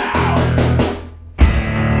hear me now?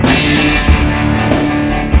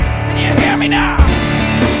 Can you hear me now?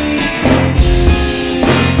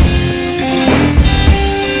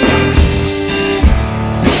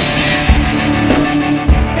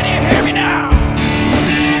 Can you hear me now?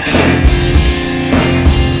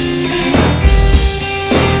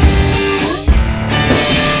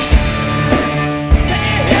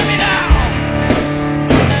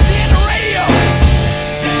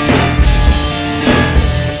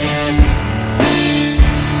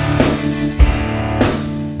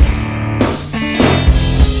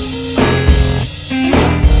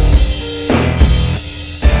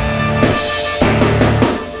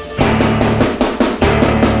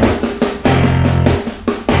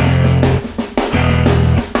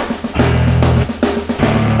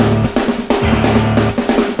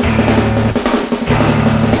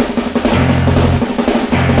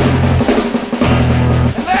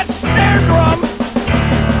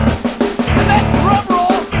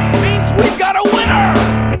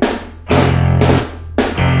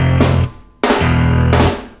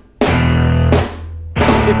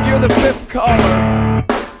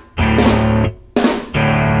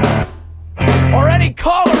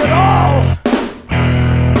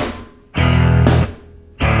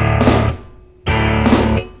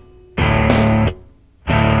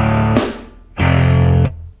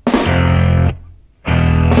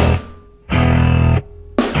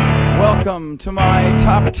 Welcome to my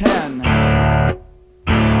top 10.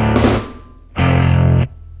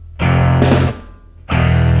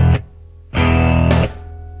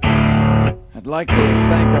 I'd like to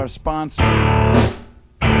thank our sponsor.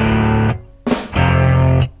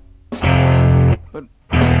 But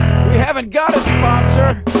we haven't got a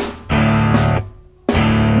sponsor.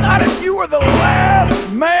 Not if you were the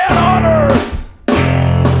last man on Earth.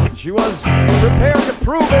 She was prepared to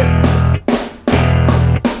prove it.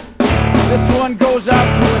 This one goes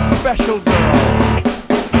out to a special girl.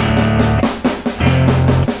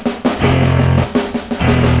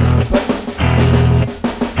 But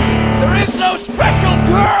there is no special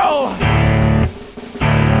girl!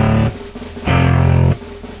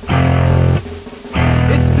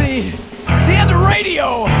 It's the end of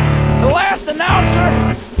radio. The last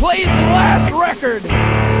announcer plays the last record.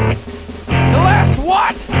 The last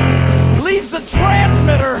what? Leaves the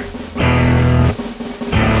transmitter.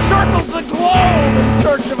 Circles the globe in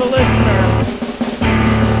search of a listener.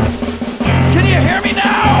 Can you hear me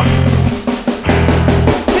now?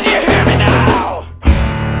 Can you hear me now?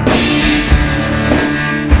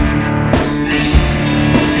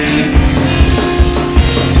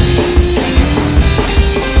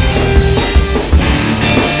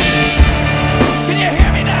 Can you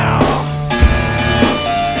hear me now?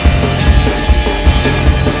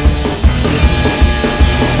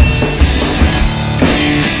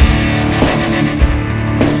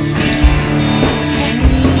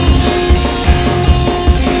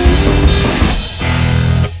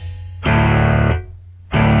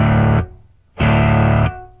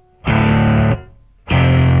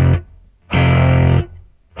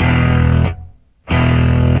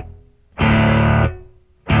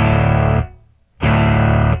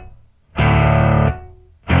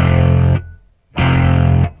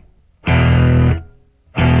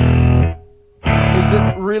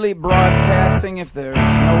 Really broadcasting if there's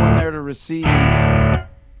no one there to receive. It's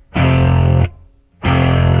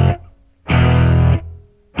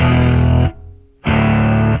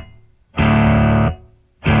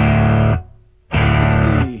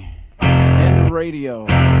the end of radio.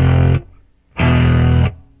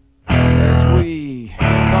 As we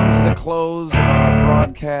come to the close of our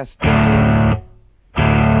broadcast day,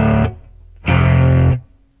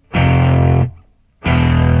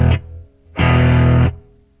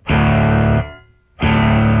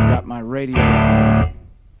 radio.